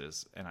Jaws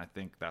is. And I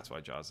think that's why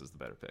Jaws is the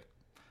better pick.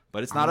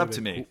 But it's not up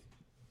to me.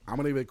 I'm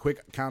going to leave a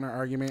quick counter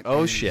argument.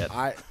 Oh, shit.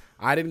 I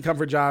didn't come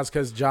for Jaws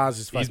because Jaws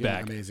is fucking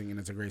amazing, and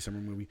it's a great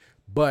summer movie.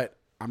 But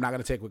I'm not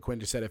going to take what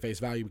Quinn just said at face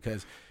value,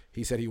 because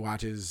he said he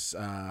watches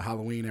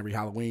Halloween every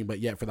Halloween, but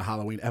yet for the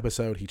Halloween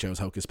episode, he chose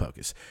Hocus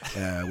Pocus,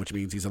 which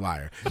means he's a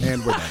liar.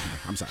 And we're done.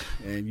 I'm sorry.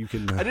 And you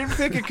can. I didn't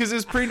pick it because it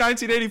was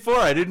pre-1984.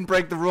 I didn't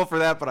break the rule for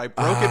that, but I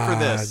broke it for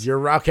this.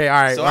 You're okay.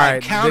 All right. So all I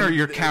right. counter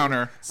your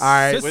counter. All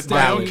right. With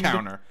my own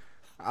counter.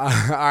 All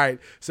right.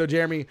 So,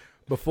 Jeremy,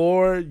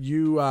 before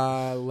you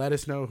let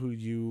us know who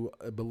you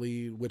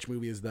believe, which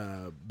movie is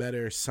the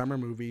better summer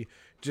movie,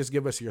 just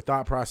give us your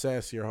thought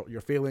process,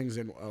 your feelings,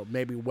 and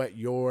maybe what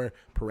your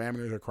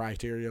parameters or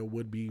criteria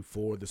would be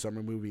for the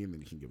summer movie, and then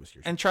you can give us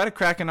your. And try to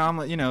crack an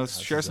omelet,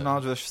 share some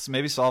knowledge with us,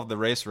 maybe solve the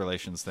race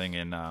relations thing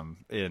in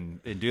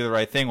Do the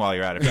Right Thing while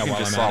you're at it. Yeah, while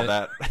just solve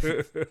that.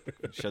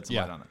 Shed some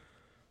light on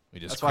it.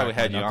 That's why we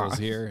had you on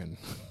here. And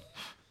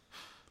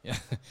yeah,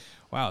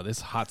 wow, this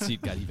hot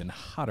seat got even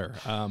hotter.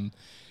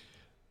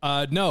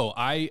 No,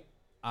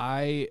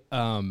 I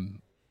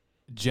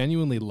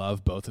genuinely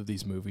love both of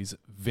these movies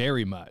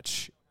very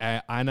much.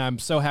 And I'm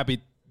so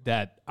happy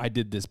that I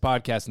did this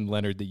podcast, and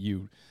Leonard, that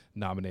you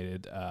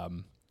nominated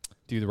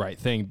Do the Right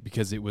Thing,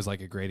 because it was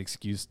like a great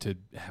excuse to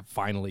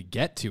finally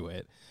get to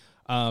it.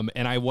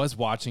 And I was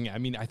watching, I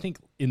mean, I think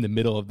in the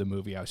middle of the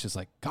movie, I was just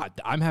like, God,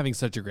 I'm having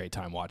such a great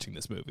time watching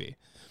this movie.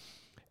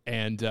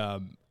 And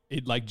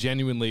it like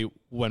genuinely,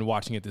 when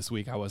watching it this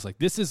week, I was like,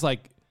 this is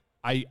like,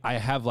 I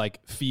have like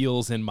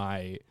feels in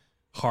my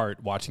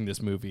heart watching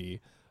this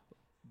movie,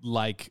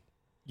 like,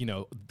 you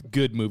know,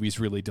 good movies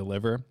really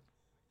deliver.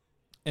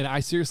 And I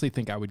seriously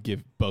think I would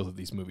give both of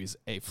these movies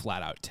a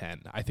flat out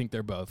 10. I think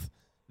they're both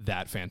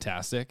that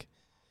fantastic.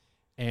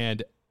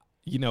 And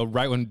you know,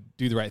 right when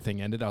Do the Right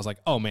Thing ended, I was like,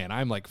 oh man,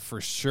 I'm like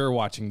for sure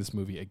watching this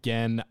movie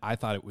again. I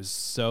thought it was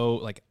so,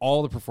 like,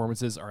 all the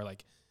performances are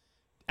like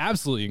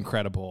absolutely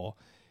incredible.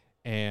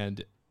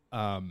 And,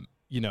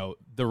 you know,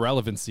 the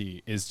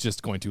relevancy is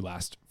just going to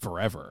last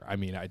forever. I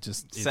mean,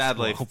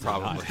 sadly,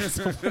 probably.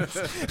 Well,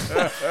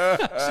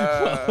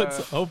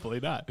 it's hopefully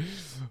not.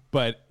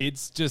 But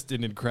it's just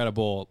an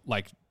incredible,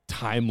 like,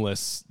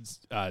 timeless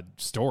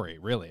story,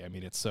 really. I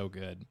mean, it's so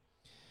good.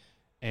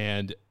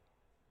 And,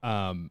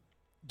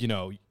 you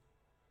know,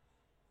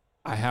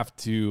 I have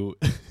to.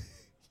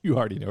 You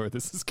already know where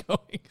this is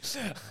going.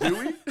 Do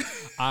we?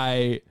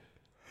 I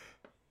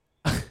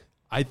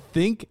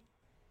think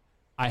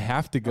I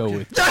have to go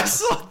with.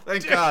 Yes!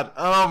 Thank God!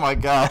 Oh my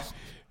God!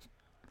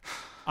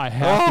 I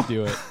have to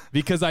do it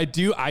because I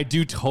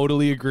do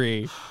totally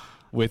agree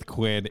with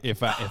Quinn.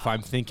 If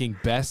I'm thinking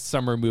best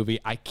summer movie,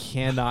 I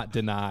cannot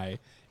deny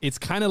it's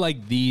kind of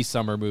like the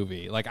summer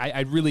movie. Like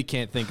I really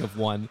can't think of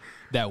one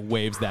that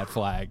waves that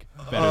flag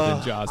better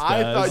than Jaws does.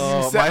 I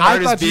thought you said, my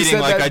heart I is beating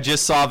like that, I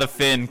just saw the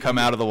fin come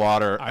out of the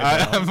water.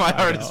 My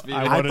heart is beating.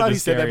 I thought he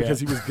said that because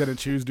he was gonna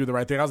choose Do the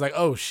Right Thing. I was like,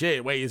 oh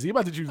shit, wait, is he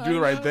about to choose Do the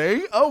Right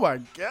Thing? Oh my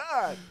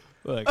God.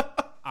 Look,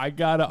 I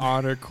gotta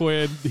honor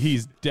Quinn.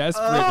 He's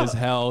desperate as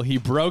hell. He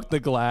broke the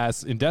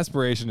glass. In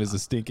desperation is a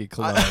stinky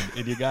cologne,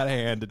 and you gotta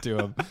hand it to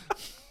him.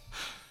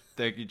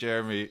 Thank you,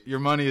 Jeremy. Your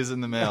money is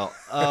in the mail.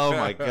 Oh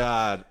my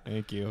God.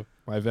 Thank you.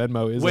 My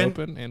Venmo is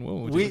open, and whoa,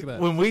 look at that.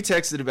 When we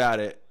texted about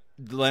it,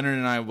 Leonard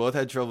and I both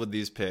had trouble with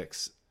these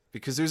picks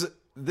because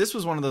this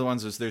was one of the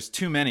ones where there's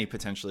too many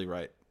potentially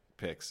right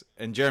picks.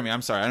 And Jeremy,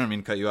 I'm sorry, I don't mean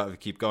to cut you out if you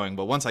keep going,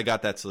 but once I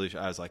got that solution,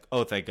 I was like,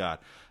 oh, thank God.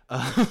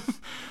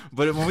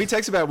 But when we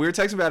texted about it, we were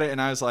texting about it, and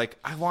I was like,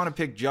 I want to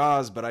pick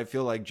Jaws, but I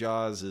feel like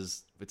Jaws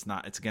is.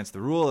 It's against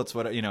the rule. It's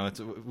what,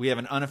 we have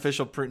an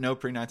unofficial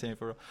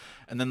pre-1984 rule.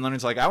 And then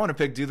Leonard's like, I want to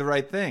pick Do the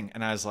Right Thing.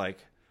 And I was like,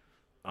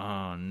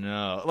 oh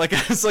no. Like,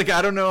 it's like,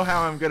 I don't know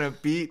how I'm going to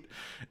beat.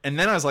 And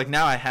then I was like,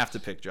 now I have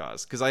to pick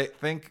Jaws. Cause I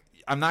think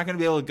I'm not going to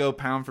be able to go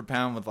pound for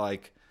pound with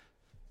like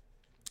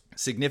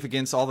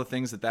significance, all the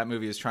things that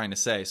movie is trying to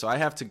say. So I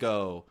have to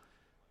go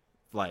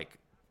like,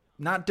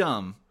 not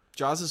dumb.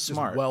 Jaws is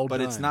smart,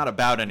 but it's not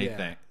about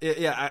anything.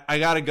 I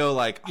got to go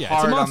like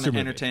hard on the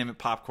entertainment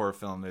popcorn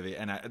film movie,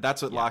 and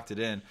that's what locked it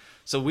in.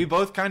 So we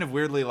both kind of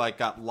weirdly like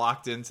got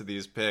locked into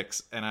these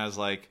picks, and I was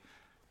like,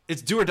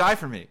 "It's do or die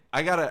for me.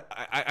 I gotta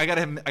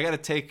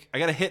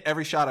hit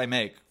every shot I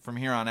make from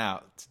here on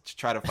out to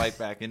try to fight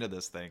back into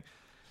this thing."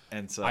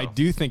 And so I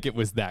do think it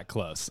was that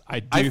close.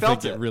 I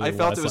felt it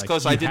was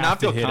close. I did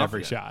not feel confident.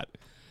 Every shot.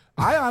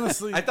 I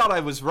honestly, I thought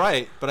I was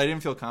right, but I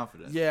didn't feel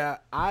confident. Yeah,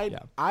 I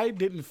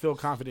didn't feel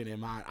confident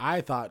in mine.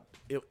 I thought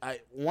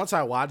once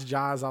I watched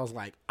Jaws, I was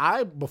like,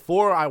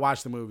 before I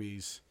watched the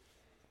movies,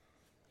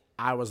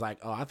 I was like,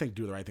 oh, I think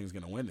Do the Right Thing is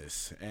gonna win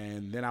this.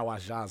 And then I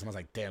watched Jaws, and I was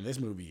like, damn, this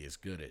movie is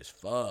good as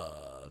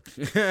fuck.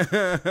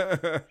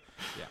 Yeah,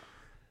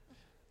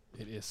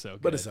 it is so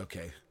good, but it's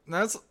okay.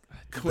 That's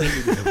Quinn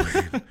needed to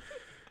win.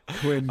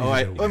 Quinn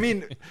needed to win. I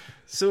mean,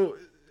 so.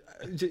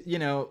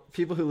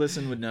 People who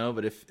listen would know,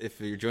 but if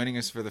you're joining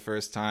us for the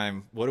first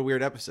time, what a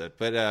weird episode.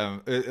 But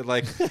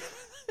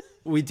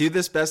we do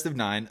this best of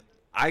 9.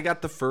 I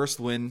got the first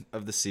win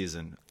of the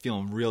season,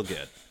 feeling real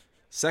good.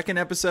 Second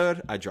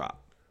episode, I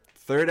drop.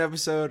 Third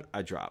episode,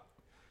 I drop.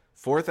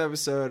 Fourth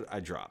episode, I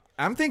drop.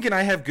 I'm thinking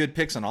I have good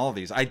picks on all of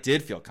these. I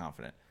did feel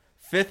confident.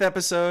 Fifth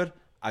episode,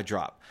 I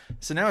drop.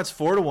 So now it's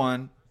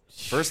 4-1,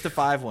 first to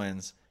 5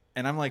 wins,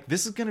 and I'm like,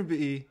 this is going to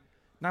be.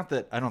 Not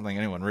that I don't think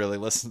anyone really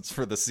listens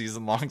for the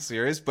season-long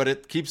series, but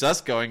it keeps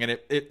us going, and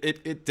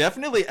it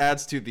definitely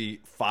adds to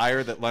the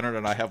fire that Leonard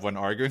and I have when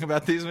arguing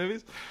about these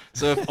movies.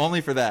 So if only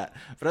for that.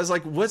 But I was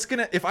like,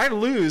 if I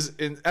lose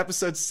in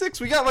episode 6,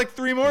 we got like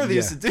 3 more of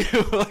these to do.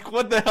 Like,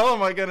 what the hell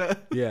am I gonna?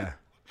 Yeah,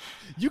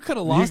 you could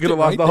have lost. You could have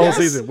lost the whole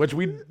season, which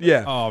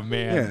yeah. Oh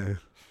man. Yeah.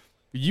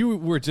 You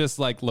were just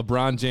like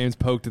LeBron James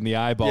poked in the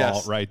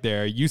eyeball right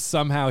there. You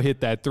somehow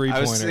hit that 3-pointer.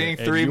 I was seeing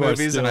 3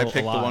 movies, and I picked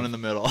the one in the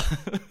middle.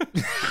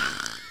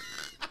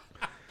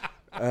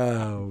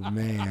 Oh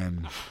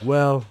man.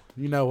 Well,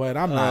 you know what?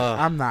 I'm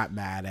not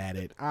mad at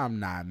it. I'm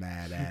not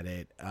mad at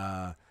it.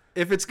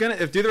 If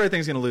Do the Right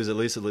Thing's gonna lose, at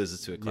least it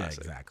loses to a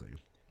classic. Yeah, exactly.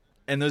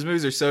 And those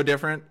movies are so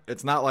different.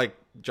 It's not like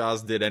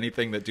Jaws did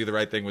anything that Do the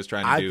Right Thing was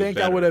trying to do. I think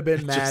better. I would have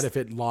been mad if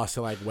it lost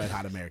to like Wet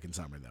Hot American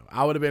Summer, though.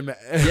 I would have been mad.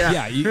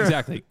 Yeah,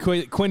 exactly.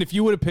 Quinn, if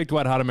you would have picked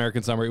Wet Hot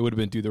American Summer, it would have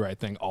been Do the Right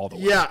Thing all the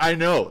way. Yeah, I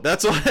know.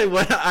 That's why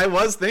when I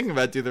was thinking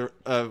about Do the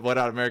Wet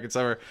Hot American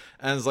Summer,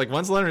 and it's like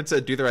once Leonard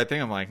said Do the Right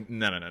Thing, I'm like,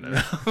 no.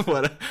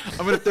 What?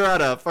 I'm gonna throw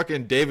out a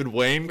fucking David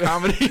Wayne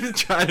comedy to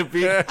try to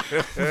beat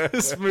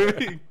this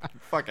movie.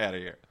 Fuck out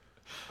of here.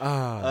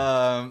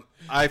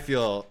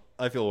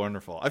 I feel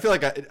wonderful. I feel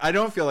like I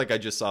don't feel like I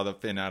just saw the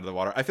fin out of the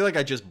water. I feel like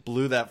I just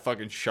blew that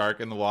fucking shark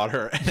in the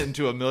water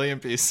into a million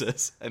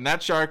pieces. And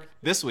that shark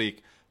this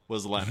week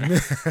was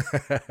Leonard.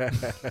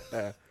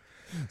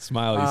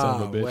 Smiley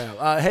son of a bitch.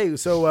 Well, hey,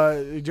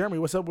 so Jeremy,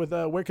 what's up with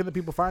where can the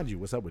people find you?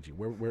 What's up with you?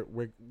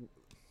 Where?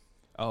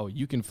 Oh,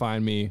 you can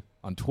find me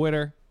on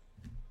Twitter.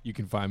 You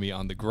can find me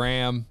on the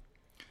gram.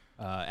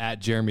 At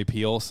Jeremy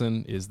P.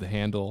 Olson is the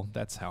handle.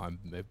 That's how I'm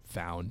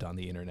found on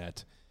the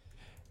internet.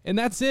 And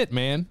that's it,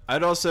 man.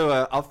 I'd also,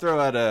 I'll throw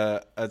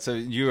out so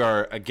you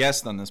are a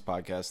guest on this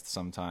podcast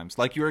sometimes.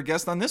 Like you were a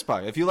guest on this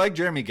podcast. If you like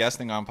Jeremy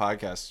guesting on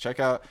podcasts,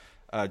 check out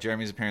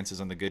Jeremy's appearances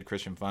on the Good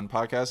Christian Fun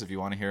podcast if you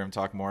want to hear him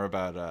talk more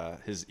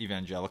about his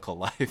evangelical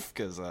life,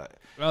 because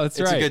that's it's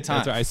right. a good time.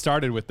 That's right. I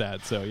started with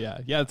that, so yeah,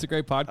 it's a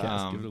great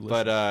podcast. Give it a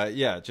listen. But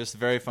yeah, just a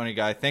very funny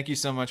guy. Thank you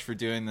so much for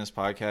doing this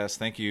podcast.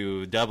 Thank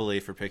you doubly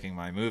for picking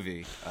my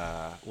movie.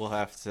 We'll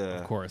have to,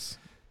 of course.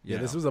 Yeah,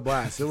 this was a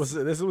blast.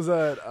 This was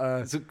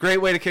a it's a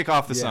great way to kick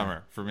off the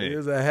summer for me. It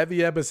was a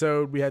heavy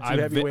episode. We had two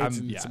heavyweights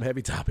and some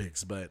heavy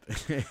topics, but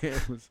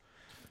it was.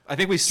 I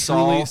think we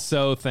truly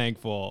so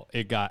thankful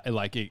it got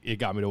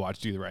me to watch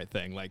Do the Right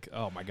Thing. Like,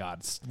 oh my God,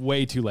 it's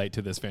way too late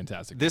to this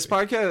fantastic movie. This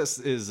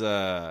podcast is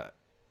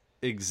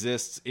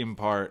exists in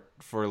part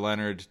for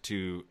Leonard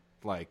to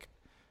like,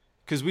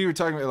 because we were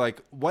talking about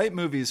like white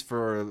movies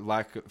for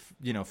lack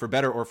of, for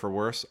better or for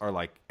worse are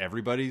like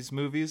everybody's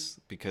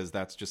movies, because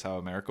that's just how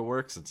America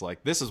works. It's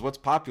like, this is what's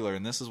popular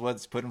and this is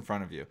what's put in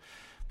front of you.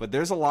 But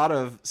there's a lot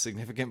of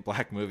significant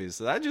black movies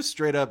that I just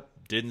straight up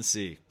didn't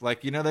see.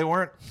 Like, they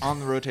weren't on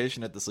the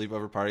rotation at the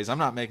sleepover parties. I'm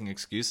not making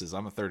excuses.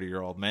 I'm a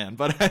 30-year-old man,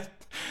 but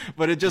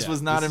it just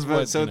was not in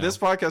vote. So this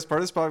podcast,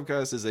 part of this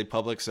podcast is a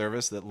public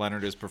service that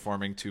Leonard is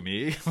performing to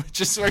me,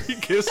 which is where he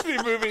gives me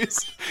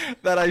movies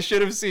that I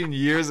should have seen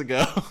years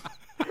ago.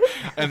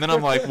 And then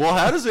I'm like, well,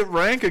 how does it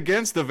rank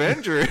against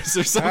Avengers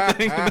or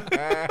something?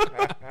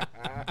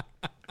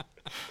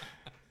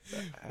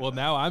 Well,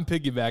 now I'm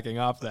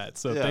piggybacking off that.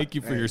 So thank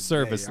you for your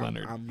service,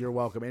 Leonard. You're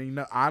welcome.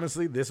 And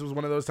honestly, this was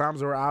one of those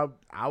times where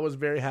I was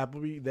very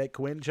happy that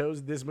Quinn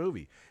chose this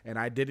movie, and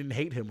I didn't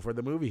hate him for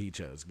the movie he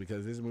chose,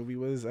 because this movie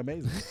was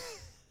amazing.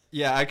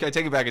 Yeah, I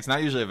take it back. It's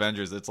not usually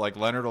Avengers. It's like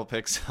Leonard will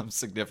pick some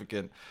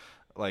significant,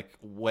 like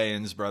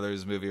Wayans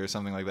Brothers movie or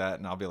something like that,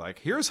 and I'll be like,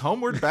 "Here's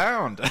Homeward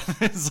Bound."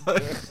 It's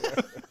like...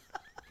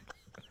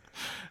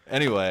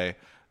 Anyway.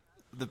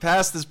 The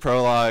past is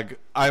prologue.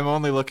 I'm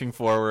only looking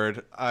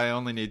forward. I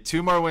only need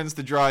 2 more wins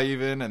to draw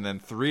even, and then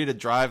 3 to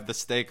drive the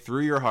stake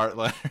through your heart,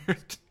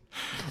 Leonard.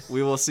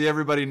 We will see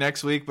everybody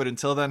next week, but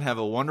until then, have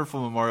a wonderful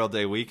Memorial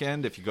Day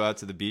weekend. If you go out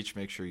to the beach,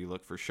 make sure you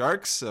look for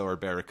sharks or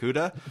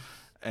barracuda.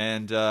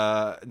 And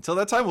until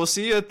that time, we'll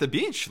see you at the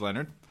beach,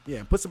 Leonard.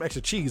 Yeah, put some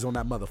extra cheese on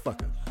that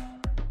motherfucker.